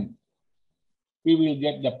 Then we will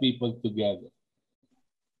get the people together.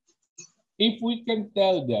 If we can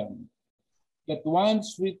tell them that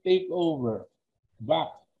once we take over back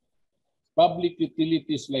public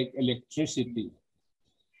utilities like electricity,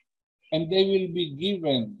 and they will be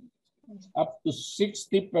given up to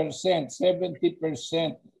 60%,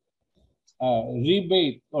 70%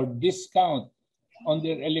 rebate or discount on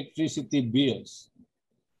their electricity bills.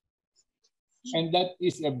 And that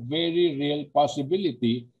is a very real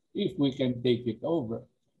possibility if we can take it over.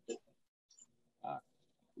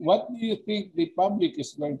 What do you think the public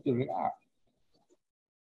is going to react?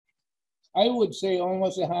 I would say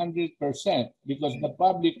almost 100%, because the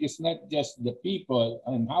public is not just the people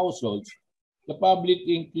and households. The public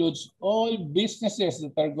includes all businesses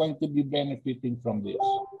that are going to be benefiting from this.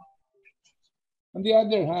 On the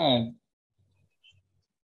other hand,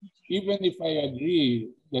 even if I agree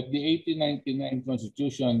that the 1899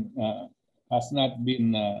 Constitution has not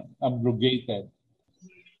been abrogated,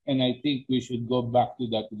 and I think we should go back to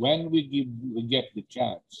that when we get the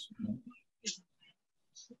chance.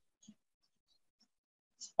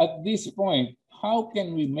 At this point, how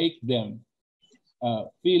can we make them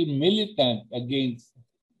feel militant against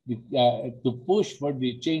to push for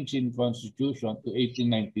the change in Constitution to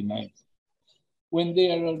 1899 when they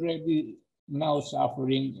are already now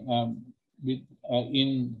suffering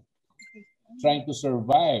in trying to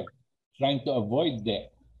survive, trying to avoid death?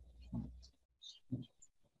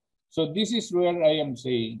 So this is where I am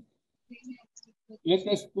saying, let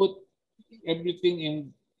us put everything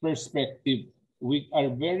in perspective. We are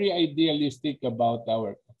very idealistic about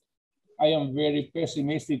I am very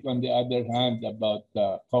pessimistic on the other hand about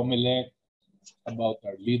COMELEC, about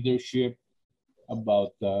our leadership,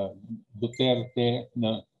 about Duterte,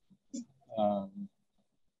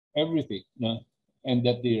 everything, and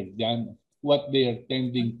that they are done what they are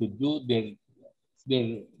tending to do. They're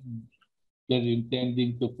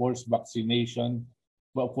intending to force vaccinate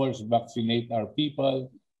our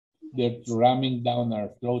people. They're ramming down our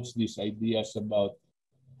throats these ideas about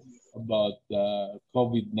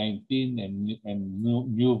COVID-19 and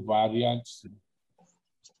new variants,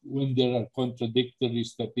 when there are contradictory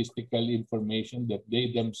statistical information that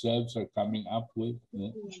they themselves are coming up with.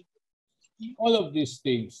 All of these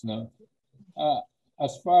things.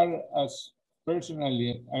 As far as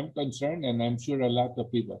personally I'm concerned, and I'm sure a lot of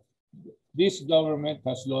people, this government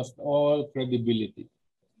has lost all credibility.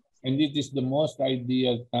 And it is the most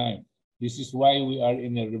ideal time. This is why we are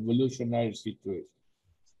in a revolutionary situation.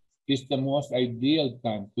 It's the most ideal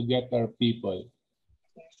time to get our people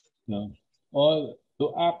all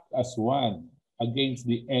to act as one against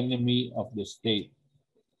the enemy of the state.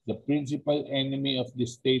 The principal enemy of the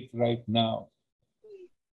state right now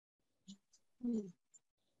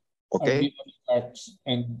are the oligarchs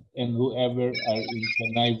and whoever are in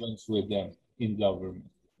connivance with them in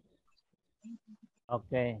government.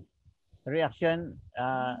 Okay. Reaction,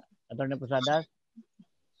 Attorney Posadas?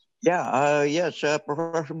 Yeah, yes,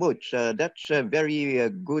 Professor Butch, that's a very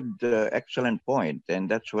good, excellent point, and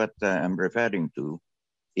that's what I'm referring to.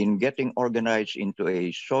 In getting organized into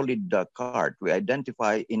a solid cart, we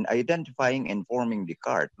in identifying and forming the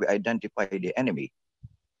cart, we identify the enemy.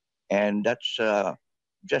 And that's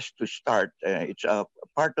just to start, it's a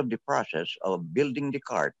part of the process of building the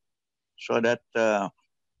cart so that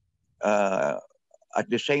at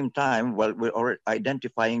the same time, while we're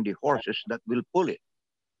identifying the horses that will pull it.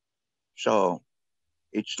 So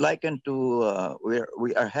it's likened to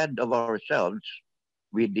we are ahead of ourselves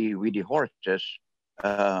with the horses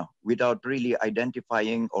without really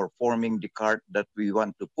identifying or forming the cart that we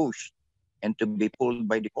want to push and to be pulled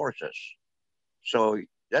by the horses. So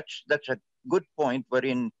that's a good point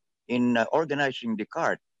wherein in organizing the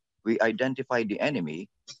cart, we identify the enemy,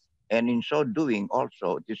 and in so doing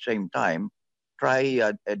also at the same time, try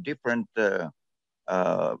a different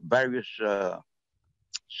various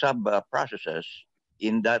sub-processes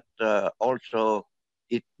in that also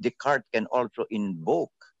the cart can also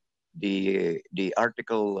invoke the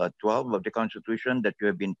Article 12 of the Constitution that you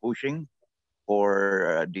have been pushing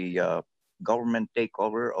for the government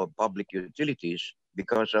takeover of public utilities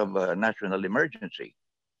because of national emergency.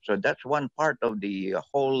 So that's one part of the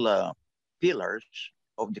whole pillars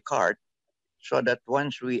of the cart, so that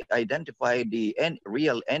once we identify the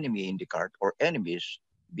real enemy in the cart or enemies,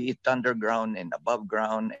 be it underground and above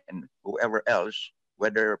ground and whoever else,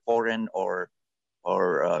 whether foreign or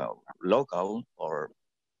local or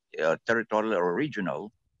territorial or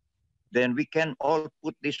regional, then we can all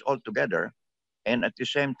put this all together and at the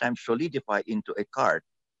same time solidify into a cart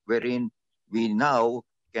wherein we now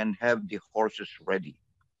can have the horses ready.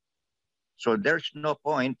 So there's no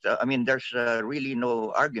point, there's really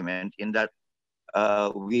no argument in that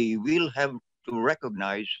we will have to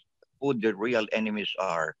recognize who the real enemies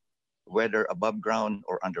are, whether above ground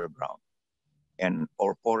or underground,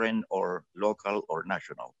 or foreign or local or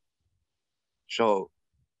national. So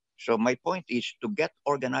my point is to get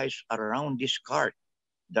organized around this cart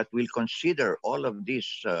that will consider all of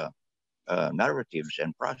these narratives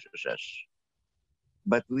and processes.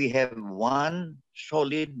 But we have one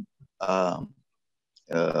solid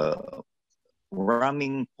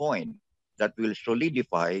ramming point that will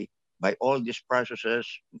solidify by all these processes,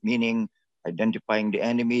 meaning identifying the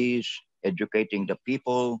enemies, educating the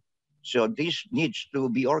people. So this needs to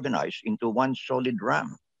be organized into one solid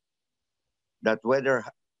ram that whether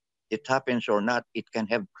it happens or not, it can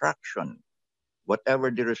have traction. Whatever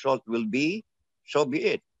the result will be, so be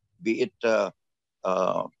it. Be it the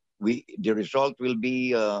result will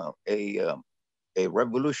be a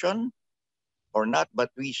revolution or not, but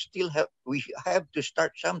we have to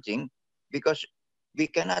start something, because we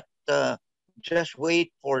cannot just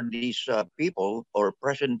wait for these people or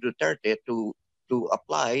President Duterte to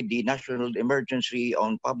apply the national emergency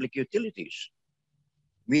on public utilities.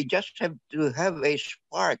 We just have to have a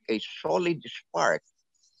spark, a solid spark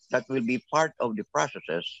that will be part of the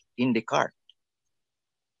processes in the cart.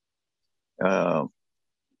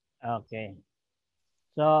 Okay.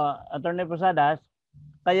 So, Attorney Posadas,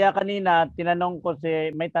 kaya kanina tinanong ko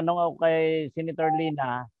may tanong ako kay Senator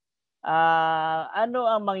Lina, ano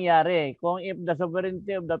ang mangyari kung if the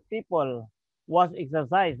sovereignty of the people was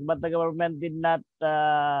exercised but the government did not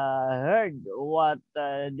heard what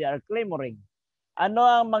they are clamoring? Ano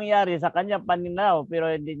ang mangyari sa kanya paninaw?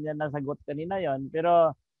 Pero hindi niya nasagot kanina yon.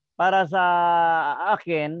 Pero para sa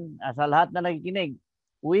akin, sa lahat na nakikinig,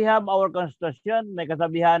 we have our constitution, may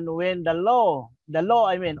kasabihan when all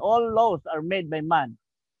laws are made by man.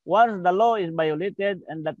 Once the law is violated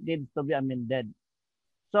and that needs to be amended.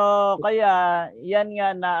 So kaya yan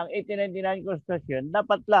nga na ang 1899 Constitution,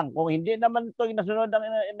 dapat lang, kung hindi naman ito nasunod ng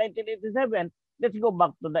 1987, let's go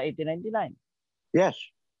back to the 1899. Yes,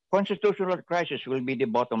 constitutional crisis will be the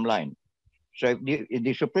bottom line. So if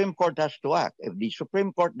the Supreme Court has to act, if the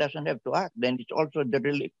Supreme Court doesn't have to act, then it's also the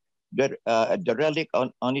relic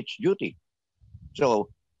on its duty. So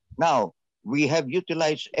now we have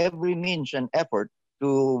utilized every means and effort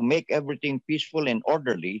to make everything peaceful and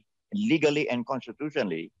orderly, legally and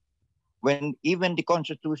constitutionally, when even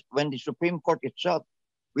when the Supreme Court itself,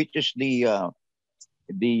 which is the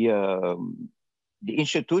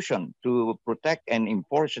institution to protect and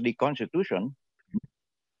enforce the Constitution,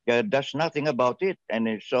 does nothing about it, and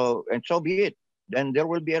so be it. Then there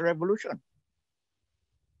will be a revolution,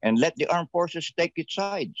 and let the armed forces take its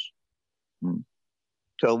sides.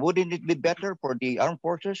 So wouldn't it be better for the armed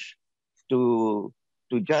forces to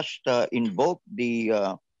just invoke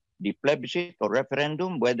the plebiscite or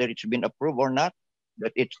referendum, whether it's been approved or not,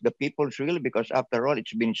 that it's the people's will, because after all,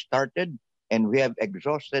 it's been started and we have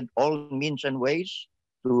exhausted all means and ways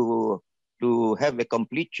to have a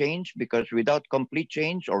complete change, because without complete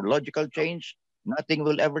change or logical change, nothing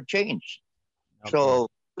will ever change. Okay. So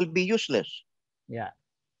it will be useless. Yeah.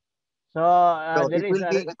 So it will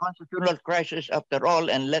be a constitutional crisis after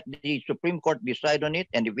all, and let the Supreme Court decide on it.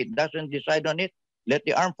 And if it doesn't decide on it, let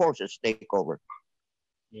the armed forces take over.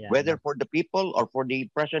 Yeah. Whether for the people or for the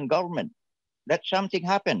present government. Let something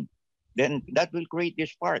happen. Then that will create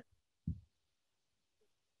this spark.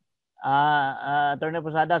 Attorney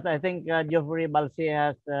Posadas, I think Geoffrey Balsi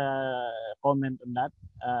has comment on that.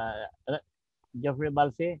 Geoffrey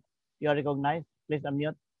Balsi, you are recognized. Please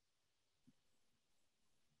unmute.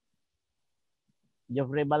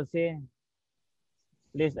 Geoffrey Balsi,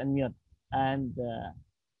 please unmute and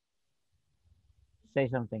say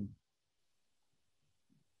something.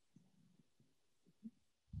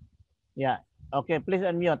 Yeah. Okay, please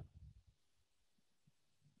unmute.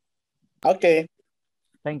 Okay.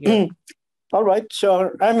 Thank you. All right.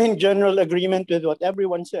 So I'm in general agreement with what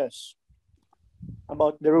everyone says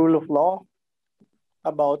about the rule of law,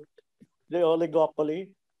 about the oligopoly,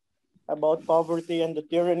 about poverty and the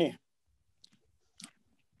tyranny.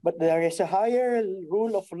 But there is a higher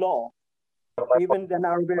rule of law, even than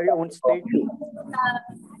our very own state.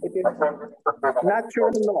 It is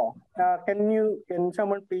natural law. Can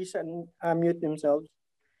someone please unmute themselves?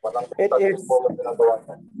 It is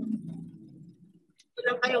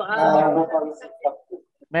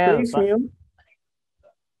Mel, Please mute.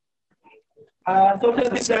 Social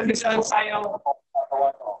distancing tayo.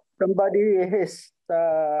 Somebody is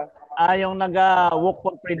yung nag-walk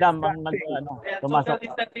for freedom ang Social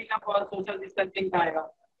distancing na po, social distancing tayo.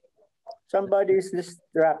 somebody is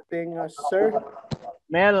distracting us, sir.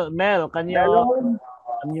 Mel, can you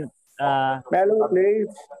unmute? Melo,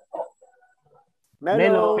 please.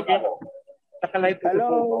 Melo.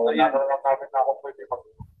 Hello.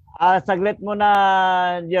 Saglit muna,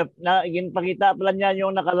 Jeff. Ginpakita pala niya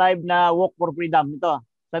yung naka-live na Walk for Freedom. Ito.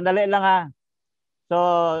 Sandali lang ha. So,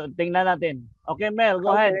 tingnan natin. Okay, Mel,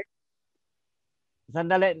 go ahead.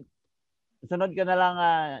 Sandali. Sunod ka na lang,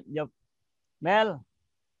 Jeff. Mel,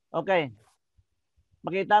 okay.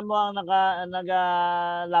 Makita mo ang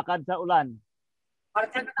nagalakad sa ulan.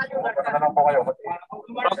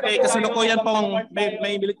 Okay, kasalukuyan pong may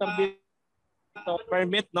military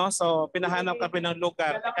permit, no? So, pinahanap kami ng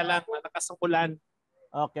lugar. Teka lang, malakas ang ulan.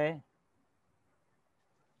 Okay.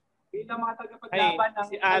 Bilang mga tagapaglaban ng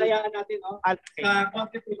kalayaan natin, no?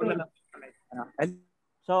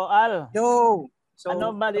 So, Al. Yo. So,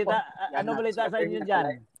 ano balita sa inyo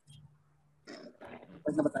dyan?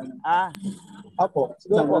 Opo.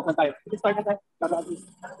 Siguro po. Start na tayo.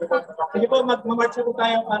 Sige po, mag-march po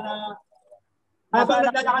tayo para habang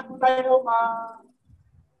naglalakad po tayo,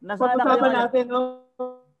 nasaan na kayo natin, no?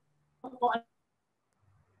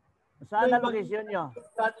 Saan na location nyo?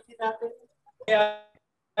 Strategy natin. Kaya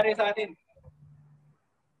sa atin.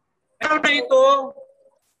 Pero na ito,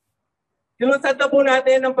 sinunsad na po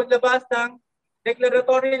natin ang paglabas ng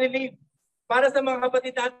declaratory relief para sa mga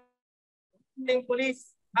kapatid nating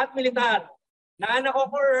pulis at militar na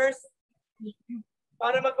nako-coerce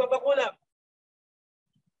para magpapakulam.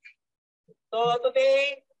 So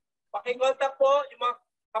today, pakikontak po yung mga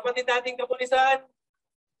kapatid nating kapulisan.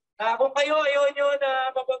 Kung kayo ayaw nyo na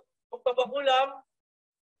magpapakulam,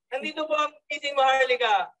 nandito po ang Missing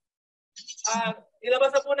Maharlika.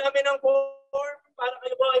 Ilabas na po namin ang form para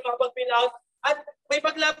kayo po ay makapag-fill out at may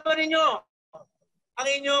paglaban ninyo ang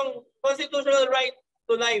inyong constitutional right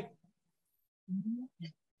to life.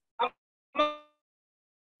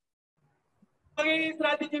 Magiging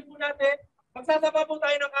strategy po natin, magsasama po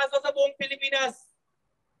tayo ng kaso sa buong Pilipinas.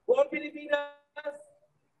 Buong Pilipinas,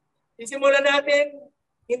 isimulan natin,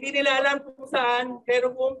 hindi nila alam kung saan, pero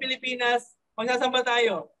buong Pilipinas, magsasama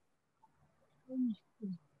tayo.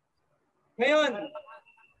 Ngayon,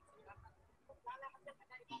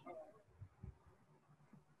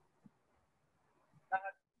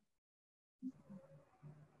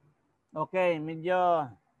 okay, medyo...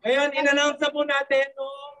 Ngayon, in-announce na po natin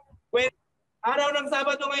noong araw ng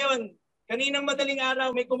Sabado ngayon. Kaninang madaling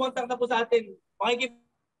araw, may kumontak na po sa atin.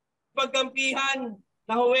 Pakikipagkampihan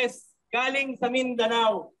na huwes galing sa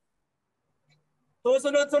Mindanao.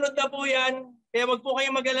 Susunod-sunod na po yan. Kaya wag po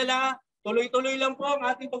kayong mag-alala. Tuloy-tuloy lang po ang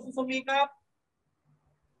ating pagsusumikap.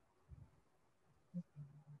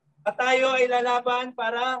 At tayo ay lalaban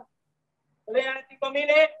para kalayaan ating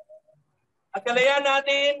pamili at kalayaan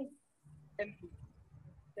natin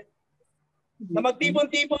na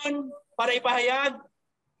magtipon-tipon para ipahayag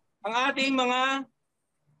ang ating mga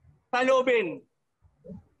saloobin.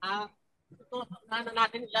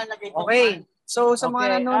 natin ilalagay ito. Okay. So sa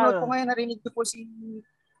mga nanonood po ngayon, narinig ko po si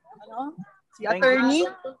attorney.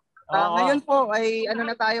 Ngayon po ay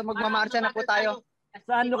na tayo, magmamarcha na po tayo.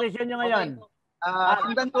 Saan location nyo ngayon?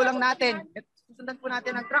 Sundan po lang natin. Sundan po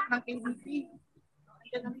natin ang truck ng KDP.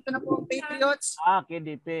 Nandito na po ang Patriots.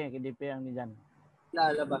 KDP ang nandyan.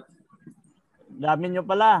 Lalabas. Dami nyo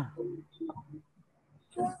pala.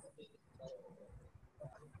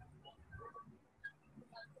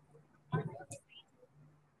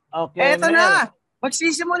 Okay. Eto na!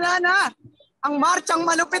 Magsisimula na ang marchang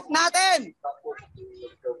malupit natin!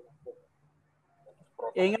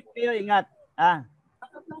 Ingat kayo, ingat.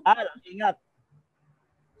 Ingat.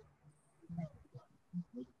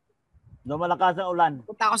 Lumalakas ang ulan.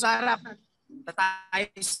 Punta ako sa harap. Punta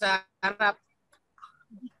tayo sa harap.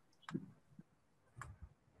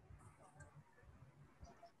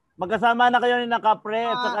 Magkasama na kayo ni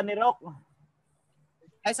Nakapre at saka ni Rock.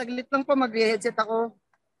 Ay, saglit lang po. Mag-headset ako.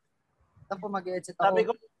 Sabi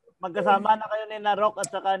ko, magkasama na kayo ni Rock at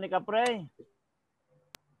saka ni Kapre.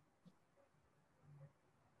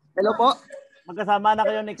 Hello po. Magkasama na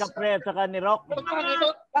kayo ni Kapre at saka ni Rock.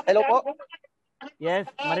 Hello po. Yes,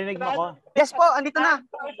 marinig mo ko. Yes po, andito na.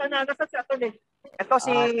 Ito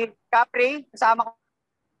si Capri, kasama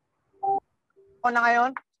ko na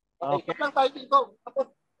ngayon. Okay.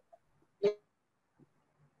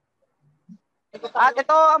 At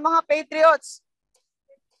ito ang mga Patriots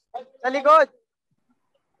sa likod.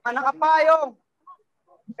 Mga nakapayong.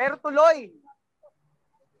 Pero tuloy.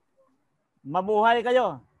 Mabuhay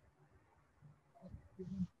kayo.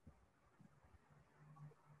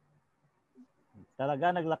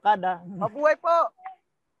 Talaga naglakad ah. Mabuhay po.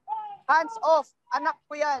 Hands off. Anak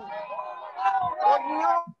ko yan. Huwag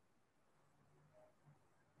niyo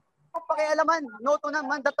pakialaman. Noto na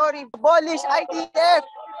mandatory. Abolish ITF.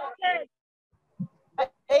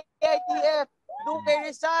 AITF. Duque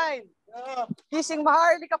resign. Gising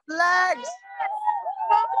Maharlika flags.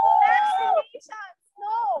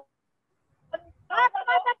 No.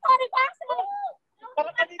 Mandatory vaccine.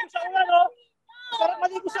 Sarap maligo sa ulan, no? Sarap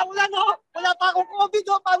maligo sa ulan, no? Wala pa akong COVID,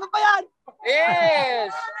 no? Paano ba yan?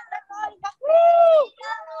 Yes.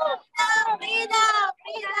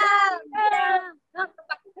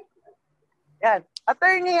 Yan.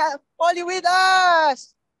 Attorney, Polly with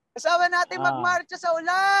us. Kasama natin magmarcha sa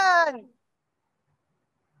ulan.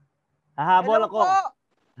 Hahabol Hello ako. po.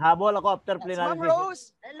 Habol ako after Ma'am plenary.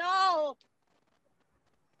 Rose. Hello.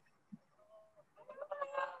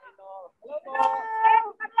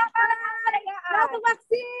 Not to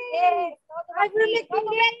vaccine. I will make you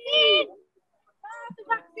get it. Not to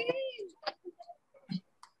vaccine.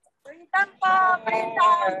 Freedom po,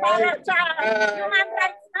 freedom. Para sa human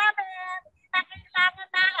rights namin. Kailangan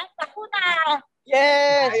na ang bakuna.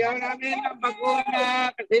 Yes. Ayaw namin ang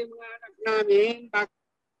bakuna kasi mga anak namin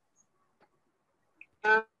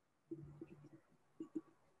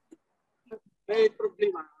may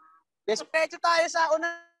problema. Despecho tayo sa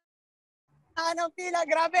unahan ng pila.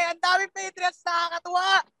 Grabe, ang dami Patriots,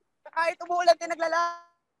 nakakatuwa. Kahit umuulan,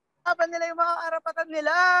 naglalaban nila yung mga karapatan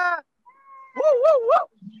nila. Woo, woo, woo.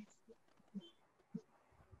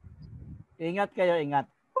 Ingat kayo, ingat.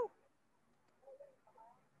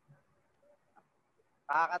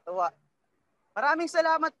 Nakakatuwa. Maraming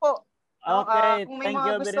salamat po. Okay, kung may thank mga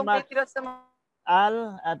you very gustong much. Patriots na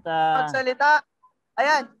Al at magsalita,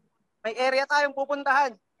 ayan, may area tayong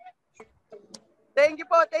pupuntahan. Thank you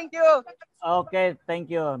po, thank you. okay, thank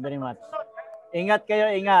you very much. Ingat kayo,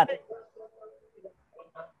 ingat.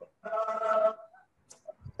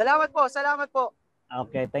 Salamat po, salamat po.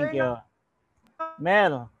 Okay, thank you.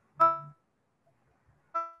 Mel.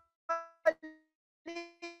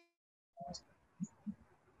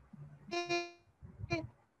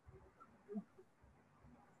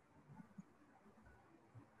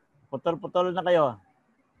 Putol-putol na kayo.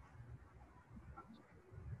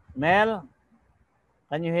 Mel,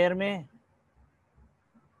 can you hear me?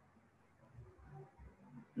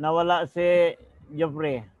 Nawala si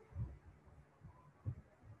Jeffrey.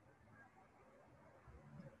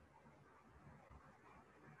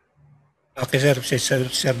 Okay, sir,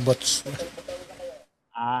 bots.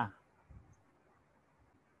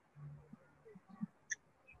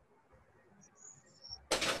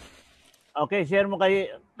 Okay, share mo kay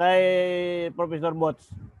Professor Bots.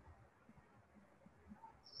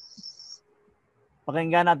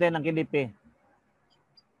 Pakinggan natin ang KDP.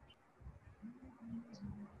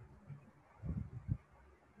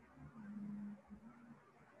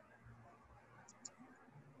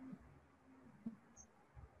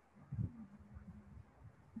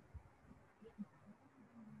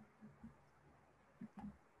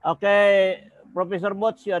 Okay, Professor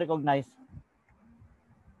Bots, you are recognized.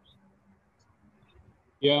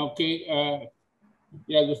 Yeah, okay.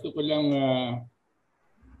 Gusto ko lang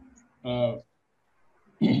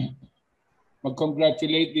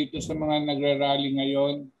mag-congratulate dito sa mga nagrarally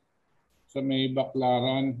ngayon sa may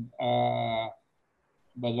Baclaran.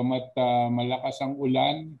 Bagamat malakas ang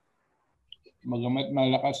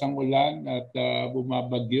ulan at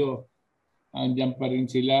bumabagyo, andyan pa rin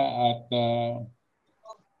sila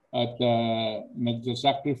at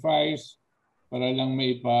nagsasacrifice para lang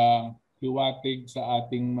may hiwatig sa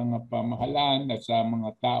ating mga pamahalaan at sa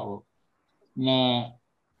mga tao na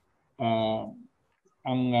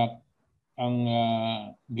ang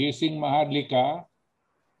Gising Maharlika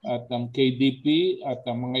at ang KDP at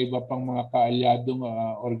ang mga iba pang mga kaalyadong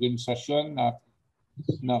organisasyon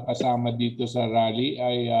na kasama dito sa rally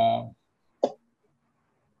ay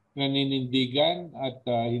naninindigan at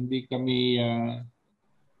hindi kami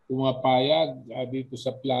pumapayag dito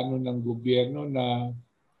sa plano ng gobyerno na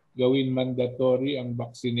gawin mandatory ang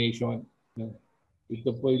vaccination.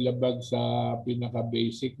 Ito po ay labag sa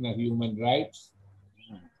pinaka-basic na human rights.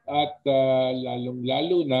 At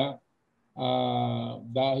lalong-lalo na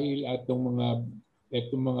dahil itong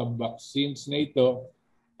mga vaccines na ito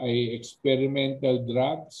ay experimental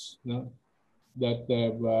drugs that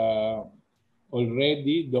have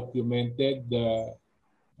already documented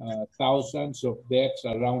thousands of deaths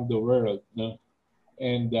around the world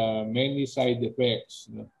and many side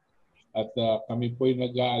effects. At kami po ay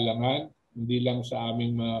nag-aalangan hindi lang sa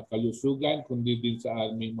aming mga kalusugan, kundi din sa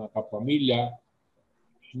aming mga kapamilya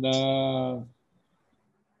na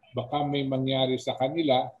baka may mangyari sa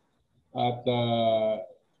kanila at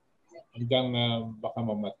hanggang baka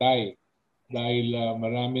mamatay. Dahil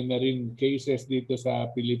marami na rin cases dito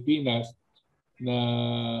sa Pilipinas na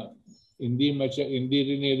hindi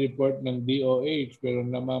rin i-report ng DOH pero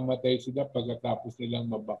namamatay sila pagkatapos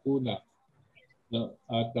nilang mabakuna. No?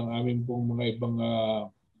 At ang aming pong mga ibang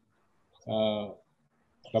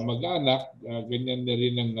kamag-anak, ganyan na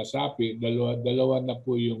rin ang nasapi. Dalawa na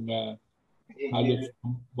po yung halos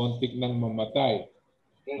buntik ng mamatay.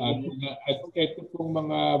 At ito pong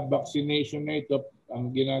mga vaccination na ito,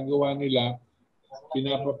 ang ginagawa nila,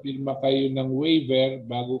 pinapapirma kayo ng waiver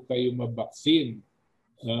bago kayo mabaksin.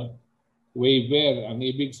 No? Waiver. Ang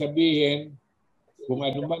ibig sabihin, kung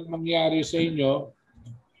ano man mangyari sa inyo,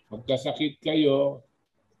 magkasakit kayo,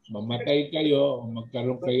 mamatay kayo, o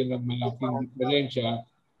magkaroon kayo ng malaking diferensya,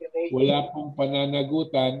 wala pong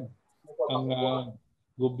pananagutan ang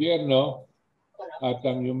gobyerno at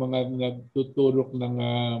ang yung mga nagtuturok ng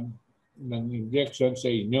injection sa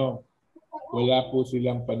inyo. Wala po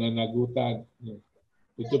silang pananagutan.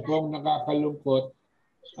 Ito pong nakakalungkot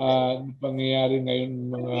pangyayari ngayon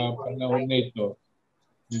mga panahon na ito.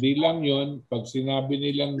 Hindi lang yon, pag sinabi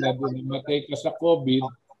nilang na namatay ka sa COVID,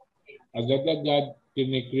 agad-agad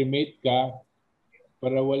kinikremate ka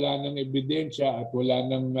para wala nang ebidensya at wala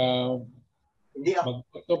nang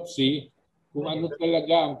mag-autopsy kung ano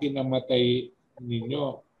talaga ang kinamatay ninyo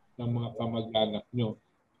ng mga kamag-anak nyo.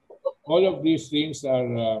 All of these things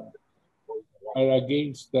are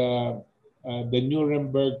against the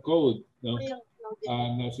Nuremberg Code, no?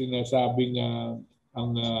 Na sinasabing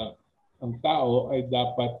ang tao ay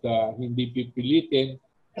dapat hindi pipilitin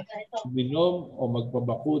minom o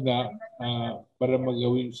magpabakuna para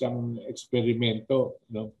magawin siyang eksperimento,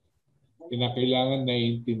 no? Kinakailangan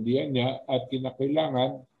naiintindihan niya at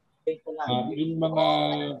kinakailangan yung mga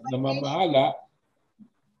namamahala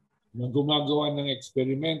na gumagawa ng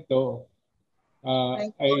eksperimento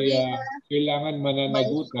ay kailangan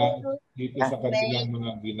mananagutan dito sa kanilang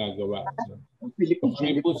mga ginagawa.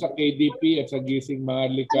 Kami po sa KDP at sa Gising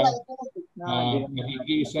Maharlika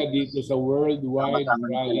nakikiisa dito sa Worldwide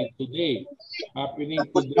Rally today, happening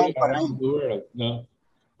today around the world, no?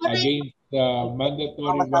 Against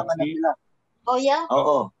mandatory vaccine. Oh yeah?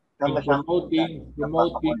 Oo. Promoting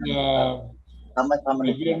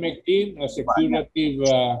ivermectin, a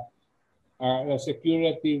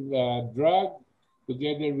curative drug,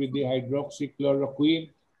 together with the hydroxychloroquine,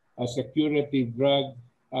 a curative drug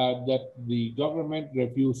that the government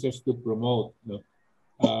refuses to promote. No?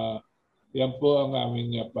 Yan po ang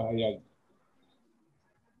aming pahayag.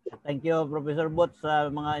 Thank you, Professor Boots,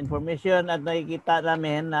 sa mga information at nakikita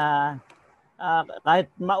namin na kahit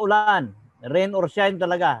maulan, rain or shine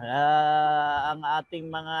talaga, ang ating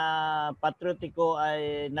mga patriotiko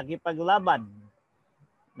ay nakipaglaban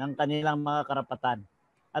ng kanilang mga karapatan.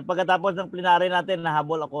 At pagkatapos ng plenary natin,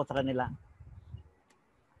 nahabol ako sa kanila.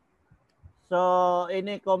 So,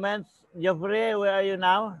 any comments? Geoffrey, where are you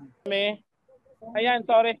now? Ayan,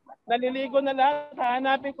 sorry. Naliligo na lahat.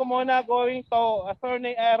 Hanapin ko muna going to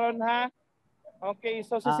Attorney Aaron, ha? Okay,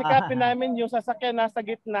 so sisikapin namin yung sasakyan nasa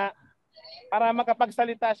gitna para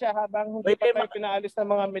makapagsalita siya habang hindi pa tayo pinaalis ng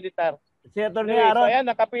mga militar. Si Attorney Anyway, Aaron. so ayan,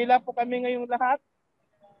 nakapila po kami ngayong lahat.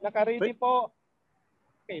 Naka-ready po.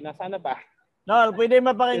 Okay, nasaan na ba? No, pwede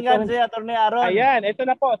mapakinggan si Attorney Aaron. Ayan, ito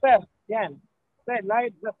na po, sir. Yan. Sir,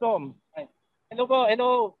 live na Zoom. Hello po,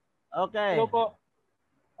 hello. Okay. Hello po.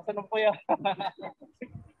 Asan po yan?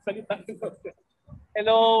 Salita ko.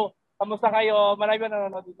 Hello, kamusta kayo? Marami na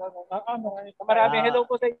nanonood dito. Marami. Hello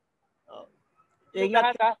po sa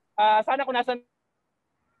ingat. Sana kung nasan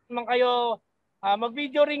man kayo,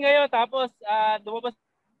 mag-video rin ngayon tapos lumabas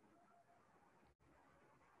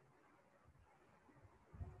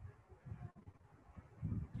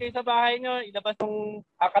kayo sa bahay nyo, ilabas yung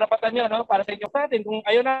karapatan nyo, no? Para sa inyo sa atin. Kung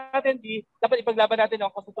ayaw natin, dapat ipaglaban natin ang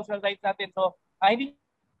constitutional rights natin. So, hindi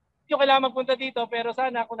nyo kailangan magpunta dito, pero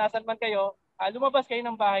sana kung nasan man kayo, lumabas kayo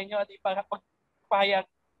ng bahay nyo at ipagpahayag.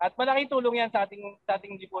 At malaking tulong yan sa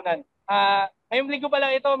ating lipunan. Ngayong linggo pa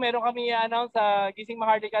lang ito, meron kami i-announce sa Gising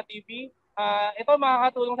Maharlika TV. Ito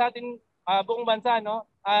makakatulong sa ating buong bansa, no?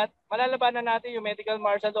 At malalabanan natin yung medical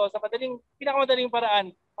martial law sa pinakamadaling paraan.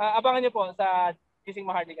 Abangan nyo po sa Gising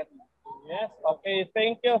Maharlika TV. Yes, okay.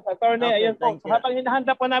 Thank you, Attorney. Okay, ayun po. Habang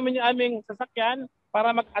hinahanda po namin yung aming sasakyan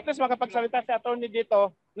para at least makapagsalita si Attorney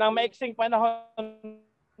dito ng maiksing panahon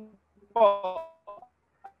po.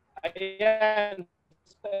 Ayan.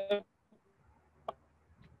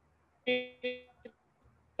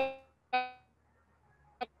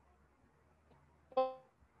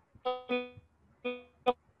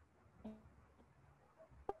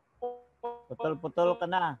 Putol-putol ka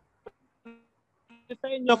na. Sa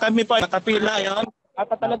inyo, kami po nakapila yon. At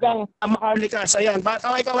talagang Maharlikas. Ayan.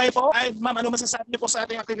 Kaway-kaway po. Ay, ma'am, ano masasabi niyo po sa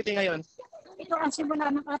ating activity ngayon? Ito ang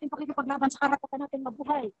simula ng ating pakikipaglaban sa karapatan natin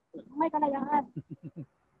mabuhay. May kalayaan.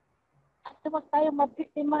 At huwag tayong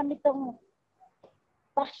mabiktima nitong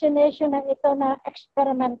vaccination na ito na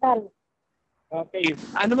experimental. Okay.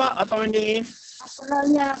 Ano ba, Attorney? Ako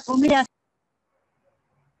niya, umiyas.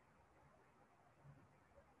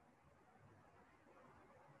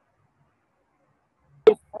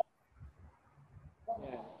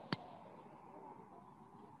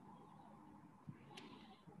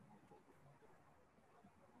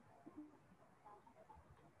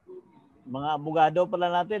 Mga abogado pala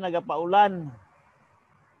natin, nagpaulan.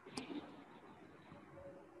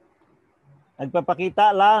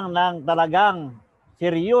 Nagpapakita lang ng talagang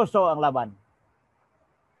seryoso ang laban.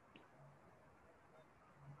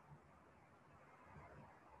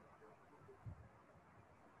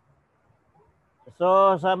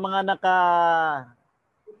 So sa mga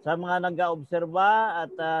nag-aobserba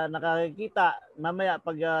at nakakikita mamaya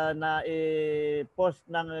pag na-post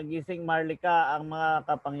ng Gising Maharlika ang mga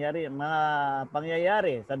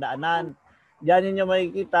pangyayari sa daanan, diyan niyo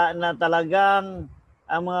makikita na talagang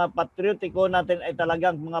ang mga patriotiko natin ay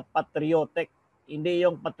talagang mga patriotic, hindi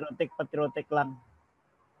yung patriotic lang.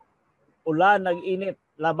 Ulan, nag-init,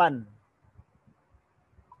 laban.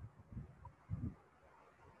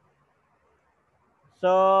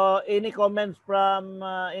 So, any comments from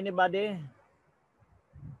anybody?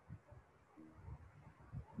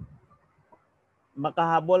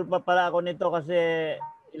 Makahabol pa pala ako nito kasi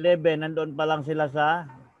 11, nandoon pa lang sila sa,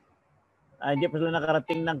 hindi pa sila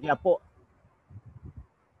nakarating ng Quiapo.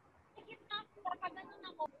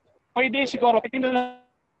 Pwede siguro, titingnan na.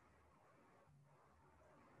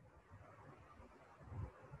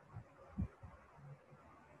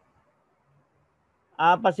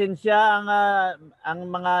 Pasensya ang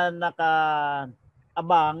mga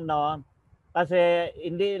nakaabang, no? Kasi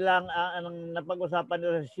hindi lang ang napag-usapan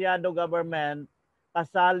ng shadow government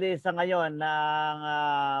kasali sa ngayon ng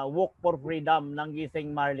Walk for Freedom ng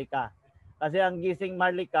Gising Maharlika. Kasi ang Gising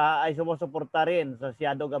Maharlika ay sumusuporta rin sa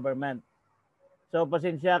shadow government. So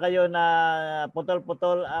pasensya kayo na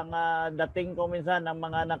putol-putol ang dating ko minsan ng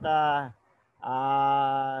mga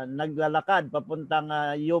naglalakad papuntang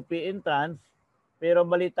UP entrance. Pero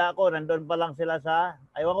balita ko, nandun pa lang sila sa,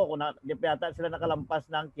 ayaw ko kung di pa yata sila nakalampas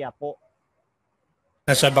ng Quiapo.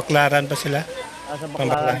 Nasa Baclaran pa sila? Nasa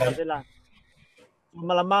Baclaran pa sila.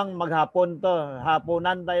 Malamang maghapon to.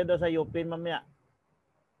 Hapunan tayo doon sa UP mamaya.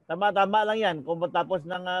 Tama lang yan. Kung matapos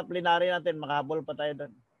ng plenary natin, makahabol pa tayo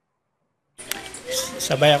doon.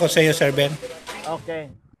 Sabay ako sa iyo, Sir Ben.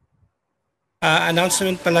 Okay.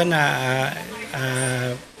 Announcement pala na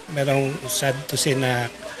merong sad to say na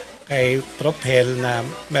kay Prof. Hel na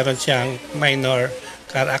meron siyang minor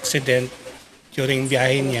car accident during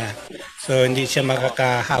biyahe niya. So hindi siya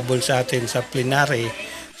makakahabol sa atin sa plenary.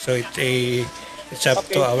 So it's up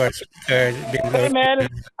to our speaker. Okay, Mel.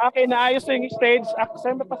 Okay, naayos yung stage.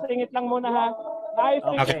 Siyempre pasingit lang muna ha. Naayos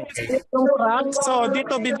yung stage. So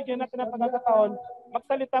dito bibigyan natin ng pagkakataon.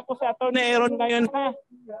 Magsalita po si Attorney Aaron ngayon ha.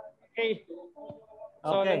 Okay.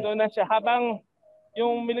 So nandun na siya. Habang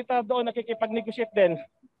yung militar doon nakikipag-negotiate din.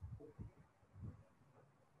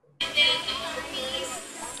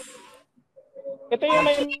 Ito yung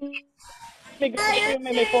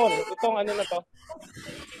may phone. Itong ano na to.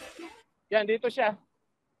 Yan, dito siya.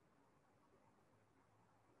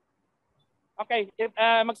 Okay,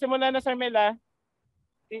 magsimula na Sir Mela.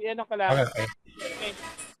 Ano ko lang. Okay.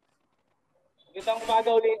 Gandang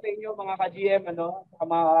umaga ulit sa inyo mga ka-GM,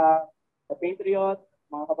 mga ka-Patriot,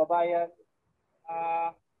 mga kababayan.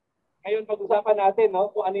 Ngayon pag-usapan natin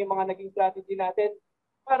kung ano yung mga naging strategy natin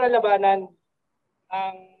para labanan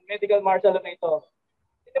ang medical martial law na ito.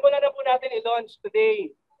 Sinimulan na po natin i-launch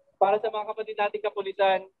today para sa mga kapatid nating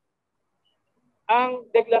kapulisan ang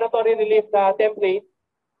declaratory relief na template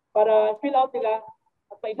para fill out nila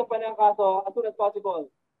at maisampan ng kaso as soon as possible.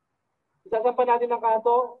 Isasampan natin ng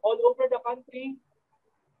kaso all over the country.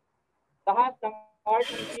 Lahat ng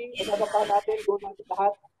RTC, isasampan natin, doon natin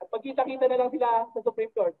lahat. At pagkita-kita na lang sila sa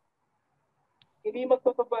Supreme Court. Hindi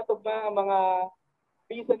magtutugma-tugma ang mga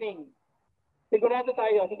reasoning. Sigurado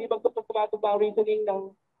tayo, hindi magtutugma-tugma ang reasoning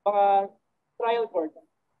ng mga trial court.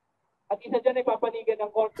 At isa dyan ay papanigan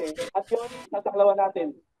ng korte at yun, sasaklawan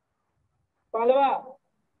natin. Pangalawa,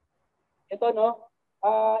 ito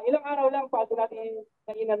ilang araw lang paano natin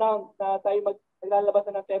na in-announce na tayo maglalabas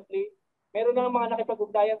na ng template. Meron na mga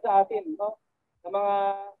nakipag-ugnayan sa atin, na mga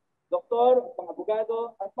doktor, mga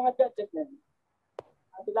abogado, at mga judges din.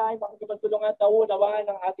 at sila ay makikipagtulungan sa unawaan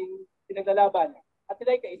ng ating pinaglalaban. At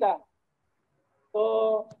sila ay kaisa. So,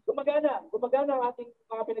 gumagana ang ating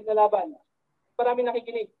mga pinaglalaban. Maraming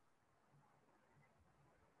nakikinig.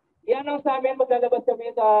 Yan ang sa amin, maglalabas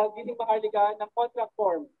kami sa Gising Maharlika ng contract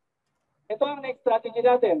form. Ito ang next strategy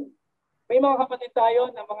natin. May mga kapatid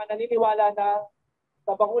tayo na mga naniniwala na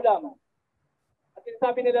sa pangulam. At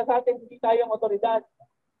sinasabi nila sa atin, hindi tayo ang otoridad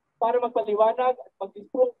para magpaliwanag at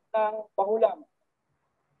mag-disprove ng pangulam.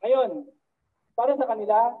 Ngayon, para sa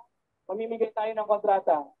kanila, mamimigay tayo ng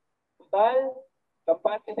kontrata. Total,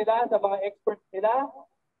 kampante sila sa mga experts nila.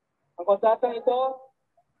 Ang kontratang ito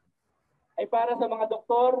ay para sa mga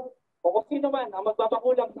doktor o kung sino man ang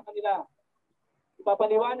magpapakulam sa kanila.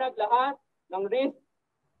 Ipapaliwanag lahat ng risk.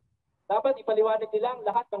 Dapat ipaliwanag nilang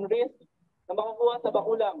lahat ng risk na makukuha sa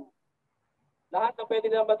bakulam. Lahat ng pwede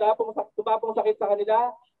nilang tumapong sakit sa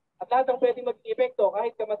kanila at lahat ng pwede mag-epekto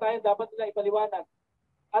kahit kamatayan dapat nila ipaliwanag.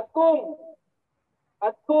 At kung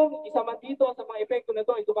isa man dito sa mga epekto na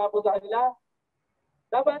ito ay tumapong sa kanila,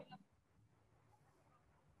 dapat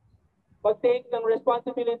mag-take ng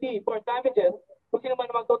responsibility for damages kung sino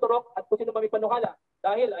man magtuturok at kung sino man may panukala.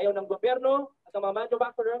 Dahil ayaw ng gobyerno at ng mga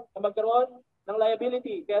manufacturer na magkaroon ng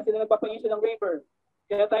liability. Kaya sila nagpapag-issue ng waiver.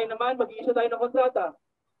 Kaya tayo naman, mag-issue tayo ng kontrata.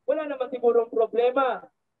 Wala naman sigurong problema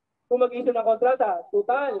kung mag-issue ng kontrata.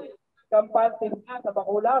 Total, kampante na sa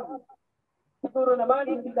bakulang. Siguro naman,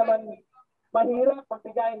 hindi naman mahirap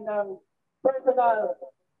magbigay ng personal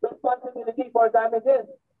responsibility for damages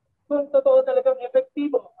kung totoo talagang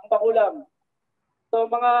epektibo ang bakulang. So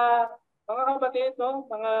mga kapatid, no,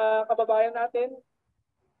 mga kababayan natin,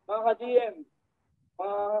 mga ka-GM,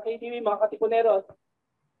 mga KTV, mga katipuneros,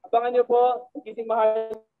 abangan nyo po, Gising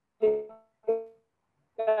Maharlika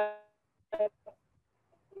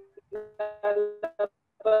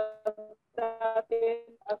natin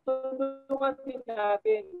at tulungan din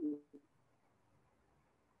natin.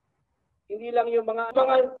 Hindi lang yung mga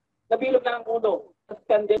nabilog na ang ulo.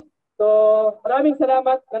 So, maraming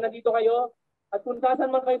salamat na nandito kayo. At kung saan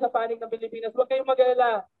man kayo sa panig ng Pilipinas, huwag kayong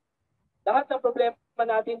mag-alala. Lahat ng problema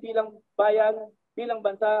natin bilang bayan, bilang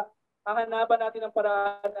bansa, hahanapan natin ang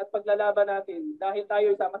paraan at paglalaban natin dahil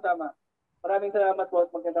tayo sama-sama. Maraming salamat po at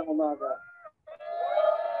magandang umaga.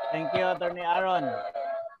 Thank you, Attorney Aaron.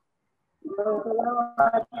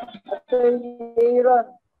 Salamat, Attorney Aaron.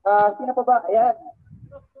 Sino pa ba? Ayan.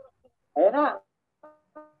 Ayan na.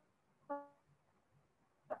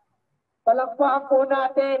 Palakpakan po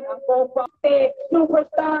natin ang Bombate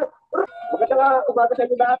Superstar. Magandang umaga sa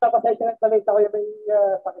inyo lahat. Pasensya na talate ako yung may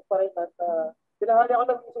sakit pa rin. At pinahali ako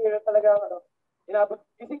ng gising talaga.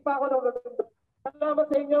 Gising pa ako ng lulundog. Salamat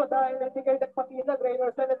sa inyo dahil hindi kayo nagpakinag.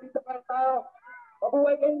 Raynor sa nandito pa rin tayo.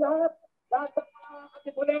 Mabuhay kayo lahat. Lahat ng mga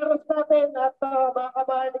katipuneros natin at mga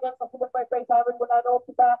kabahan sa sumapay-pay sa amin mula noong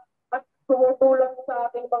kita at tumutulong sa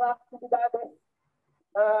ating mga aktibidades.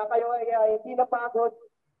 Kayo ay hindi napagod.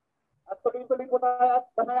 At tuloy-tuloy po tayo at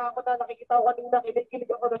masaya ako na nakikita ko kanina,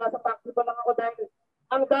 kinikilig ako na nasa taxi pa lang ako dahil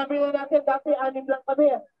ang dami na natin, dati 6 lang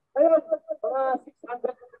kami. Ayun, mga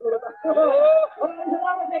 600 na tulad.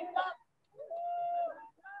 Salamat sa inyo.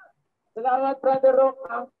 Salamat, Brother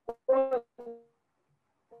Rock.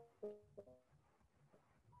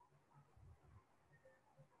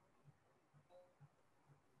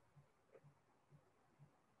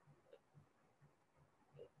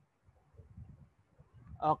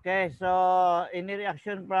 Okay, so any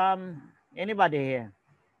reaction from anybody here?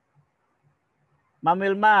 Ma'am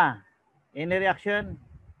Wilma, any reaction?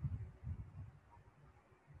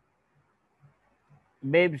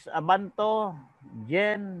 Babes Abanto,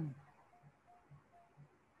 Jen,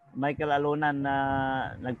 Michael Alunan na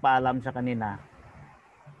nagpaalam sa kanina.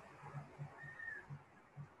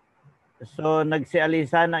 So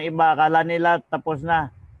nagsialisa ng iba, akala nila tapos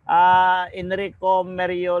na. Enrico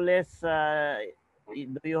Merioles,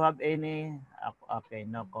 do you have any? Okay,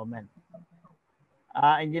 no comment.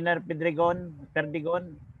 Engineer Perdigon,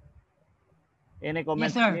 any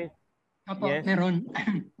comments? Yes, sir. Please? Opo, Yes. meron.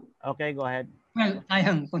 Okay, go ahead. Well,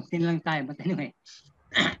 sayang, konti lang tayo. But anyway,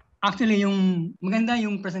 actually, maganda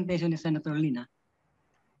yung presentation ni Senator Lina.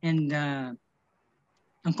 And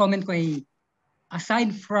ang comment ko ay,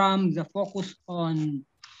 aside from the focus on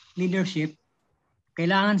leadership,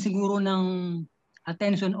 kailangan siguro ng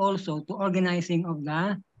attention also to organizing of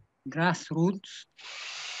the grassroots.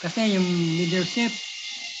 Kasi yung leadership,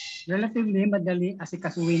 relatively madali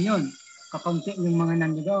asikasuhin yun. Kakaunti yung mga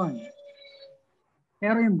nandoon.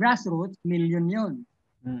 Pero yung grassroots, million yun.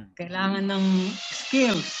 Kailangan ng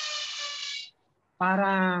skills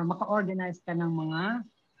para maka-organize ka ng mga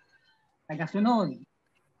tagasunod.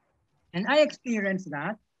 And I experienced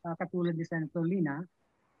that, katulad ni Senator Lina,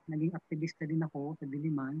 naging aktivista din ako sa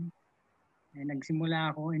Diliman.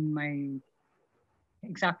 Nagsimula ako in my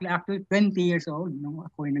actually 20 years old nung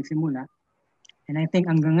ako ay nagsimula. And I think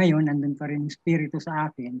hanggang ngayon, nandun pa rin yung spirito sa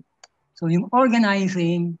akin. So yung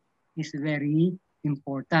organizing is very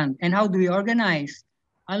important. And how do we organize?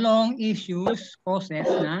 Along issues, causes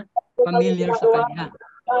na familiar sa kanya.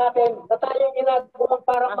 Na tayo ginagawang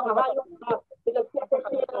parang mga hayop na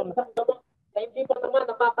pinagsisisihan ng damok na hindi pa naman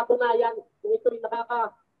nakapatunayan kung ito'y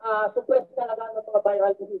nakaka-suppress talaga ng mga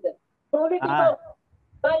viral diseases. Sulit ito,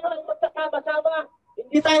 tayo ay magkasama-sama,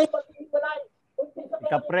 hindi tayo mag-iwalay.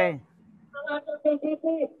 Kapre. Ang ating CDC,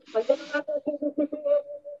 ang ating CDCPA,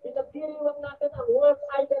 pinagdiriwang natin ang World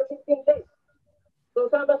Eider 15 Days. So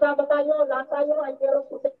sama-sama tayo, lahat tayo ay mayroong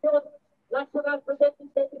proteksyon, National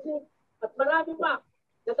Preventive Medicine, at marami pa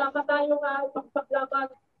na dapat tayong ipagpaglaban.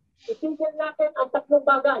 Itigil natin ang tatlong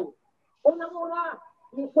bagay. Unang-una,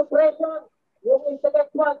 yung suppression, yung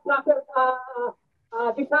intellectual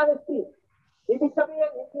dishonesty. Ibig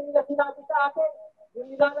sabihin, hindi nila sinabi sa akin, yung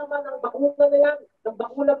nilalaman ng bakuna na yan, ng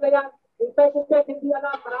bakulang na yan, yung second hindi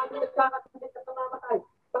alam, marami nagkakasalit at namamatay.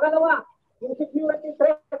 Pangalawa, yung security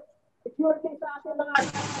threat, security sa ating mga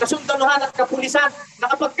kasundaluhan at kapulisan,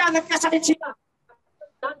 na kapag ka nagkasakit sila,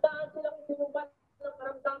 tandaan silang sinumban ng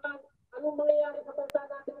karamdaman, anong mangyayari sa bansa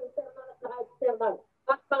natin, internal at saka external.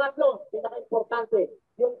 At pangatlo, pinaka-importante,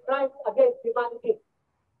 yung crime against humanity.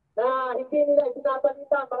 Na hindi nila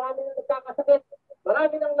ibinabalita, marami nang nagkakasakit,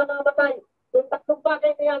 marami nang namamatay. Yung tatlong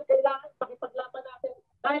bagay na yan, kailangan pakipaglaban natin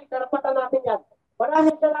dahil karapatan natin yan.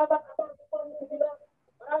 Maraming salamat sa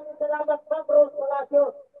maraming salamat Ma'am Rose Palacio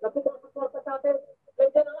na pinasuporta sa atin.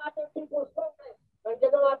 Nandiyan ang ating People's Congress,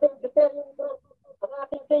 nandiyan ang ating Veteran Group, ang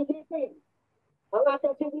ating KDP, ang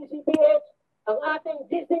ating CDCPH, ang ating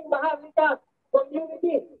Gising Maharlika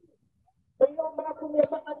Community. So yung mga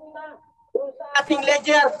pumirma kanina kung sa ating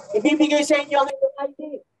ledger, ibibigay sa inyo ang inyong ID,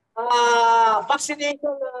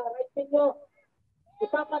 vaccination right ninyo,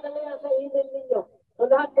 ipapadala yan sa email ninyo. So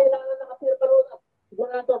lahat kailangan nakapirma roon at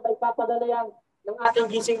sigurado may papadala yan ng ating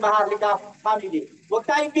Gising Maharlika family. Huwag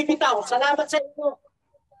tayong bibitaw. Salamat sa inyo.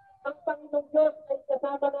 Ang Panginoong Diyos ay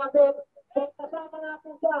kasama natin. Kung kasama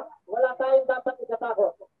natin siya, wala tayong dapat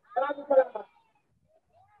ikatakot. Maraming salamat.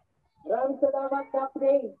 Maraming salamat,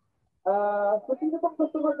 Capri. Kung sino pang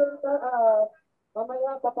gusto mo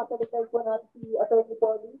mamaya papasalitan ko natin si Atty.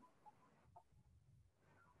 Polly.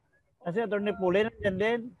 Kasi Atty. Polly nandiyan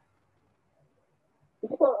din.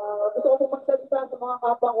 Ito po, gusto ko magsalita sa mga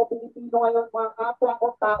kapwa ko Pilipino ngayon, mga kapwa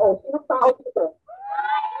ko tao. Sinong tao dito?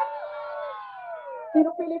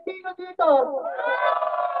 Sinong Pilipino dito?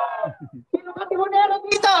 Sinong Katimunero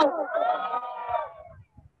dito?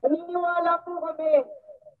 Naniniwala po kami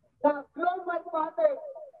na global water,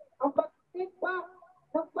 ang pag-impact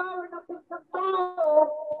ng power ng tao,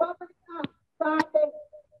 babalik na sa atin.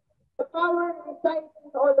 The power resides in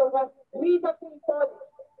all of us. We the people.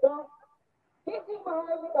 So, Gising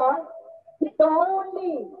Maharlika is the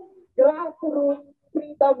only grassroots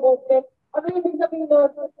freedom movement. Ano ibig sabihin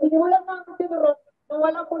doon? Hindi walang namin tinuro na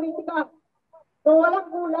walang politika, na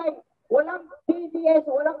walang gulay, walang BDS,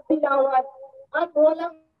 walang silawan, at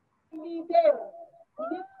walang leader.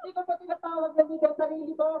 Hindi ko pa tinatawag na leader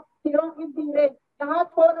sarili ko, si Ron Quintiles.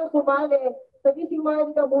 Lahat po nang sumali sa Gising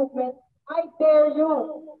Maharlika movement, I dare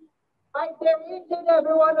you. I dare each and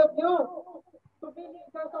every one of you to be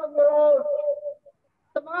leaders on your own.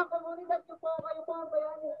 Sa mga komunidad nyo po, kayo po,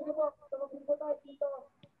 bayanin, sige po, tumagin po tayo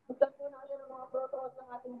dito. Sundan po natin ang mga protocols ng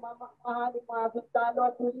ating mahaling mga sundalo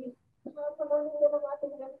at pulis. Sumunod nyo ng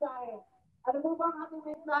ating mensahe. Ano po ba ang ating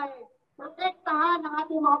mensahe? Protektahan ang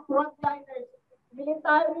ating mga frontliners,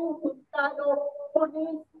 military, sundalo,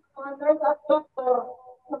 pulis, mga nurse at doctor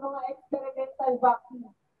sa mga experimental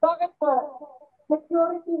vaccine. Bakit po?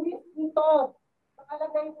 Security risk ito.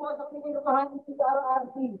 Nakalagay po sa pinilukahan ng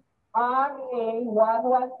CRRC, RA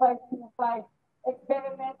 11525.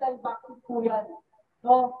 Experimental vaccine po yan.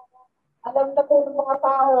 So, alam na po ng mga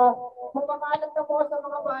tao, kumakalat na po sa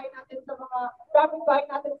mga bahay natin, sa mga daming bahay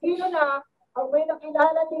natin, sino na ang may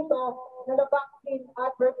nakilala dito na na-vaccine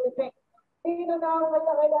adverse effect? Sino na ang may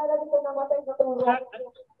nakilala dito na matay sa tulong?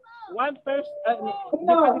 One person.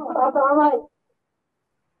 Sino? Tatamay.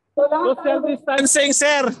 So, social distancing,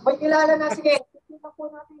 sir. May kilala na, sige. Sino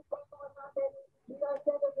po natin yung pagkakas natin? We are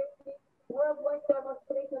celebrating worldwide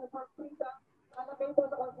demonstration for freedom. Alagay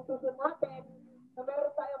po sa konstitusyon natin na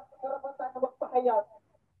meron tayong karapatan na magpakayat.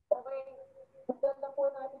 Okay? Sundan lang po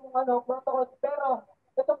natin yung protocols. Pero,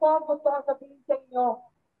 ito po ang gusto kong sabihin sa inyo.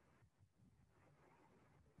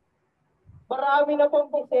 Marami na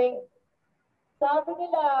pong gising. Sabi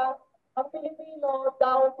nila, ang Pilipino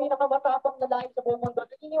daw ang pinakamatapang na lahi sa buong mundo.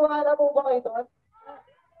 Naniniwala mo ba kayo doon?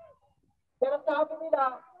 Pero sabi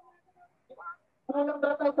nila, kulang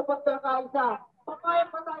daw tayo sa pagkakaisa. Papayag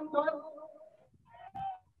pa tayo doon?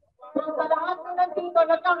 So, sa lahat ng nandito,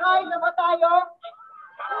 nagkakaisa ba tayo?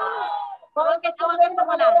 Bakit kami na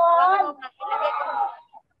malayan?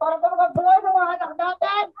 Para sa mga buhay ng mga anak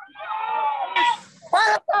natin?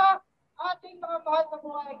 Para sa ating mga mahal na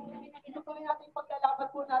buhay, ito pa rin natin paglalaban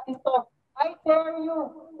po natin to. I dare you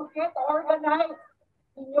to get organized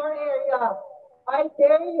in your area. I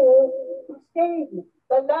dare you to save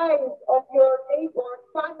the lives of your neighbors.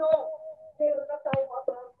 Paano? Meron na tayong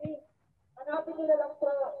authority. Hanapin nila lang sa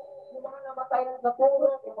yung mga namatay ng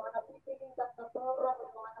naturong, yung mga napipiling ng naturong,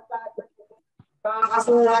 yung mga nasadyan.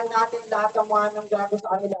 Kakasuhan natin lahat ng mga nanggago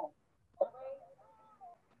sa kanila. Okay?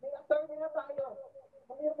 May attorney na tayo.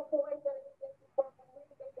 Mayroon po kayo sa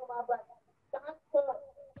hindi kayo lumaban. Lahat po,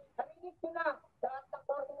 narinig ko na lahat ng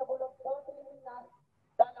korte na bulong po, Pilipinas,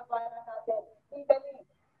 lalabanan natin. Legally.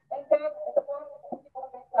 And then, ito po, hindi po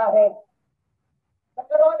mensahe.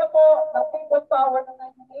 Nagkaroon na po ng people power ng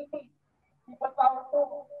 1980. People power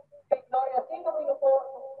 2. Kay Gloria, sino mo po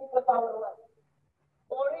ng people power 1?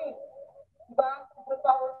 Sorry. Diba? People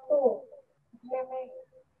power 2. GMA.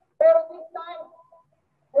 Pero this time,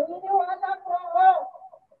 naniniwala po ako.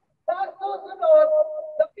 Sa susunod,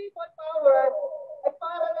 the people power ay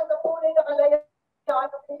para na sa tunay na kalayaan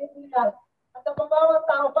ng Pilipinas. At ang pabawang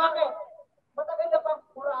tao, bakit? Matagal na bang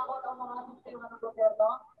burakot ang mga sistema ng gobyerno?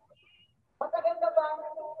 Matagal na bang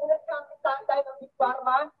pinagkakitaan tayo ng Big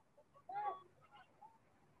Pharma?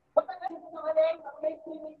 Matagal na sinungaling ang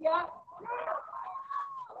mainstream media?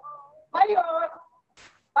 Ngayon,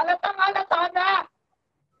 halatang-halata na.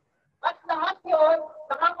 At lahat yun,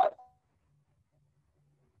 nakakot.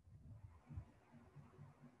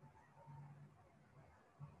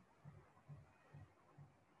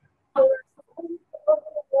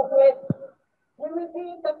 We will be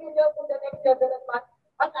in the middle of the next 7 months.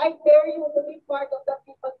 And I dare you to be part of the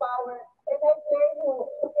people power. And I dare you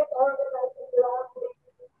to get organized in your own way.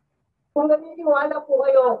 Kung naniniwala po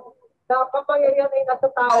kayo na kapangyarihan ay nasa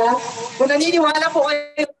tao, kung naniniwala po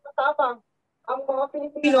kayo na matapang ang mga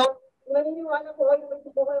Pilipino, kung naniniwala po kayo na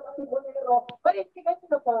hindi po kayo kasibonero, panintigan nyo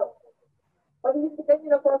na po. Panintigan nyo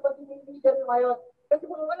na po pag hindi leader ngayon. Kasi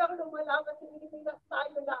kung wala kang lumalaman sa Pilipinas,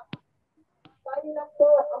 tayo lang. Tayo lang po,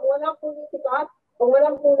 ang walang politikat, ang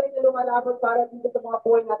walang kulay na lumalaban para dito sa mga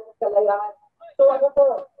buhay natin sa kalayaan. So ano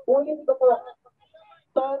po, ulit ko po,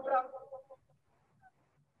 sobrang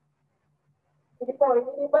hindi po,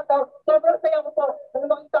 hindi ba ito? Sobrang saya ko po. Ano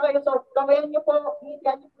makita kayo? So, kamayan niyo po,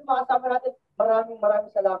 hihitian niyo po mga kasama natin.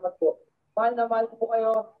 Maraming salamat po. Mahal na mahal ko po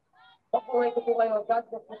kayo. Papuhay ko po kayo. God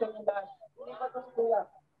bless po sa inyo lahat. Hindi ba ito si Kuya?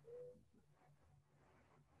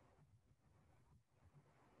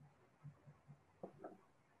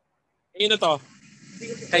 Ayun na to.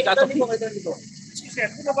 Kay Kato. Si Sir,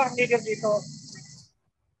 sino ba ang leader dito?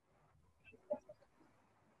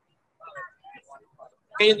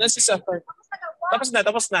 Kayo na si Sir. Tapos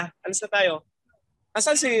na. Alis na tayo.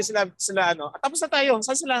 Asan sila ano? Tapos na tayo.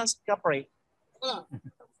 Saan sila ka-pray?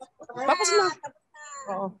 Tapos na.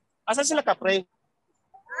 Oo. Asan sila ka-pray?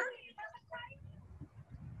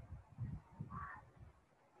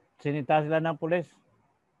 Sinita sila ng pulis.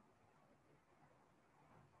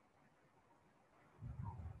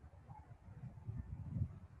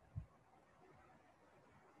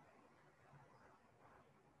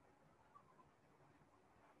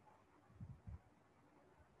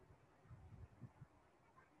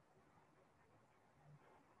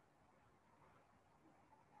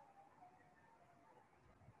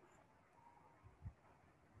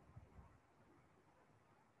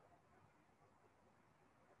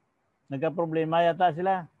 Nagka-problema yata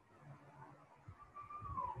sila.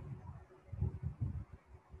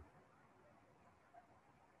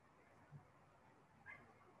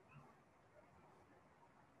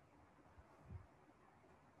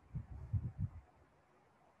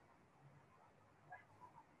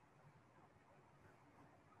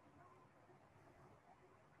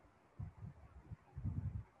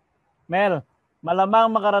 Mel,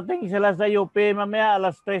 malamang makarating sila sa UP mamaya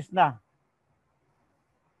alas 3 na.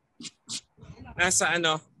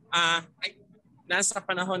 Nasa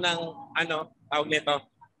panahon ng tawag nito,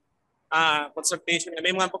 consultation.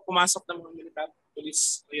 May mga pumasok ng mga militar,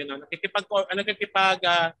 police,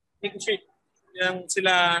 negotiate yung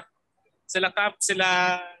sila CAP,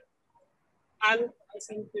 sila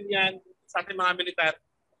sa ating mga militar.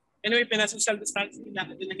 Anyway, pinasocial distancing nila,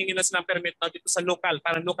 hinihingi na silang permit dito sa local,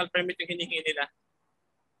 parang local permit yung hinihingi nila.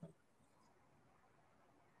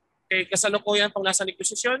 Okay, kasalukuyan pang nasa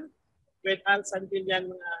negosasyon, with Al Santillan.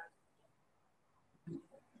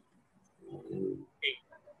 Okay.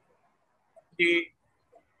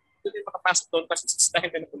 Hindi makapasok doon kasi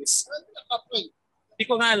sistahin ka ng polis. Hindi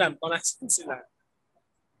ko nga alam kung nasan sila.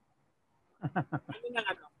 Ano na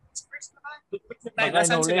ano?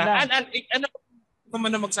 Nasaan sila? Ano ko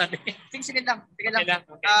man na magsabi? Sige lang. Okay.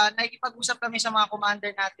 Nakikipag-usap kami sa mga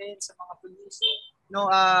commander natin, sa mga police. No,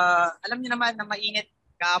 alam niyo naman na mainit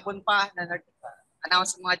kahapon pa na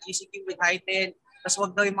nag-announce ng mga GCQ with heightened. Tapos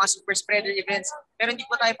wag daw yung mga super spreader events. Pero hindi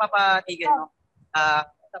po tayo papatigil, no?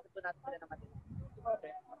 Dapat po natin sila naman.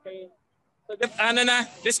 Okay. So, ano na,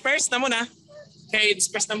 disperse na muna. Okay,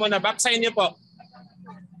 disperse na muna. Back sa inyo po.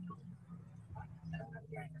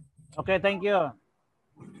 Okay, thank you.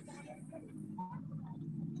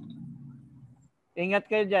 Ingat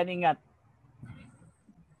kayo dyan, ingat.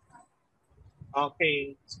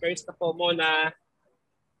 Okay, disperse na po muna.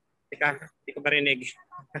 Teka, hindi ko marinig.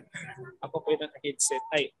 Ako po yung naka-headset.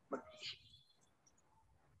 Ay,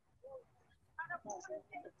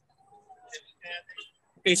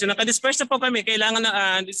 okay, so naka-disperse na po kami. Kailangan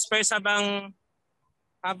na disperse habang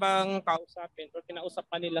kausapin or kinausap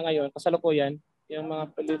pa nila ngayon. Kasalukuyan, yung mga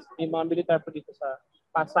police, yung mga militar po dito sa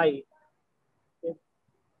Pasay. Okay.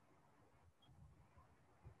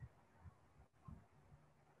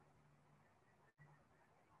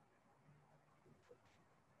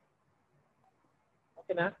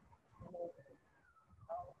 Okay na?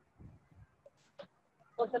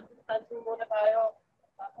 Social distancing muna tayo.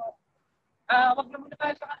 Wag na muna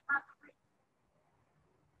tayo sa kanila.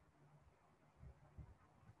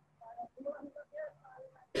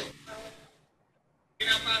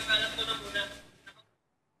 Pinapasalan ko na muna.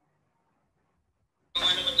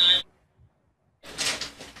 Gawa naman tayo.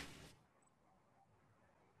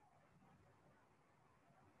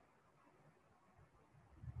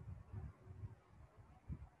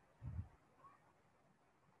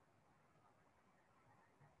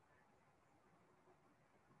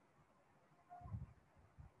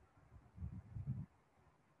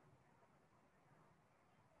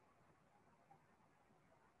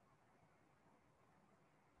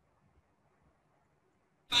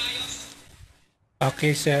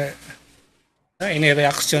 Okay, sir. Any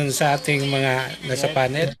reaction sa ating mga nasa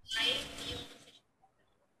panel?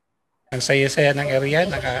 Ang saya-saya ng area,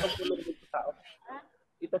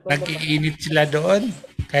 nag-iinit sila doon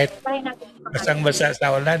kahit basang-basa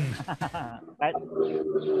sa ulan. Kahit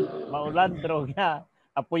maulan, droga.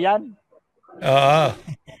 Apuyan. Oo.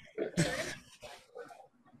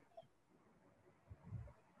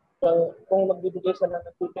 Kung magbibigay sila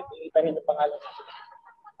ng ticket, iitahin ang pangalan.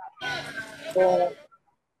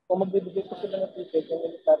 Kung magbibigay ko sila ng ticket, yung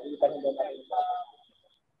militar, iitahin doon natin.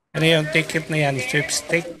 Ano yung ticket na yan?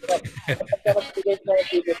 Sweepstake?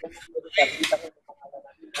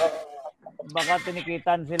 Baka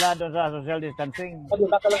tinikitan sila doon sa social distancing.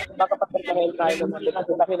 Baka pagkakaroon tayo ng mga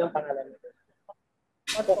laki ng pangalan.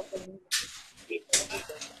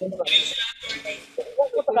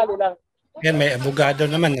 Yan, may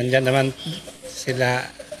abogado naman. Nandiyan naman sila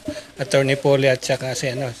Attorney Poli at saka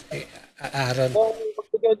si Aaron. Kung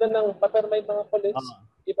magbigay doon ng papermate ng police,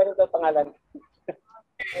 iba yung pangalan.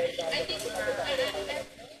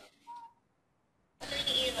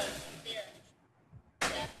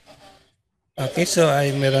 Okay, so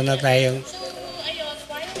ay meron na tayong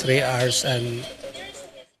 3 hours and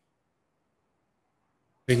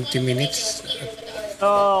 20 minutes.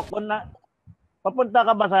 So, kung papunta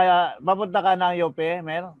ka ng UP,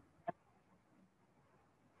 Mel?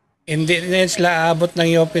 Hindi na sila abot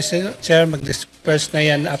ng UP, sir. Mag-disperse na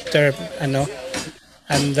yan after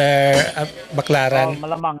under Baclaran.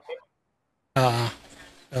 Malamang.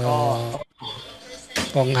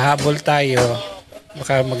 Kung habol tayo,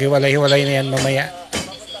 baka maghiwalay-hiwalay na yan mamaya.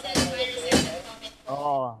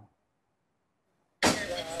 Oo.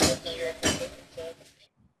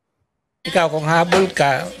 Ikaw, kung habol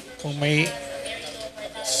ka, kung may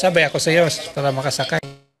sabay ako sa iyo para makasakay.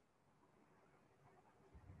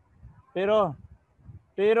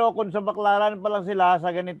 Pero kung sa Baclaran pa lang sila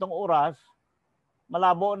sa ganitong oras,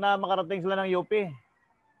 malabo na makarating sila ng UP.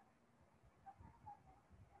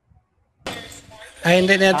 Ay,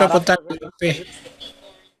 hindi na ito punta ng UP.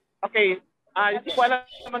 Okay. Hindi ko alam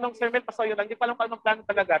naman ng Sir Mel, pasoyo lang. Hindi ko alam kung anong plano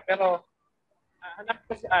talaga. Pero, hanap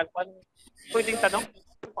ko si Al. Pwedeng tanong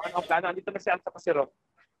kung anong plano. Andito na si Al sa Pasiro.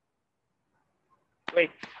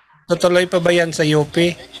 Wait. Tutuloy pa ba yan sa UP?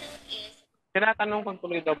 Tinatanong kung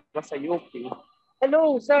tuloy daw ba sa UP.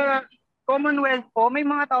 Hello, sa Commonwealth po, may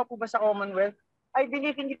mga tao po ba sa Commonwealth? I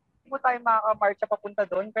believe hindi po tayo makaka-marcha papunta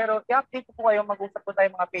doon, pero i-update po kayo, mag-usap po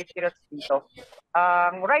tayo mga patriots dito.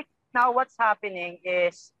 Right now, what's happening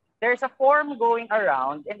is there's a form going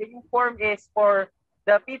around, and then yung form is for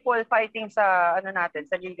the people fighting sa ano natin,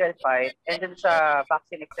 sa legal fight, and then sa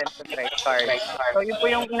vaccine exemption right card. So yun po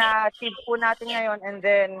yung ina-achieve po natin ngayon, and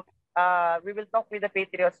then we will talk with the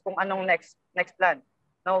Patriots kung anong next plan.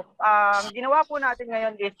 No, ginawa po natin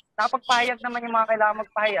ngayon is nakapagpahayag naman yung mga kailangan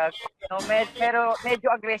magpahayag. No, pero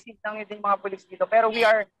medyo aggressive lang yung mga police dito. Pero we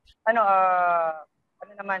are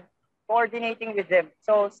coordinating with them.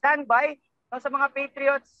 So stand by. No, sa mga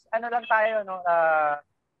Patriots, lang tayo, no,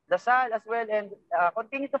 dasal as well, and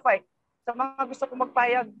continue to fight. Sa mga gusto po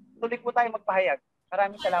magpahayag, tuloy po tayo magpahayag.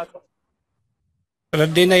 Maraming salamat po. Pero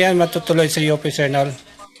di na yan matutuloy sa UP, Sir Nol.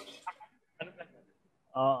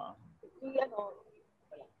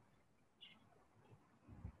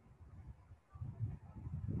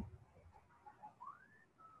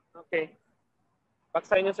 Okay. Back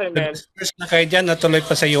sa inyo, Sir Mel. First na kayo dyan, natuloy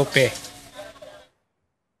pa sa UP.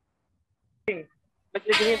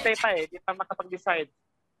 Naghihintay pa eh, di pa makapag-decide.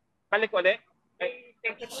 Balik ulit.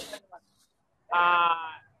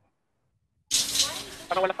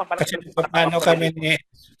 Parang wala pang balik. Kasi paano kami ni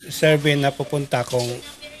Sir Ben na pupunta kung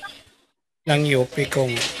ng UP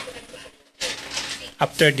kung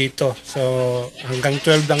after dito. So hanggang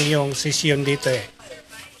 12 lang yung session dito eh.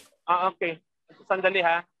 Okay. Sandali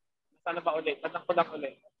ha. Sana ba ulit? Tanong ko lang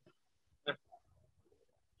ulit.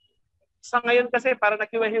 Sa ngayon kasi para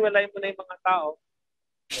naghiwa-hiwalay mo na yung mga tao.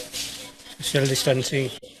 Social distancing.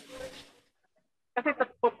 Kasi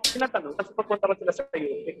tinatanong, kasi pupunta ko sila sa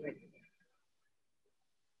UP.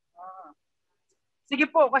 Sige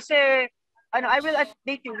po, kasi I will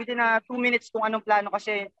update you within 2 minutes kung anong plano,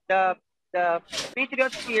 kasi the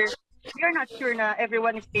Patriots here, we are not sure na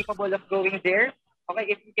everyone is capable of going there.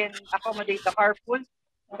 Okay, if we can accommodate the carpool.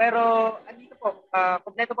 Pero andito po,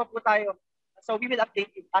 kompleto pa po tayo. So we will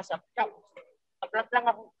update you as of now. Upload lang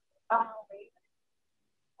ako.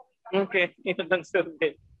 Okay, ito lang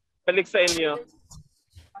survey. Balik sa inyo.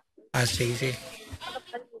 Sige.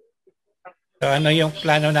 So ano yung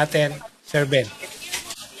plano natin, Sir Ben?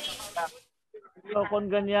 So kung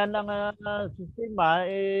ganyan ang sistema,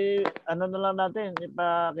 ano na lang natin,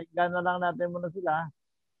 ipakinggan na lang natin muna sila.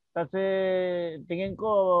 Kasi tingin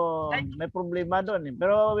ko may problema doon.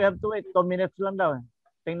 Pero we have to wait 2 minutes lang daw.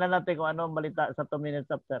 Tingnan natin kung ano ang balita sa 2 minutes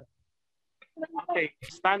after. Okay,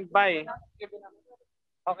 stand by.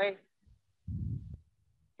 Okay.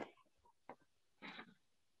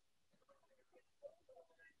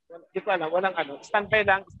 Di ko alam, walang ano. Stand by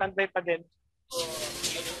lang, stand by pa din.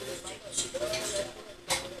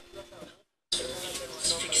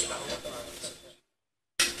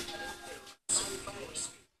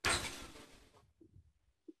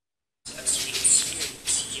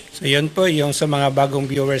 So yun po yung sa mga bagong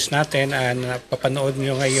viewers natin, napapanood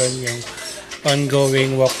nyo ngayon yung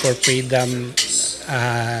ongoing Walk for Freedom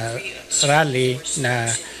rally na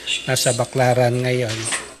nasa Baclaran ngayon.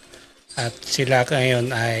 At sila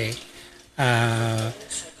ngayon ay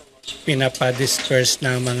pinapadisperse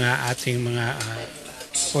ng mga ating mga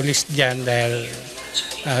police dyan dahil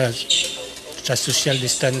sa social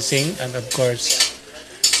distancing and of course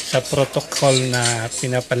sa protocol na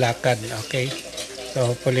pinapalakad. Okay?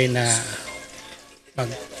 So hopefully na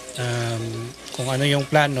kung ano yung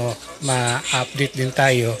plano, ma-update din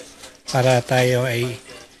tayo para tayo ay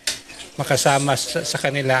makasama sa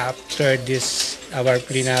kanila after this our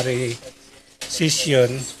plenary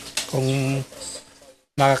session kung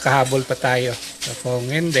makakahabol pa tayo. So kung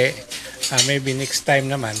hindi, maybe next time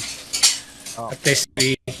naman. At least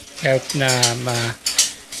we help na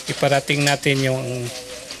iparating natin yung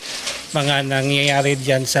mga nangyayari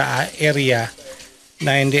dyan sa area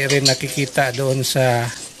na hindi rin nakikita doon sa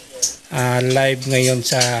live ngayon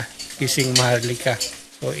sa Gising Maharlika.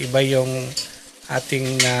 So iba yung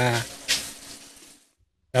ating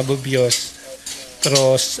nabubyos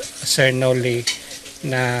through Sir Noli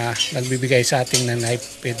na nagbibigay sa ating ng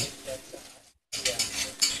iPad.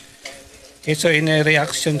 Okay, so in a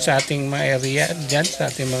reaction sa ating mga area dyan, sa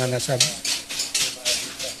ating mga nasa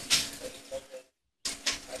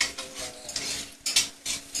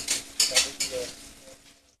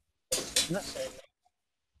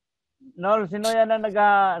Nol, sino yan na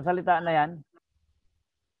nagsalita na yan?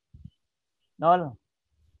 Nol?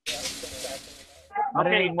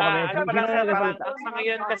 Okay, ano pa lang sir, parang sa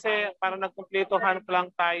ngayon kasi parang nagkumpletohan pa lang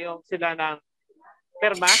tayo sila ng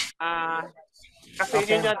perma. Kasi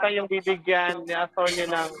yun yata yung bibigyan ni attorney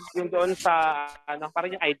ng yung doon sa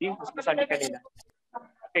parang yung ID, mas masabi kanina.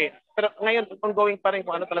 Okay, pero ngayon ongoing pa rin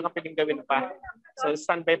kung ano talagang pwedeng gawin pa. So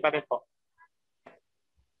standby pa rin po.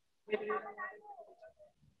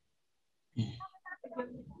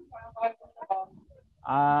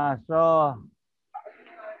 So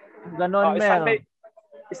Ganon, Mel.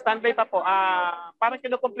 Standby pa po. Parang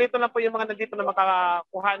kinukumpleto lang po yung mga nandito na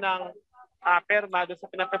makakuha ng perma doon sa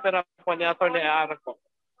pinapapera po ni Atty. Aaron po.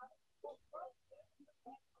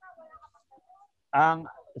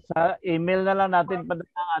 Sa email na lang natin padala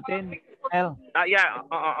natin. Mel. Yeah.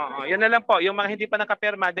 Yun na lang po. Yung mga hindi pa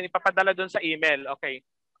nakapirma, din ipapadala doon sa email. Okay.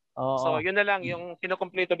 So, yun na lang yung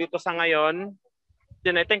kinukumpleto dito sa ngayon.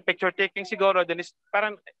 Then I think picture taking siguro. Then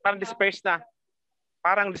parang dispersed na.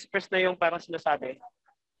 Parang dispersed na yung parang sinasabi.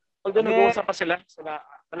 Although nag-uusap pa sila,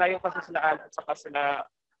 malayo pa sila at saka sila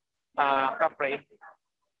Kapre.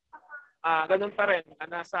 Ganun pa rin.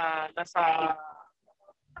 Nasa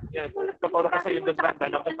yan, tuturo ko sa yung Dublanda,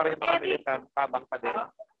 nandun pa rin mga militar, tabang pa din.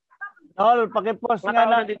 Nol, pakipost nga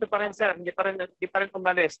na. Dito pa rin, sir. Hindi pa rin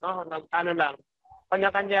umalis, no? Ano lang.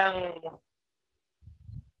 Kanya-kanyang...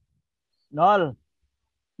 Nol,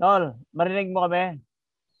 marinig mo kami?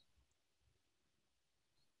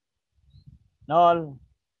 Nol.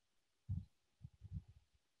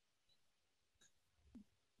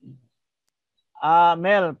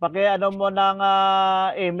 Mel, paki-ano mo ng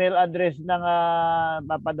email address ng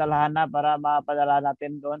papadalahan na para mapadala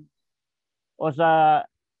natin doon. O sa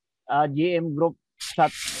GM group chat.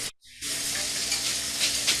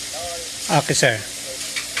 Okay, sir.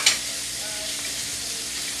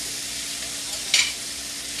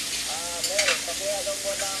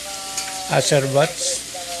 Sir Bots?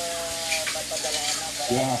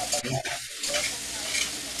 Yeah.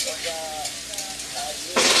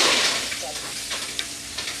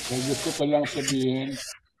 Gusto ko lang sabihin,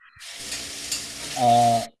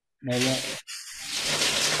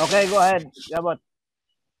 okay, go ahead. Gabot.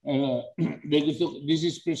 This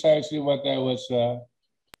is precisely what I was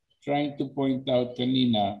trying to point out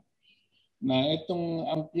kanina, na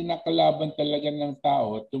ang pinakalaban talaga ng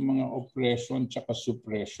tao, itong mga oppression tsaka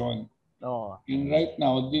suppression. And right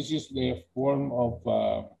now, this is the form of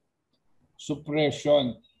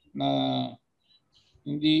suppression na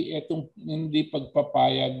hindi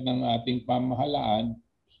pagpapayag ng ating pamahalaan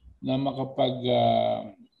na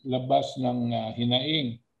makapaglabas ng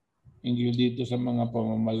hinaing hinggil dito sa mga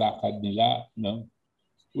pamamalakad nila, no?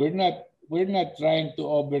 We're not trying to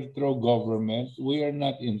overthrow government. We are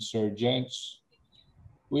not insurgents.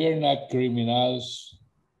 We are not criminals.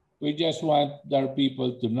 We just want our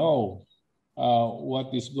people to know what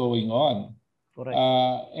is going on. Correct.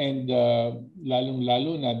 And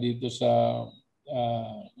lalong-lalo na dito sa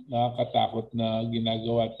nakakatakot na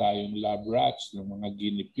ginagawa tayong lab rats ng mga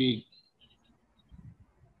guinea pig.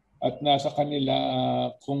 At nasa kanila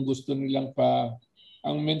kung gusto nilang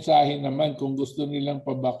ang mensahe naman kung gusto nilang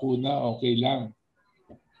pabakuna, okay lang.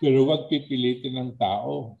 Pero wag pipilitin ng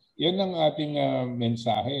tao. Yan ang ating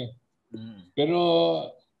mensahe. Pero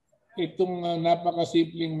itong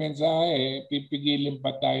napakasimpleng mensahe, pipigilin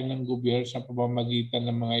pa tayo ng gobyerno sa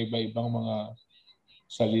pamamagitan ng mga iba-ibang mga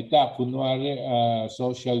salita. Kunwari,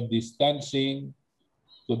 social distancing,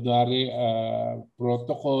 kunwari,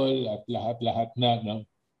 protocol at lahat-lahat na. No?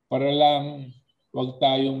 Para lang wag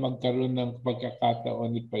tayong magkaroon ng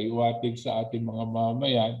pagkakataon ipaiwatig sa ating mga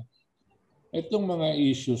mamamayan itong mga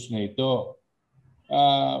issues na ito.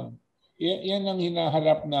 Yan ang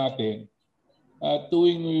hinaharap natin.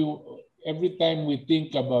 Every time we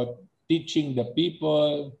think about teaching the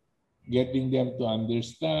people, getting them to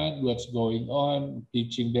understand what's going on,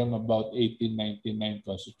 teaching them about 1899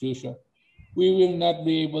 Constitution, we will not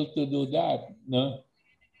be able to do that. No?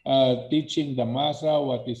 Teaching the massa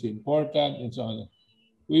what is important and so on.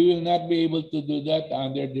 We will not be able to do that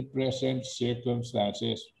under the present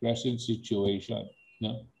circumstances, present situation.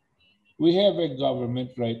 No? We have a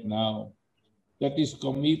government right now that is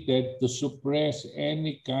committed to suppress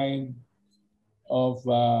any kind of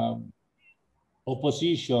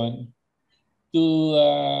opposition to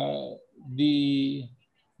the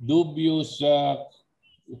dubious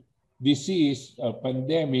disease,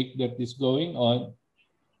 pandemic that is going on.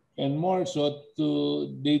 And more so,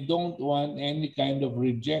 they don't want any kind of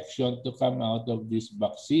rejection to come out of these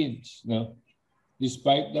vaccines, no?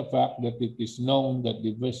 Despite the fact that it is known that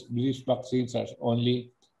these vaccines are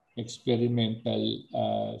only experimental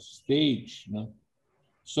stage. No?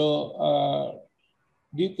 So,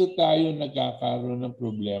 dito tayo nagkakaroon ng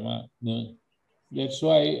problema. No? That's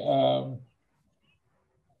why,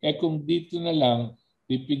 kung dito na lang,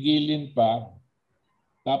 pipigilin pa,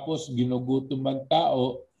 tapos ginugutom ang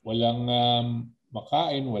tao, walang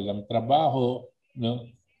makain, walang trabaho, no?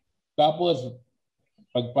 Tapos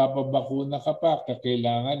pagpapabakuna ka pa,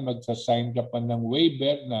 kailangan magsasign ka pa ng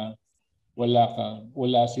waiver na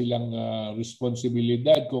wala silang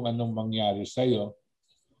responsibilidad kung anong mangyari sa iyo.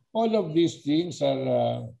 All of these things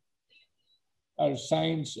are are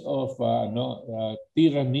signs of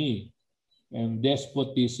tyranny and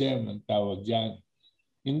despotism ang tawag dyan.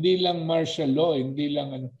 Hindi lang martial law, hindi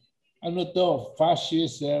lang ano to,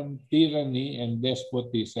 fascism, tyranny, and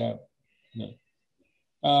despotism. No?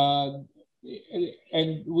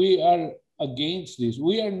 And we are against this.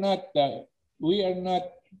 We are not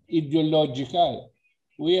ideological.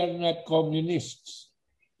 We are not communists.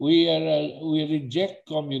 We reject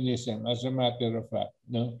communism as a matter of fact.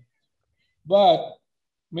 No? But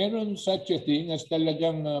meron such a thing as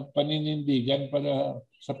talagang paninindigan para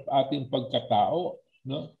sa ating pagkatao.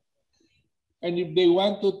 No? And if they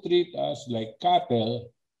want to treat us like cattle,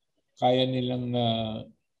 kaya nilang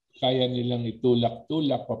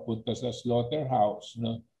itulak-tulak papunta sa slaughterhouse.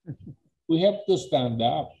 No? We have to stand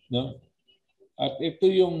up. No? At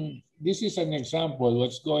this is an example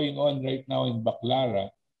what's going on right now in Baclara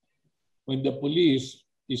when the police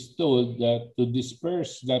is told that to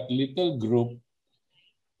disperse that little group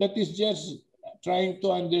that is just trying to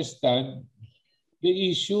understand the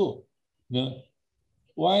issue. No?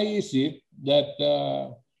 Why is it that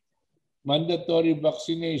mandatory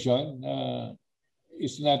vaccination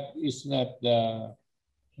is not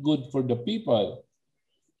good for the people,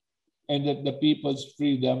 and that the people's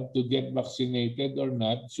freedom to get vaccinated or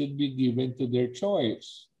not should be given to their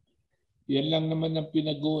choice? Yan lang naman ang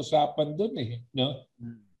pinag-uusapan doon no?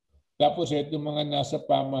 Tapos itong mga nasa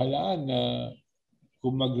pamahalaan na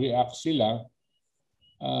kung mag-react sila,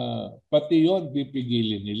 pati yon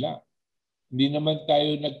pipigilin nila. Hindi naman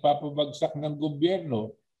tayo nagpapabagsak ng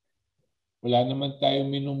gobyerno. Wala naman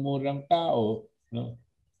tayong minumurang tao. No?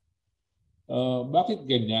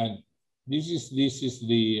 Bakit ganyan? This is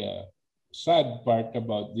the sad part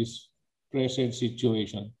about this present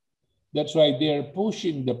situation. That's why they are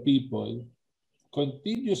pushing the people,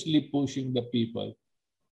 continuously pushing the people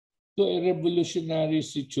to a revolutionary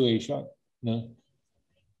situation. No?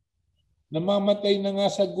 Namamatay na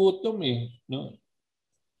nga sa gutom no?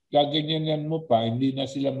 Gaganyanan mo pa, hindi na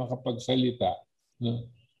sila makapagsalita. No?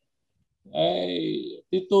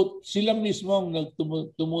 Sila mismo ang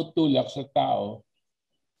tumutulak sa tao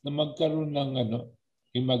na magkaroon ng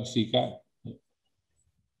himagsikan.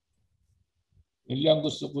 Yan lang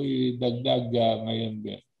gusto ko idagdag ngayon,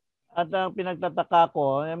 Ben. At ang pinagtataka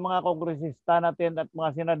ko, yung mga kongresista natin at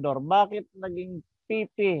mga senador, bakit naging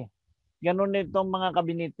pipi? Ganun itong mga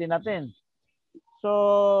kabinete natin. So,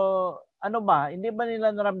 ano ba? Hindi ba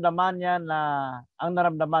nila naramdaman yan na ang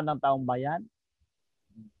naramdaman ng taong bayan?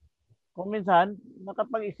 Kung minsan,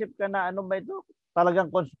 nakapag-isip ka na ano ba ito?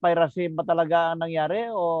 Talagang conspiracy ba talaga ang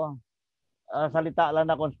nangyari o salita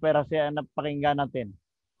lang na conspiracy ang napakinggan natin?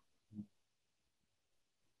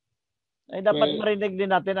 Ay dapat marinig din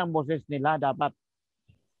natin ang boses nila, dapat.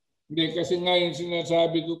 Hindi, kasi nga yung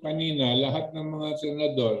sinasabi ko kanina, lahat ng mga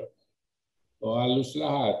senador, o halos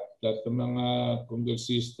lahat ng mga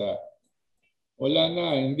kongresista, wala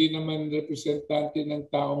na, hindi naman representante ng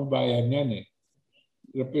taong bayan yan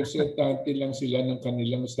Representante lang sila ng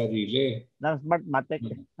kanilang sarili. Ng Smartmatic.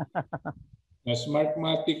 Na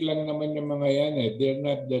Smartmatic lang naman yung mga yan They're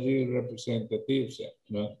not the real representatives.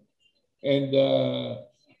 No? And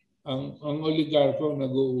ang oligarko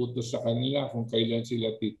nag-uutos sa kanila kung kailan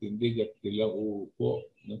sila titindig at sila uupo.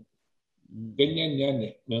 No? Ganyan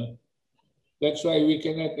yan no? That's why we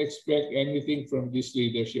cannot expect anything from this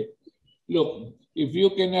leadership. Look, if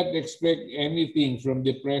you cannot expect anything from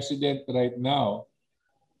the president right now,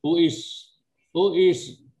 who is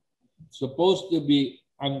supposed to be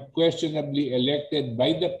unquestionably elected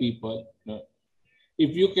by the people, no?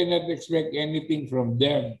 If you cannot expect anything from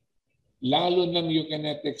them, lalo nang you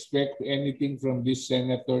cannot expect anything from these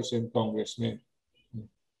senators and congressmen,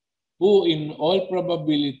 who in all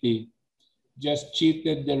probability just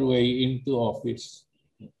cheated their way into office.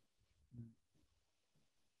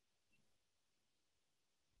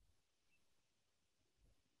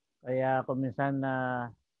 Kaya kung minsan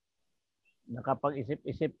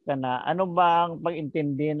nakapag-isip-isip ka na, ano ba ang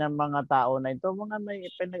pag-intindi ng mga tao na ito? Mga may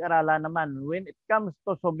pinag-aralan naman. When it comes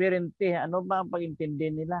to sovereignty, ano ba ang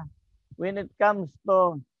pag-intindi nila? When it comes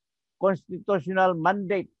to constitutional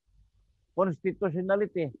mandate,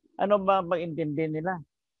 constitutionality, ano ba ang pag-intindi nila?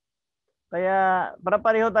 Kaya para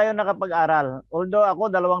pareho tayo nakapag-aral. Although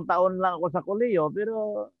ako 2 taon lang ako sa kolehiyo,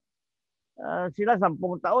 pero sila 10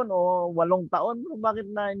 taon o 8 taon, bakit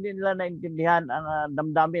na hindi nila naintindihan ang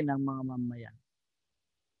damdamin ng mga mamayan?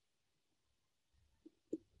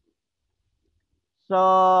 So,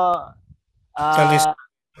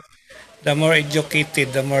 the more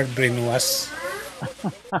educated, the more brainwashed.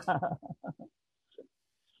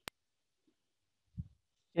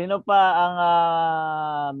 Sino pa ang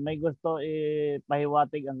may gusto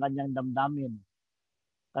ipahiwatig ang kanyang damdamin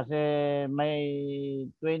Kasi may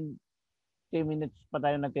 20 minutes pa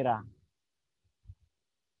tayo natira.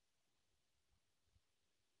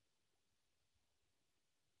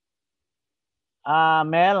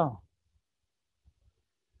 Mel.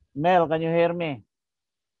 Mel, can you hear me?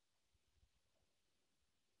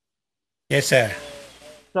 Yes, sir.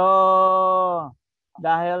 So,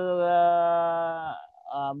 dahil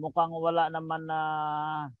mukhang wala naman na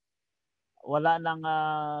wala nang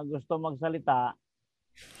gusto magsalita,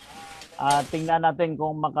 tingnan natin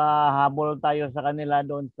kung makahabol tayo sa kanila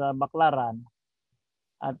doon sa Baclaran.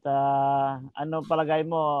 At ano palagay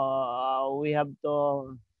mo, we have to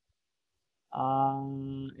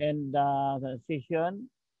end the session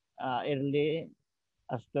early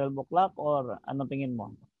as 12 o'clock or ano tingin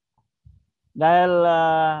mo? Dahil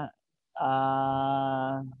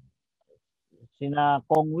sina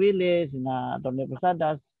Kong Willie, sina Atty.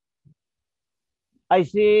 Posadas, ay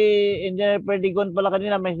si Engineer Perdigon pala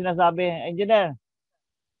kanina may sinasabi. Engineer.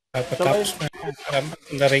 Tapos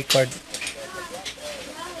na record.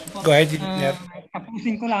 Go ahead, Engineer.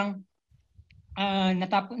 Tapusin ko lang.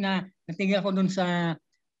 Natigil ako dun sa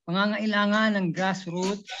pangangailangan ng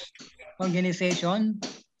grassroots organization.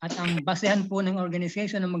 At ang basehan po ng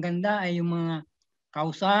organization na maganda ay yung mga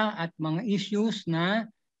kausa at mga issues na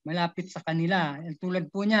malapit sa kanila. Tulad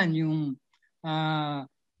po niyan, yung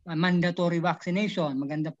mandatory vaccination.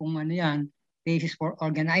 Maganda pong ano yan, basis for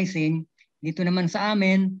organizing. Dito naman sa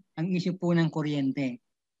amin, ang issue po ng kuryente.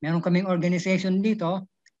 Meron kaming organization dito,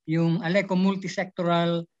 yung Aleco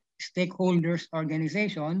Multisectoral Stakeholders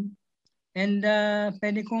Organization. And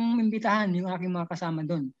pwede kong imbitahan yung aking mga kasama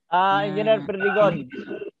doon. Engineer Perdigon.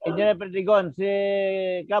 Engineer Perdigon, si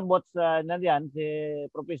Kabots nandiyan, si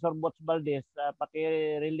Professor Bots Valdez,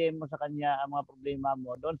 paki-relay mo sa kanya ang mga problema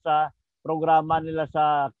mo doon sa programa nila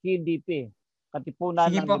sa KDP, Katipunan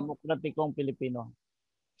ng Demokratikong Pilipino.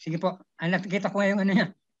 Sige po. Nakikita ko yung ano niya,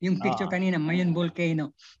 yung picture kanina, Mayon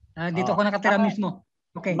Volcano. Dito ako nakatira mismo.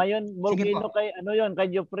 Okay. Mayon Volcano kay ano yon, kay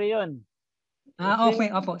Joffrey yon. Okay,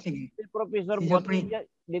 opo, sige. Si Professor Bots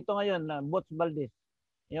dito ngayon, Bots Valdez.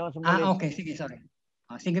 Okay, sige, sorry.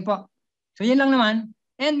 Sige po. So yun lang naman.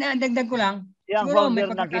 And dagdag ko lang, siguro may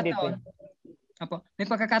pagkakataon. May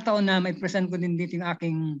pagkakataon na may present ko din dito yung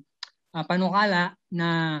aking panukala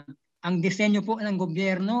na ang disenyo po ng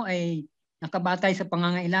gobyerno ay nakabatay sa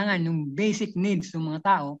pangangailangan ng basic needs ng mga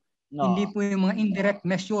tao, hindi po yung mga indirect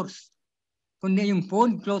measures, kundi yung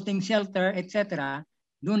food, clothing, shelter, etc.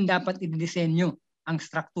 Doon dapat i-disenyo ang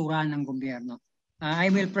struktura ng gobyerno.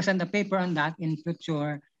 I will present a paper on that in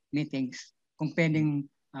future meetings kung pwedeng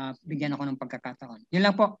bigyan ako ng pagkakataon. Yun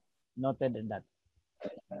lang po. Noted in that.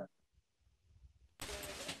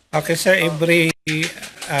 Okay, sir. Every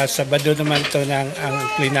Sabado naman to ng ang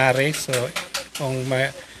plenary. So, kung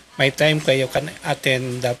may time kayo can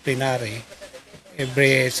attend the plenary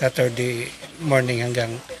every Saturday morning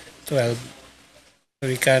hanggang 12. So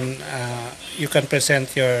we can you can present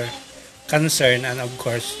your concern and of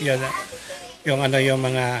course yung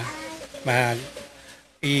mga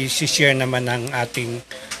i-share naman ng ating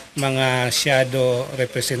mga shadow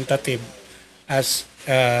representative as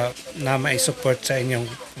na mai-support sa inyong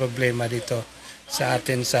problema dito sa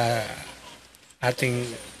ating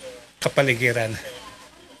kapaligiran.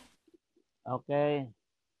 Okay.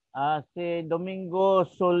 Si Domingo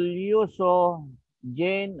Solyuso,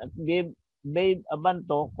 Jane at Babe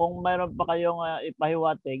Abanto, kung mayroon pa kayong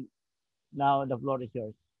ipahiwatig, now the floor is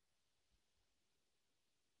yours.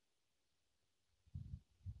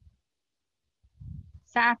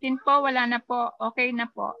 Sa akin po, wala na po. Okay na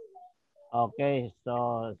po. Okay.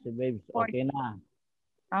 So, si Babes, okay na.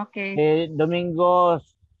 Okay. Si Domingo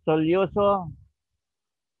Solyuso,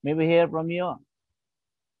 may we hear from you?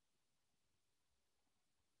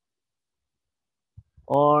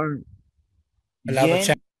 Or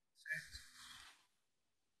Jane?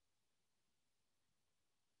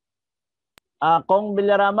 Kong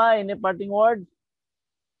Villarama, any parting words?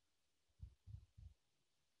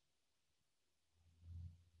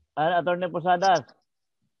 Attorney Posadas.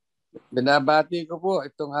 Binabati ko po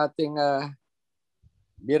itong ating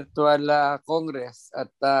virtual congress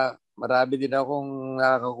at marami din akong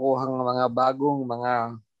nakakuhang mga bagong mga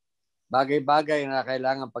bagay-bagay na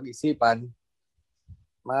kailangan pag-isipan.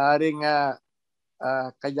 Maaaring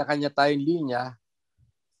kanya-kanya tayong linya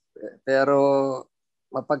pero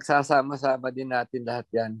mapagsasama-sama din natin lahat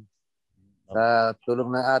yan sa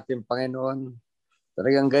tulong ng ating Panginoon.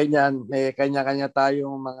 Talagang ganyan, may kanya-kanya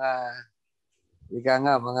tayong mga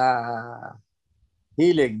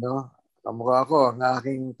hilig, no? Kamukha ako, ang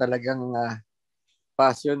aking talagang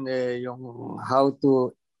passion yung how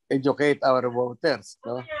to educate our voters,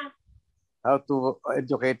 no? how to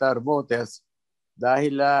educate our voters.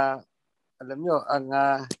 Dahil, alam nyo, ang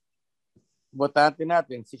botante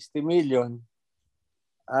natin, 60 million,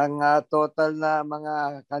 ang total na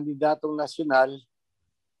mga kandidatong nasyonal,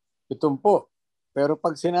 70. Pero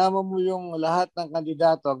pag sinama mo yung lahat ng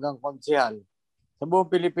kandidato hanggang konsehal, sa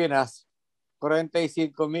buong Pilipinas,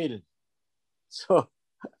 45,000.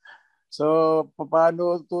 So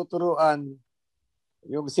paano tuturuan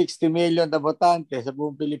yung 60 million na botante sa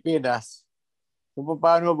buong Pilipinas kung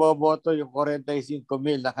paano boboto yung 45,000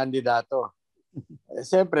 na kandidato?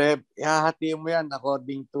 Siyempre, ihahati mo yan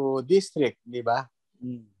according to district, di ba?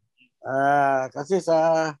 Kasi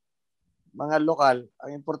sa mga lokal,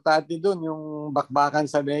 ang importante doon yung bakbakan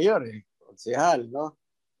sa mayor, konsehal, no?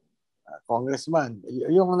 Congressman.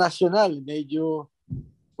 Yung national, medyo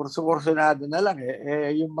kurso-kursunado na lang.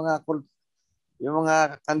 Yung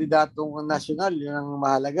mga kandidatong national, yun ang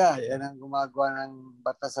mahalaga. Yan ang gumagawa ng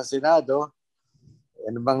batas sa Senado.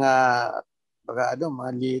 Yan mga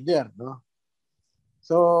leader, no?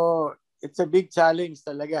 So, it's a big challenge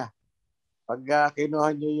talaga. Pag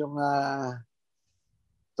kinuha nyo yung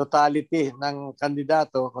totality ng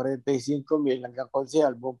kandidato, 45,000 hanggang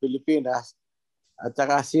konsehal, buong Pilipinas, at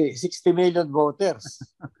saka 60 million voters.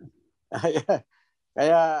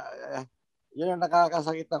 Kaya yun ang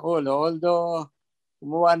nakakasakit ng ulo. Although,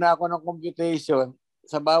 kumuha na ako ng computation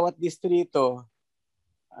sa bawat distrito,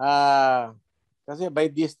 kasi by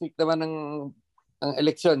district naman ang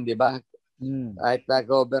eleksyon, di ba? Kahit na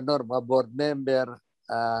governor, mga board member,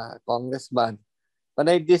 congressman,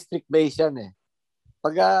 panay district base yan eh.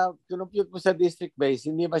 Pag kinumpute mo sa district base,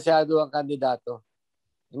 hindi masyado ang kandidato.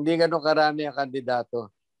 Hindi ganun karami ang kandidato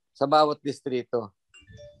sa bawat distrito.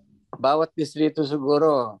 Bawat distrito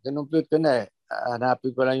siguro, kinumpute ko na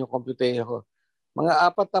hanapin ko lang yung computation ko. Mga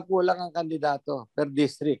 40 lang ang kandidato per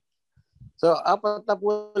district. So 40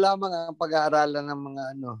 lamang ang pag-aaralan ng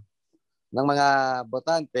mga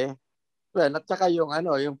botante. Well, at saka yung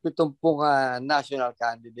 70 national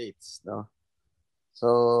candidates, no? So,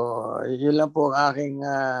 yun lang po ang aking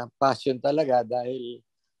passion talaga dahil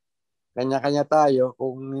kanya-kanya tayo.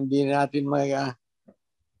 Kung hindi natin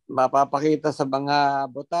mapapakita sa mga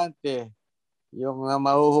botante yung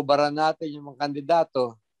mahuhubaran natin yung mga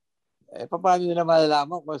kandidato, paano nila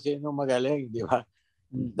malalaman kung sino magaling, di ba?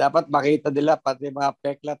 Dapat makita nila pati mga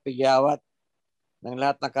peklat, tigawat ng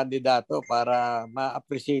lahat ng kandidato para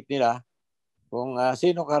ma-appreciate nila kung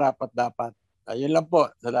sino karapat dapat. Ayun lang po.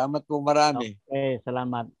 Salamat po marami. Okay,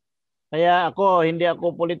 salamat. Kaya hindi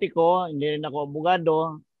ako politiko, hindi rin ako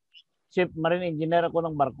abogado. Chief Marine Engineer ako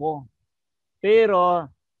ng barko. Pero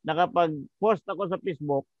nakapag-post ako sa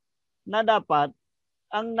Facebook na dapat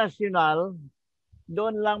ang national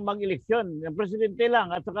doon lang mag-eleksyon. Yung presidente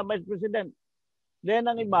lang at saka vice president. Then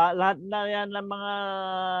ang iba, lahat na yan ng mga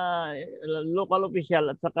local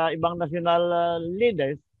official at saka ibang national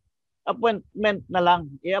leaders, appointment na lang.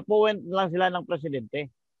 I-appoint na lang sila ng presidente.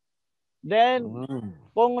 Then,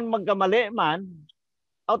 kung magkamali man,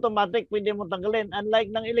 automatic pwede mo tanggalin. Unlike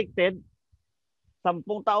ng elected, 10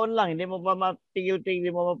 taon lang, hindi mo pa matigil-tigil, hindi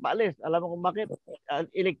mo mapaalis. Alam mo kung bakit?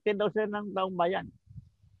 Elected daw siya ng taong bayan.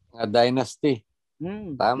 Dynasty.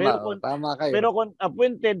 Tama kayo. Pero kung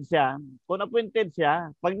appointed siya,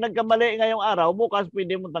 pag nagkamali ngayong araw, bukas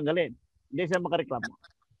pwede mo tanggalin. Hindi siya makareklamo.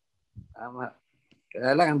 Tama.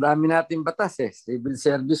 Kaya lang, ang dami natin batas Civil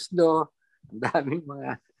service law, ang daming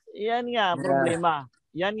mga... Yan nga problema.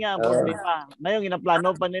 Yan nga problema. Ngayon,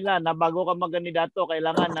 inaplano pa nila na bago ka magkandidato,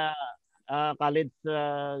 kailangan na college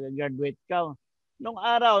graduate ka. Nung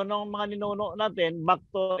araw, nung mga ninuno natin, back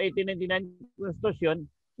to 1899 Constitution,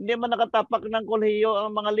 hindi man nakatapak ng kolehiyo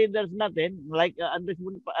ang mga leaders natin, like Andres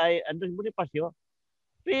Bonifacio,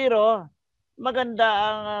 pero maganda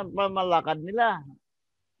ang pamalakad nila.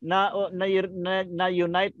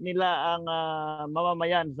 Na-unite nila ang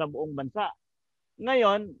mamamayan sa buong bansa.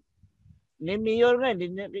 Ngayon, ni Mayor nga,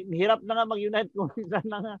 hirap na nga mag-unite kung isa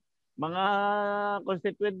na mga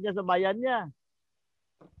constituent niya sa bayan niya.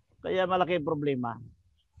 Kaya malaki problema.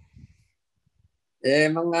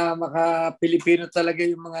 Mga maka-Pilipino talaga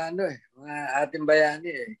yung mga mga ating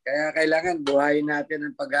bayani Kaya kailangan buhayin natin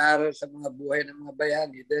ang pag-aaral sa mga buhay ng mga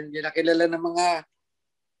bayani. Dahil hindi nakilala ng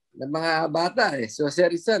mga bata So si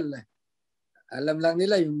Rizal, alam lang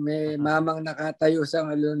nila yung may mamang nakatayo sa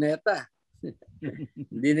luneta.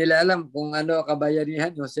 Hindi nila alam kung ano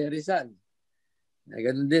kabayanihan Jose Rizal.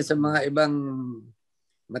 Ganun din sa mga ibang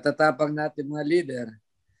matatapang natin mga leader.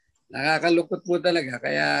 Nakakalungkot po talaga.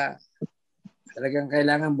 Kaya talagang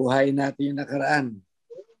kailangan buhayin natin yung nakaraan.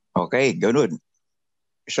 Okay, ganun.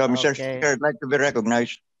 So Mr. Speaker, I'd like to be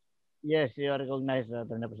recognized. Yes, you are recognized,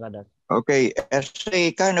 Attorney Posadas. Okay, as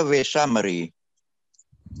a kind of a summary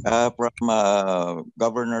from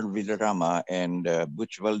Governor Villarama and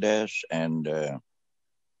Butch Valdez and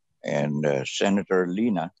Senator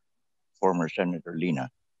Lina, former Senator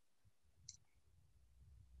Lina.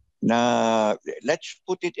 Now, let's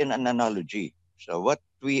put it in an analogy. So what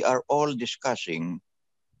we are all discussing,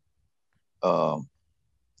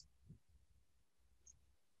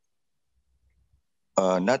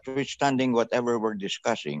 notwithstanding whatever we're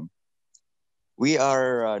discussing, we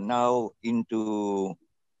are now into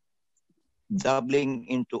doubling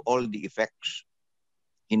into all the effects,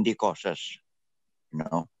 hindi causes, you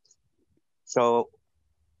know. So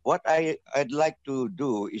what I'd like to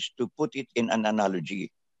do is to put it in an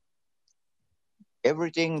analogy.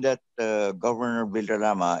 Everything that Governor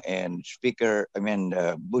Villarama and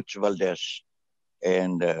Butch Valdez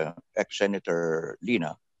and ex-Senator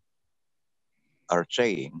Lina are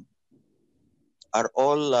saying are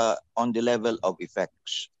all on the level of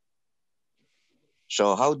effects.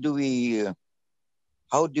 So how do we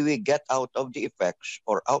get out of the effects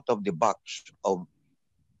or out of the box of?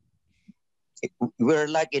 We're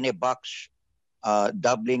like in a box,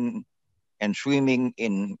 doubling and swimming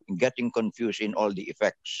in, getting confused in all the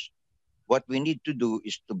effects. What we need to do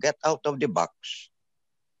is to get out of the box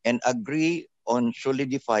and agree on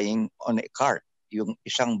solidifying on a cart, yung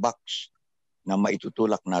isang box na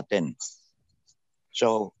maitutulak natin.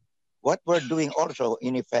 So what we're doing also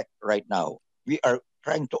in effect right now, we are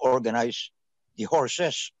trying to organize the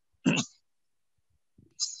horses.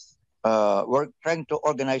 We're trying to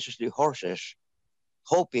organize the horses,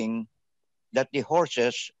 hoping that the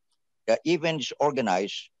horses, even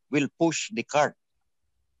disorganized, will push the cart.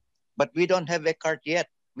 But we don't have a cart yet.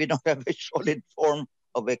 We don't have a solid form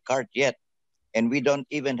of a cart yet, and we don't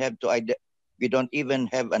even have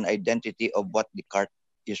an identity of what the cart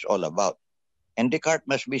is all about. And the cart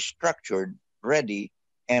must be structured, ready,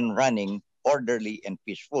 and running, orderly and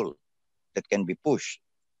peaceful, that can be pushed.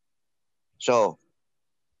 So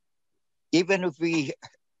even if we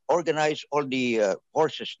organize all the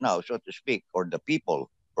horses now, so to speak, or the people,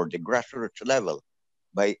 or the grassroots level,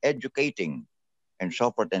 by educating and so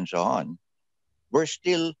forth and so on, we're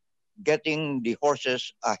still getting the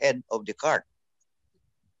horses ahead of the cart.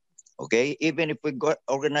 Okay, even if we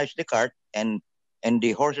organize the cart and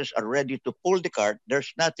the horses are ready to pull the cart,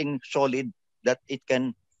 there's nothing solid that it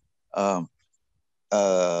can can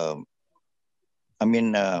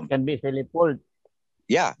be easily pulled.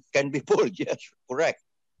 Yeah, can be pulled. Yes, correct.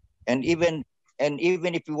 And even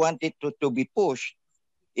if we want it to be pushed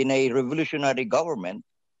in a revolutionary government,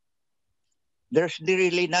 there's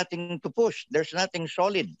really nothing to push. There's nothing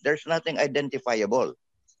solid. There's nothing identifiable.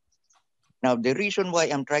 Now, the reason why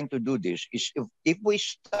I'm trying to do this is if we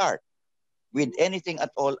start with anything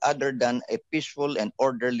at all other than a peaceful and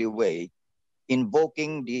orderly way,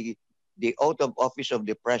 invoking the oath of office of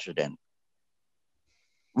the president,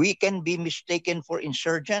 we can be mistaken for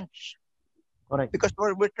insurgents. Correct. Because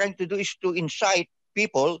what we're trying to do is to incite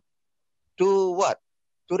people to what?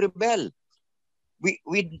 To rebel.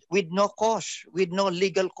 With no cause, with no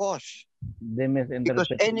legal cause.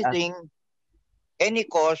 Because any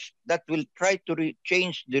cause that will try to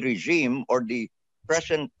change the regime or the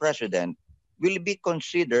present president will be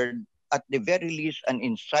considered at the very least an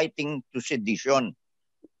inciting to sedition.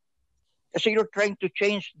 So you're trying to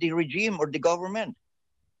change the regime or the government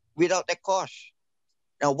without a cause.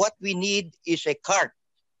 Now what we need is a cart,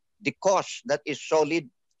 the cause that is solid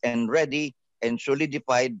and ready and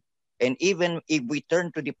solidified. And even if we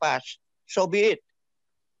turn to the past, so be it.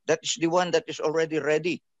 That is the one that is already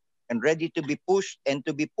ready and ready to be pushed and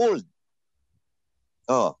to be pulled.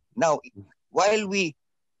 Oh, now,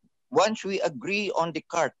 once we agree on the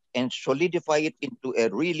cart and solidify it into a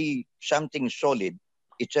really something solid,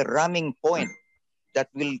 it's a ramming point that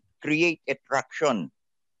will create a traction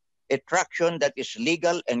that is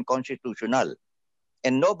legal and constitutional.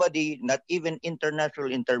 And nobody, not even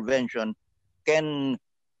international intervention, can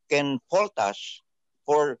fault us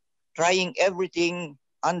for trying everything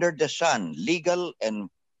under the sun, legal and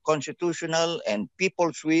constitutional and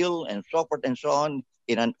people's will and so forth and so on,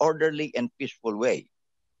 in an orderly and peaceful way.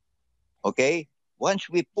 Okay? Once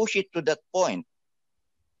we push it to that point,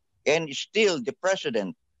 and still the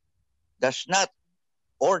president does not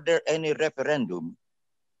order any referendum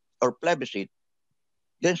or plebiscite,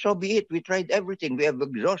 then so be it. We tried everything. We have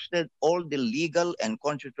exhausted all the legal and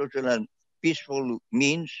constitutional peaceful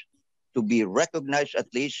means to be recognized,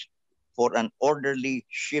 at least for an orderly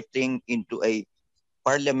shifting into a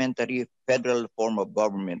parliamentary federal form of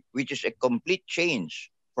government, which is a complete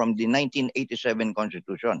change from the 1987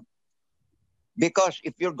 Constitution. Because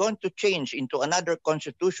if you're going to change into another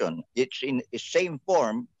constitution, it's in the same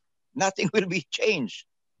form, nothing will be changed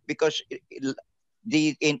because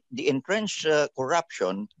the entrenched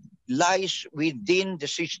corruption lies within the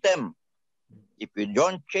system. If you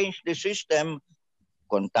don't change the system,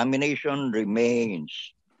 contamination remains,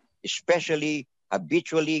 especially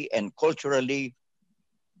habitually and culturally.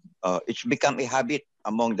 It's become a habit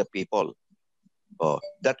among the people.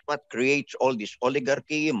 That's what creates all this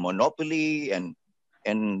oligarchy, monopoly, and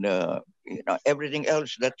everything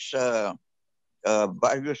else. That's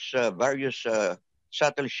various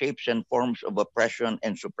subtle shapes and forms of oppression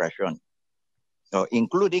and suppression,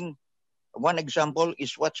 including one example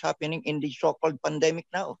is what's happening in the so-called pandemic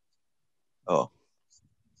now.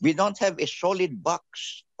 We don't have a solid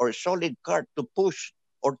box or a solid cart to push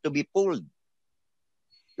or to be pulled.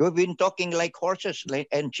 We've been talking like horses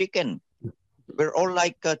and chicken. We're all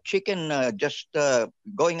like chicken, just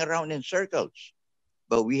going around in circles.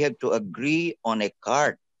 But we have to agree on a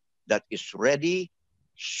cart that is ready,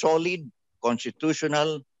 solid,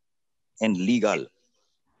 constitutional, and legal.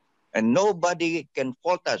 And nobody can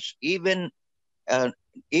fault us, even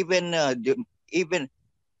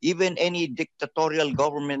any dictatorial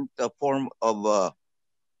government form of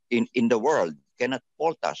in the world cannot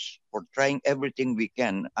fault us for trying everything we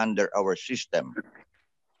can under our system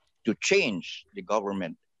to change the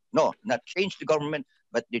government. No, not change the government,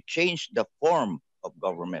 but to change the form of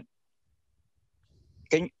government.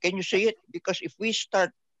 Can you see it? Because if we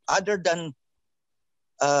start, other than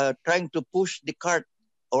trying to push the cart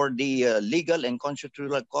or the legal and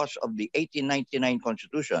constitutional cause of the 1899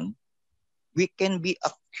 Constitution, we can be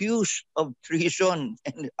accused of treason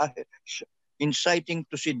and inciting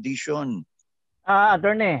to sedition.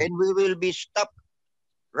 Attorney. And we will be stopped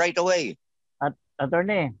right away.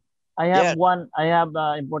 Attorney, I have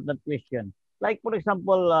an important question. Like, for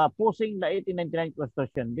example, pushing the 1899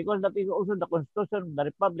 Constitution, because that is also the Constitution of the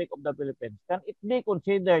Republic of the Philippines. Can it be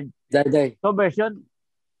considered subversion?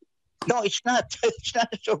 No, it's not. It's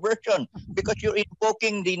not a subversion because you're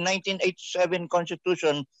invoking the 1987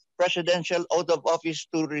 Constitution presidential oath of office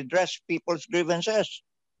to redress people's grievances.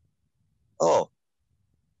 We're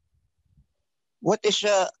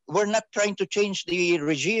not trying to change the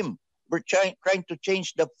regime. We're trying to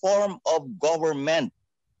change the form of government.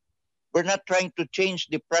 We're not trying to change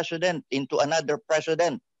the president into another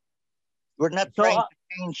president. We're not trying to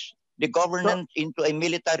change the governance into a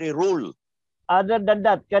military rule. Other than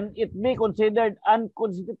that, can it be considered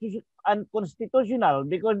unconstitutional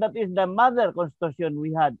because that is the mother constitution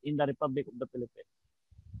we had in the Republic of the Philippines?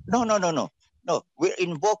 No. We're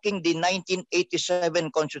invoking the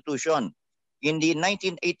 1987 Constitution. In the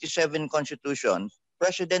 1987 Constitution,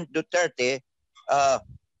 President Duterte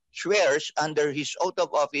swears under his oath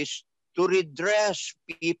of office to redress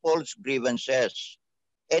people's grievances.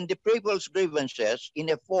 And the people's grievances in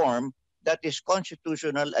a form that is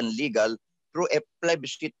constitutional and legal through a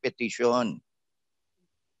plebiscite petition.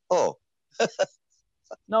 No,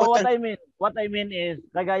 what I mean is,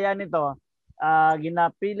 kagaya nito,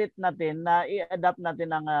 ginapilit natin na i-adapt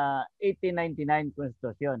natin ang 1899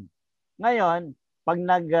 Constitution. Ngayon, pag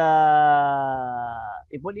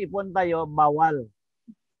ipon-ipon tayo, bawal.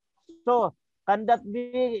 So, can that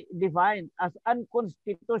be defined as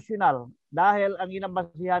unconstitutional dahil ang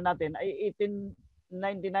inabasihan natin ay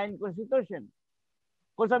 1899 Constitution?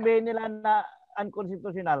 Kung sabihin nila na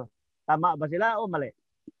unconstitutional, tama ba sila o mali?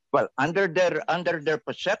 Well, under their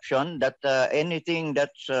perception that anything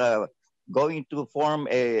that's going to form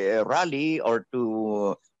a rally or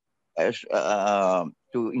to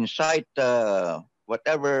incite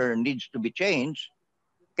whatever needs to be changed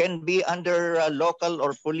can be under local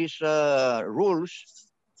or police rules.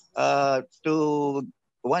 To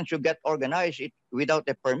once you get organized, it without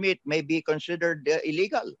a permit may be considered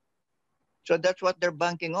illegal. So that's what they're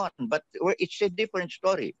banking on. But it's a different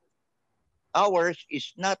story. Ours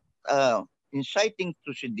is not inciting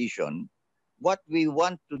to sedition. What we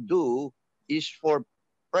want to do is for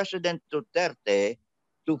President Duterte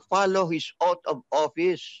to follow his oath of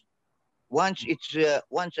office. Once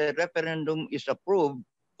a referendum is approved,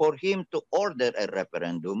 for him to order a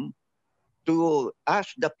referendum to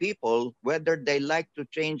ask the people whether they like to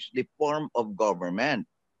change the form of government.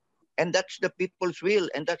 And that's the people's will,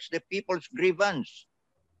 and that's the people's grievance.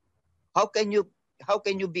 How can you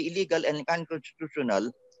be illegal and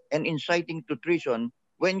unconstitutional and inciting to treason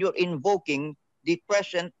when you're invoking the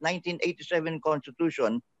present 1987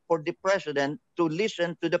 Constitution for the president to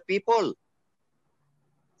listen to the people?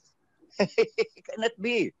 It cannot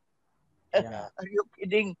be. Yeah. Are you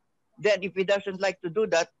kidding? Then if he doesn't like to do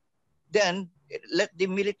that, then let the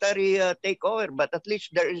military take over. But at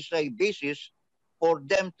least there is a basis for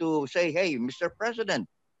them to say, hey, Mr. President,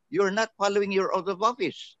 you're not following your oath of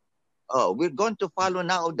office. We're going to follow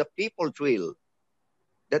now the people's will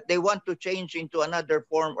that they want to change into another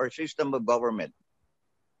form or system of government.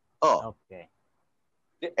 Okay.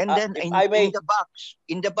 And then in the box,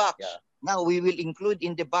 yeah. Now we will include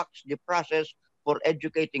in the box the process for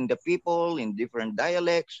educating the people in different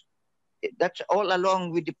dialects. That's all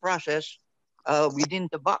along with the process within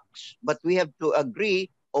the box. But we have to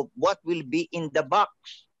agree of what will be in the box.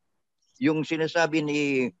 Yung sinasabi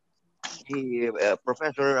ni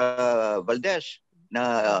Professor Valdez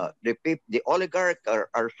na the oligarch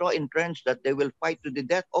are so entrenched that they will fight to the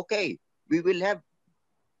death. Okay, we will have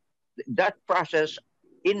that process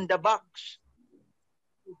in the box.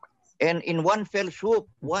 And in one fell swoop,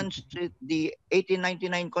 once the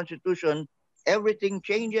 1899 Constitution, everything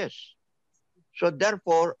changes. So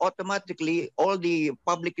therefore, automatically, all the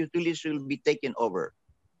public utilities will be taken over.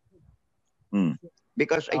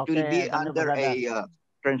 Because it will be under a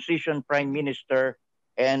transition prime minister,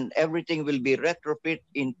 and everything will be retrofit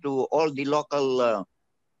into all the local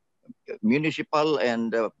municipal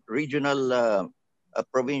and regional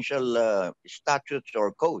provincial statutes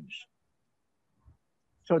or codes.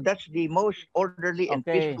 So that's the most orderly and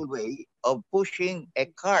peaceful way of pushing a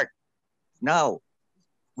cart. Now,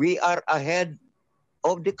 we are ahead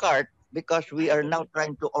of the cart because we are now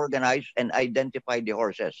trying to organize and identify the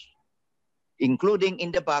horses. Including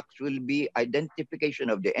in the box will be identification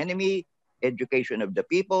of the enemy, education of the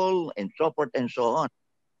people, and so forth and so on.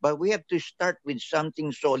 But we have to start with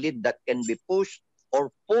something solid that can be pushed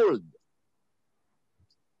or pulled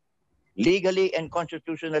legally and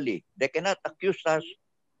constitutionally. They cannot accuse us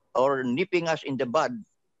or nipping us in the bud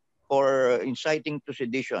for inciting to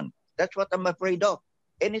sedition. That's what I'm afraid of.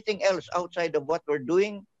 Anything else outside of what we're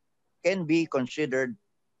doing can be considered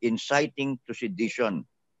inciting to sedition.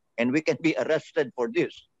 And we can be arrested for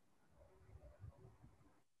this.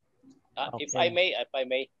 If I may.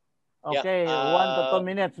 Okay, 1 to 2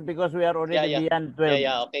 minutes because we are already beyond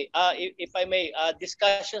 12. Okay. If I may,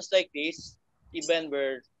 discussions like this, even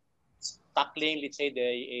we're tackling, let's say,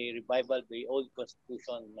 a revival of the old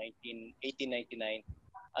Constitution, 1899.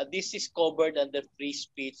 This is covered under free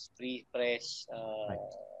speech, free press,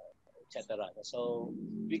 etc. So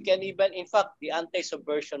we can even, in fact, the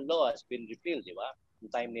anti-subversion law has been repealed, di ba? In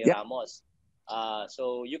time ni Ramos.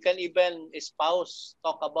 So you can even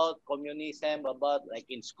talk about communism, about like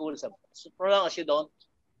in schools, so long as you don't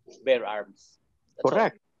bear arms. That's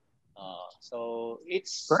correct. So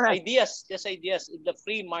it's correct. ideas, just ideas in the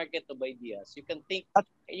free market of ideas. You can think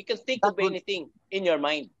of anything in your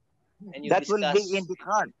mind, and you that discuss. Will be in the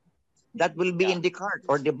cart. That will be in the cart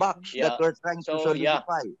or the box that we're trying to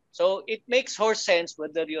solidify. So it makes horse sense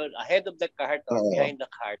whether you're ahead of the cart or behind the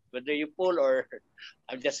cart, whether you pull or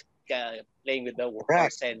I'm just playing with the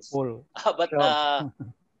horse sense. But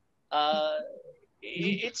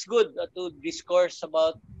it's good to discourse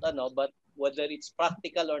about, but whether it's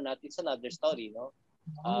practical or not, it's another story, no?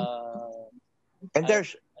 And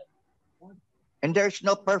there's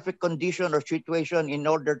no perfect condition or situation in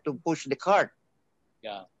order to push the cart.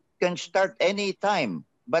 Yeah. Can start any time,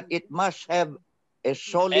 but it must have a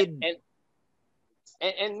solid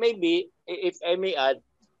and maybe, if I may add,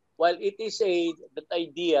 while it is that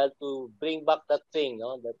idea to bring back that thing,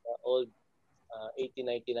 no, that old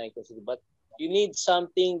 1899 Constitution, but you need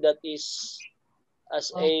something that is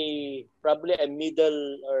as probably a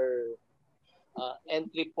middle or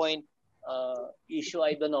entry point issue.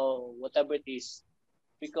 I don't know, whatever it is,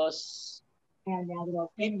 because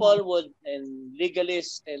people would, and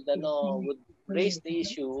legalists and would raise the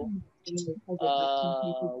issue,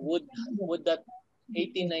 would that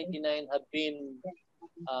 1899 have been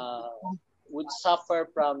would suffer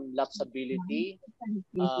from lapsability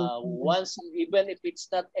once, even if it's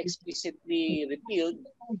not explicitly repealed.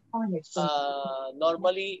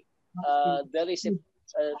 Normally there is a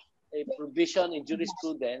provision in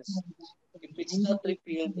jurisprudence, if it's not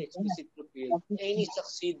repealed, explicit repealed, any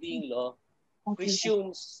succeeding law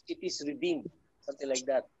presumes it is redeemed, something like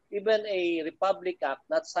that. Even a Republic Act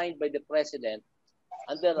not signed by the President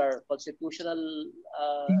under our constitutional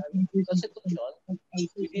constitution,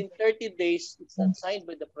 within 30 days, it's not signed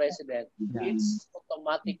by the President, it's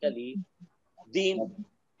automatically deemed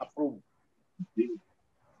approved.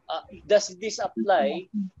 Does this apply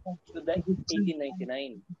to the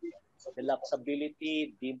 1899? The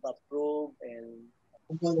lapsability, deemed approved, and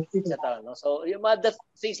etc. No? So that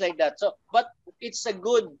things like that. So, but it's a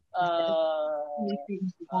good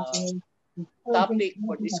topic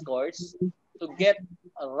for discourse to get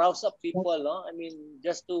rouse up people. No? I mean,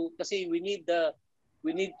 just to, kasi we need to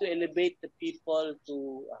elevate the people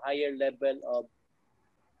to a higher level of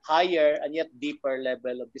higher and yet deeper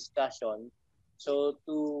level of discussion. So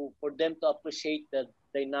for them to appreciate the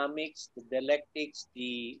dynamics, the dialectics,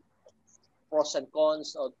 the pros and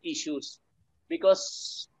cons of issues,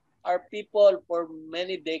 because our people for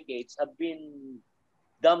many decades have been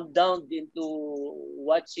dumbed down into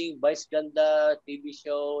watching Vice Ganda TV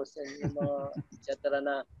shows and yung mga etc.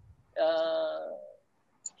 na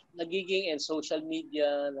nagiging and social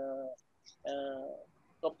media na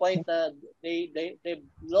to a point na they've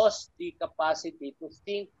lost the capacity to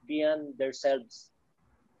think beyond themselves.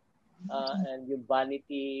 And yung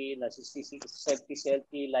vanity,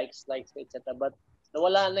 selfie, likes, etc. But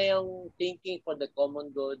nawala na yung thinking for the common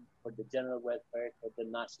good, for the general welfare, for the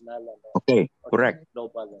national, Okay, or correct.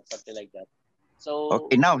 global, something like that. So,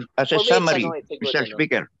 Okay, now, as a for me, summary, it's a good, Mr.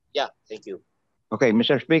 Speaker. Yeah, thank you. Okay,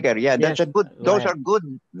 Mr. Speaker, yeah, that's Yes, a good, go those ahead. are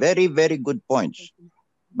good, very, very good points.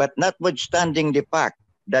 But notwithstanding the fact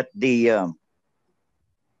that the,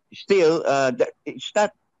 it's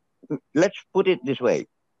not, let's put it this way.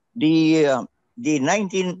 The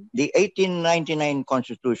 1899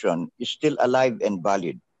 Constitution is still alive and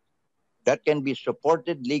valid. That can be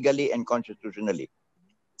supported legally and constitutionally.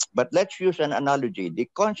 But let's use an analogy. The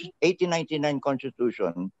 1899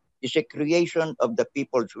 Constitution is a creation of the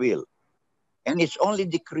people's will. And it's only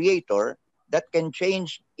the creator that can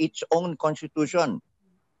change its own constitution.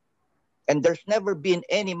 And there's never been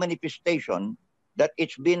any manifestation that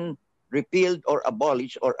it's been repealed or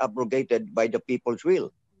abolished or abrogated by the people's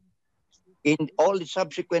will. In all the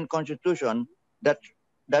subsequent constitution that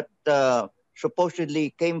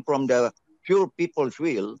supposedly came from the pure people's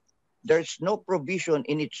will, there's no provision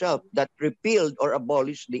in itself that repealed or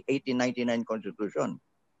abolished the 1899 Constitution.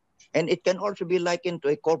 And it can also be likened to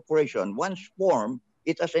a corporation. Once formed,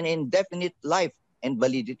 it has an indefinite life and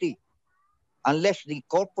validity, unless the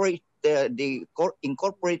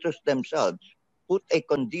incorporators themselves put a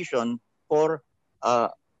condition for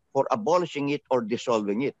abolishing it or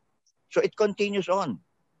dissolving it. So it continues on.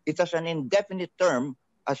 It has an indefinite term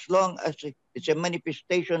as long as it's a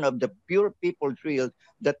manifestation of the pure people's will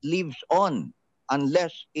that lives on,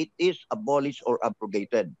 unless it is abolished or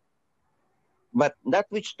abrogated. But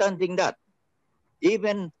notwithstanding that,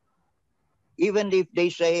 even if they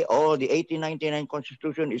say, oh, the 1899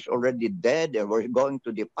 Constitution is already dead and we're going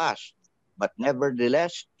to the past, but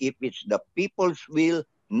nevertheless, if it's the people's will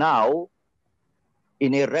now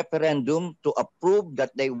in a referendum to approve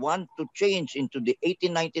that they want to change into the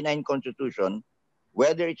 1899 Constitution,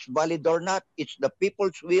 whether it's valid or not, it's the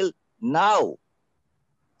people's will now.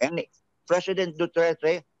 And President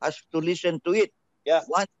Duterte has to listen to it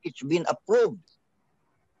once it's been approved.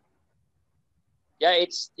 Yeah, I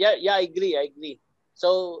agree.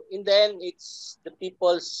 So in the end, it's the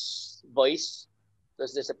people's voice,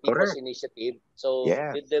 because there's a people's initiative. So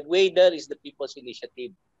the way there is the people's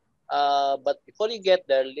initiative. But before you get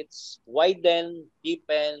there, let's widen,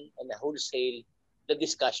 deepen, and wholesale the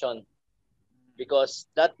discussion. Because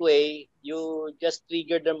that way, you just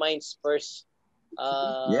trigger their minds first.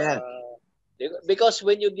 Because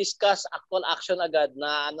when you discuss actual action agad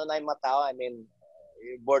na ano na yung matao, I mean,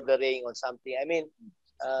 bordering on something, I mean,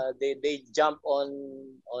 they jump on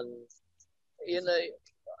you know,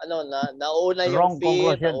 nauna yung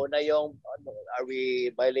fear, nauna yung are we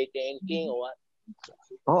violating anything or what?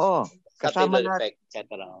 Oo, kasama lahat.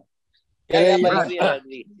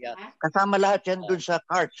 Kasama lahat yan dun sa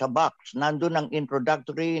cart, sa box. Nandun ang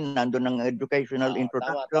introductory, nandun ang educational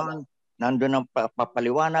introduction, nandun ang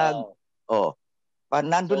papaliwanag.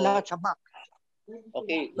 Nandun lahat sa box.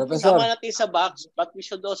 Okay, kasama natin sa box, but we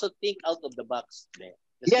should also think out of the box.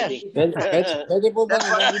 Yes, that's what we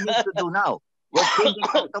need to do now. We're thinking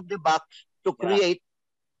out of the box to create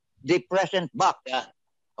the present box.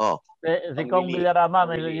 Si Kong Villarama,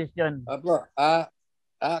 may suggestion. Apo,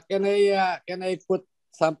 can I put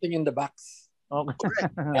something in the box? Okay.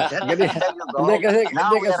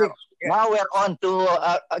 Now we're on to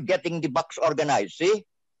getting the box organized. See?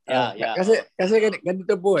 Kasi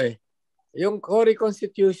ganito po yung Cory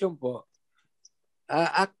Constitution po,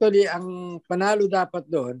 actually ang panalo dapat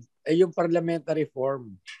doon ay yung parliamentary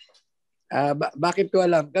form. Bakit ko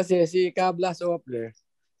alam? Kasi si Cablas Opler,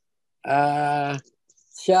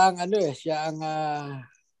 siya ang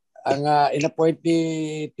in-appoint ni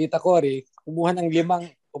Tita Cory, kumuha ng 5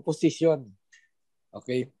 opposition.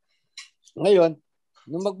 Okay? Ngayon,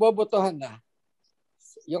 nung magbobotohan na,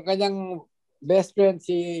 yung kanyang best friend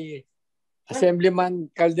si Assemblyman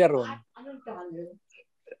Calderon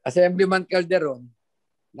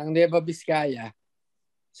ng Nueva Vizcaya,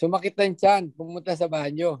 sumakit ng tiyan, pumunta sa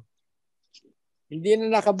banyo. Hindi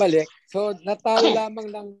na nakabalik. So, natalo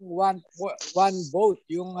lamang ng one vote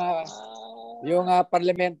yung yung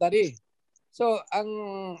parliamentary. So ang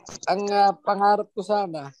pangarap ko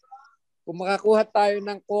sana, kung makakuha tayo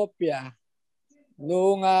ng kopya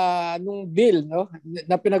nung bill, no,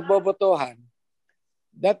 na pinagbobotohan,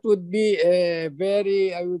 that would be a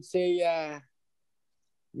very, I would say,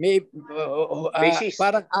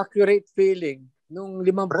 parang accurate feeling nung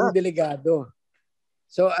 50 delegado.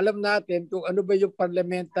 So alam natin kung ano ba yung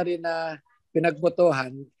parliamentary na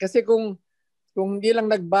pinagbotohan. Kasi kung hindi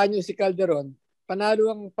lang nagbanyo si Calderon,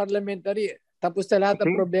 panalo ang parliamentary. Tapos na lahat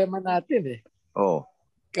ng problema natin eh. Oh.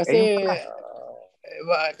 Kasi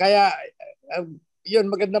kaya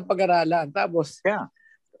yun magandang pag-aralan. Tapos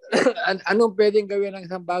anong pwedeng gawin ng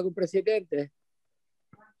isang bagong presidente?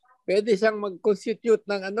 Pwede siyang mag-constitute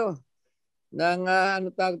ng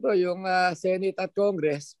yung Senate at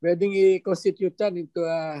Congress. Pwedeng i-constitute yan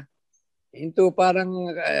into parang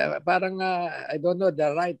I don't know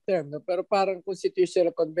the right term, no? Pero parang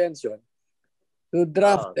constitutional convention to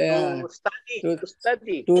draft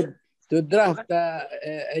to draft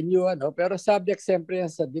a new pero subject siyempre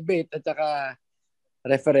yan sa debate at saka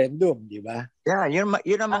referendum, di ba? Yeah,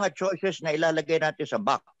 yun ang mga choices na ilalagay natin sa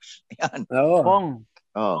box. Yan. Pong,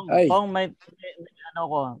 may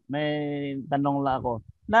tanong lang ako.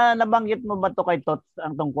 Nabanggit mo ba to kay Tots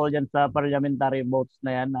ang tungkol yan sa parliamentary votes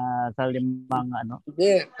na yan sa 5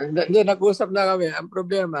 Hindi, nag-usap na kami. Ang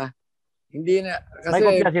problema, hindi na kasi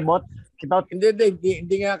may kopya si Bots?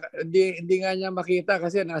 Hindi nga niya makita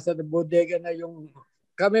kasi nasa bodega na yung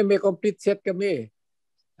kami, may complete set kami.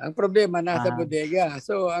 Ang problema nasa bodega.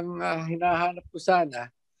 So ang hinahanap ko sana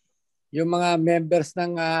yung mga members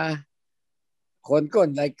ng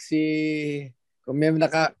CONCON like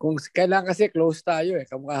kung kailangan kasi close tayo eh.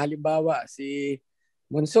 Kung halimbawa si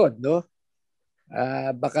Monsod, no?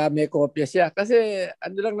 Baka may kopya siya. Kasi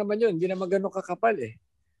ano lang naman yun, hindi naman ganun kakapal eh.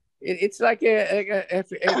 It's like a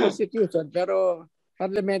constitution pero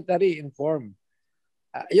parliamentary in form.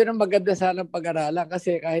 Yun ang maganda sanang pag-aralan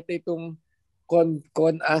kasi kahit itong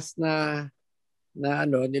CONAS na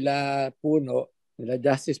nila Puno, nila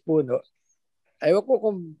Justice Puno, ayaw ko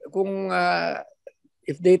kung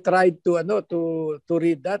if they tried to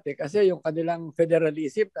read that kasi yung kanilang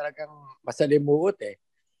federalism talagang masalimuot eh.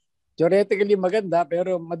 Theoretically maganda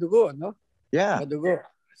pero madugo, no? Yeah. Madugo.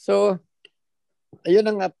 So ayun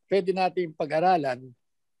ang pwede nating pag-aralan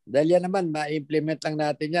dahil yan naman ma-implement lang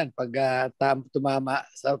natin yan pag tumama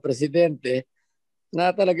sa presidente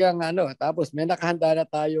na talagang tapos may nakahanda na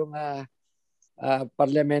tayong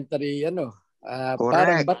parliamentary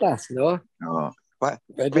parang batas, no?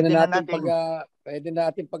 Pwede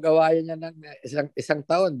natin pag-awayan yan ng isang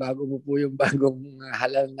taon bago mo po yung bagong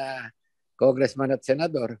halal na congressman at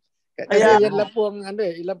senador. Kasi yan lang po ang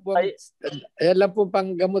yan lang po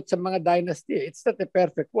panggamot sa mga dynasty. It's not a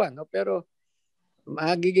perfect one, no? Pero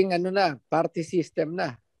magiging party system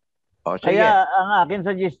na. Kaya ang akin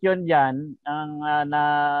suggestion diyan, ang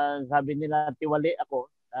sabi nila tiwali ako,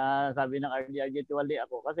 sabi ng RDRG tiwali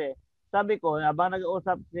ako kasi sabi ko habang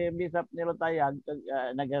nag-uusap si Bishop Nilotayag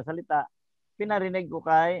nagsasalita, pinarinig ko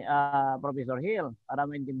kay Professor Hill para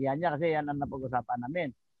maintindihan niya kasi yan ang napag-usapan namin.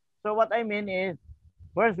 So what I mean is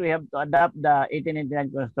first, we have to adopt the 1899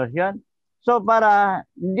 Constitution. So para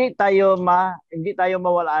hindi tayo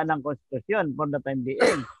mawalaan ng Constitution for the time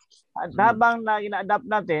being. At habang ina-adapt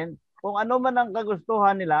natin, kung ano man ang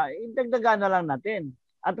kagustuhan nila, idagdagan na lang natin.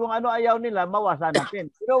 At kung ano ayaw nila, mawasan natin.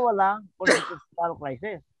 Pero walang constitutional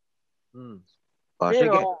crisis.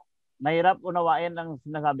 Pero mahirap unawain ang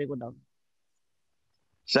sinasabi ko daw.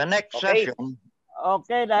 Sa next session.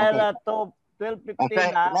 Okay, dahil 12:15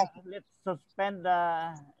 na, let's suspend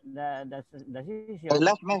the session.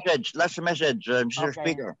 Last message, Mr.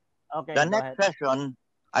 Speaker. Okay, the next session,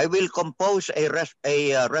 I will compose a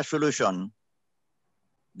resolution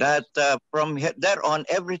that from there on,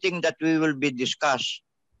 everything that we will be discussing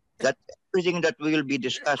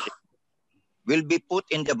will be put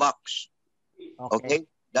in the box. Okay?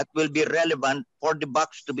 That will be relevant for the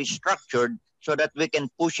box to be structured so that we can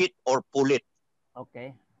push it or pull it.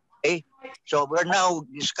 Okay. Okay, so we're now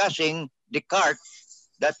discussing the cart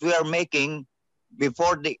that we are making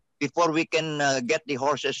before we can get the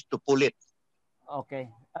horses to pull it. Okay.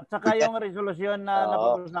 At saka yung resolution na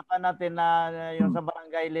napag-usapan natin na yung sa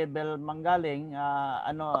barangay level manggaling,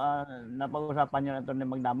 napag-usapan nyo na ito ni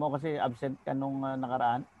Magdamo kasi absent ka nung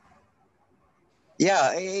nakaraan?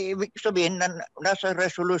 Yeah, ibig sabihin, nasa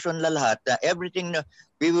resolution lahat. Everything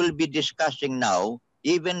we will be discussing now,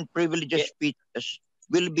 even privileged speeches,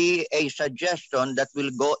 will be a suggestion that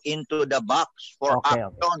will go into the box for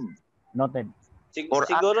action. Okay. Noted.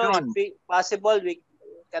 Siguro, if possible, we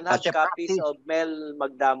can have copies of Mel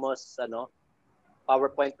Magdamos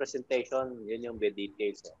PowerPoint presentation, yun yung the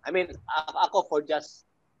details. I mean, ako for just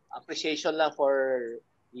appreciation lang for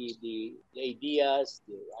the ideas,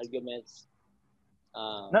 the arguments,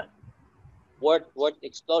 worth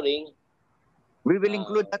exploring. We will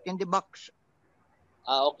include that in the box.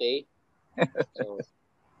 Okay. Okay.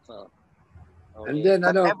 And then,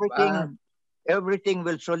 But everything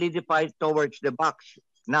will solidify towards the box.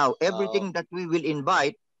 Now, everything that we will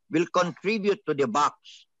invite will contribute to the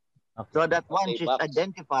box. Okay. So that once it's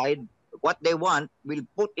identified what they want, we'll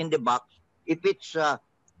put in the box. If it's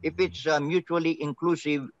mutually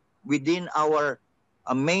inclusive within our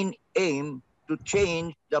main aim to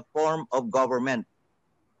change the form of government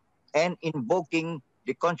and invoking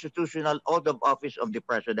the constitutional oath of office of the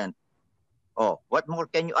president. Oh, what more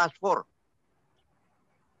can you ask for?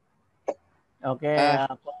 Okay,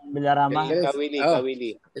 Villarama.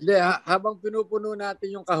 Kawili. Hindi, habang pinupuno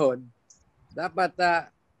natin yung kahon, dapat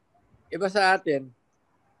iba sa atin,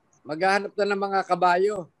 maghahanap na ng mga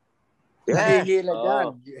kabayo. Yes. Hihila dyan.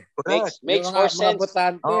 Makes more sense. Mga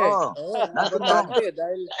botante. Mga botante.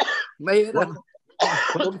 Dahil mahirap.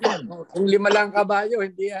 Kung 5 lang kabayo,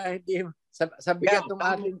 hindi sa bigat ng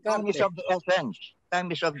ating time is of the essence.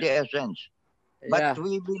 Time is of the essence. But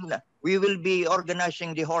we will be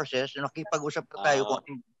organizing the horses. Nakipag-usap na tayo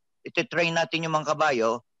kung ititrain natin yung mga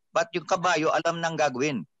kabayo. But yung kabayo, alam nang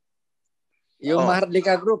gagawin. Yung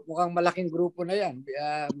Maharlika Group, mukhang malaking grupo na yan.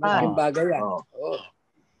 Malaking bagay yan.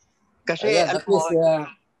 Kasi alam mo,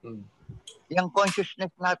 yung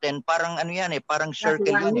consciousness natin, parang ano yan parang circle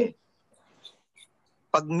yan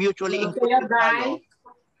Pag mutually inclusive tayo.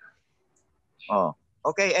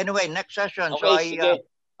 Okay, anyway, next session. Okay,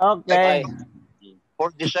 okay.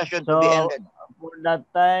 For the session to be ended. For that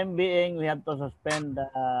time being, we have to suspend the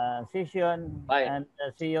session. Bye. And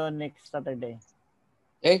see you next Saturday.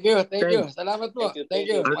 Thank you. Salamat po.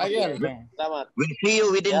 Thank you. Salamat. We'll see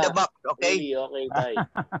you within the box, okay? Okay, bye.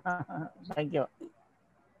 Thank you.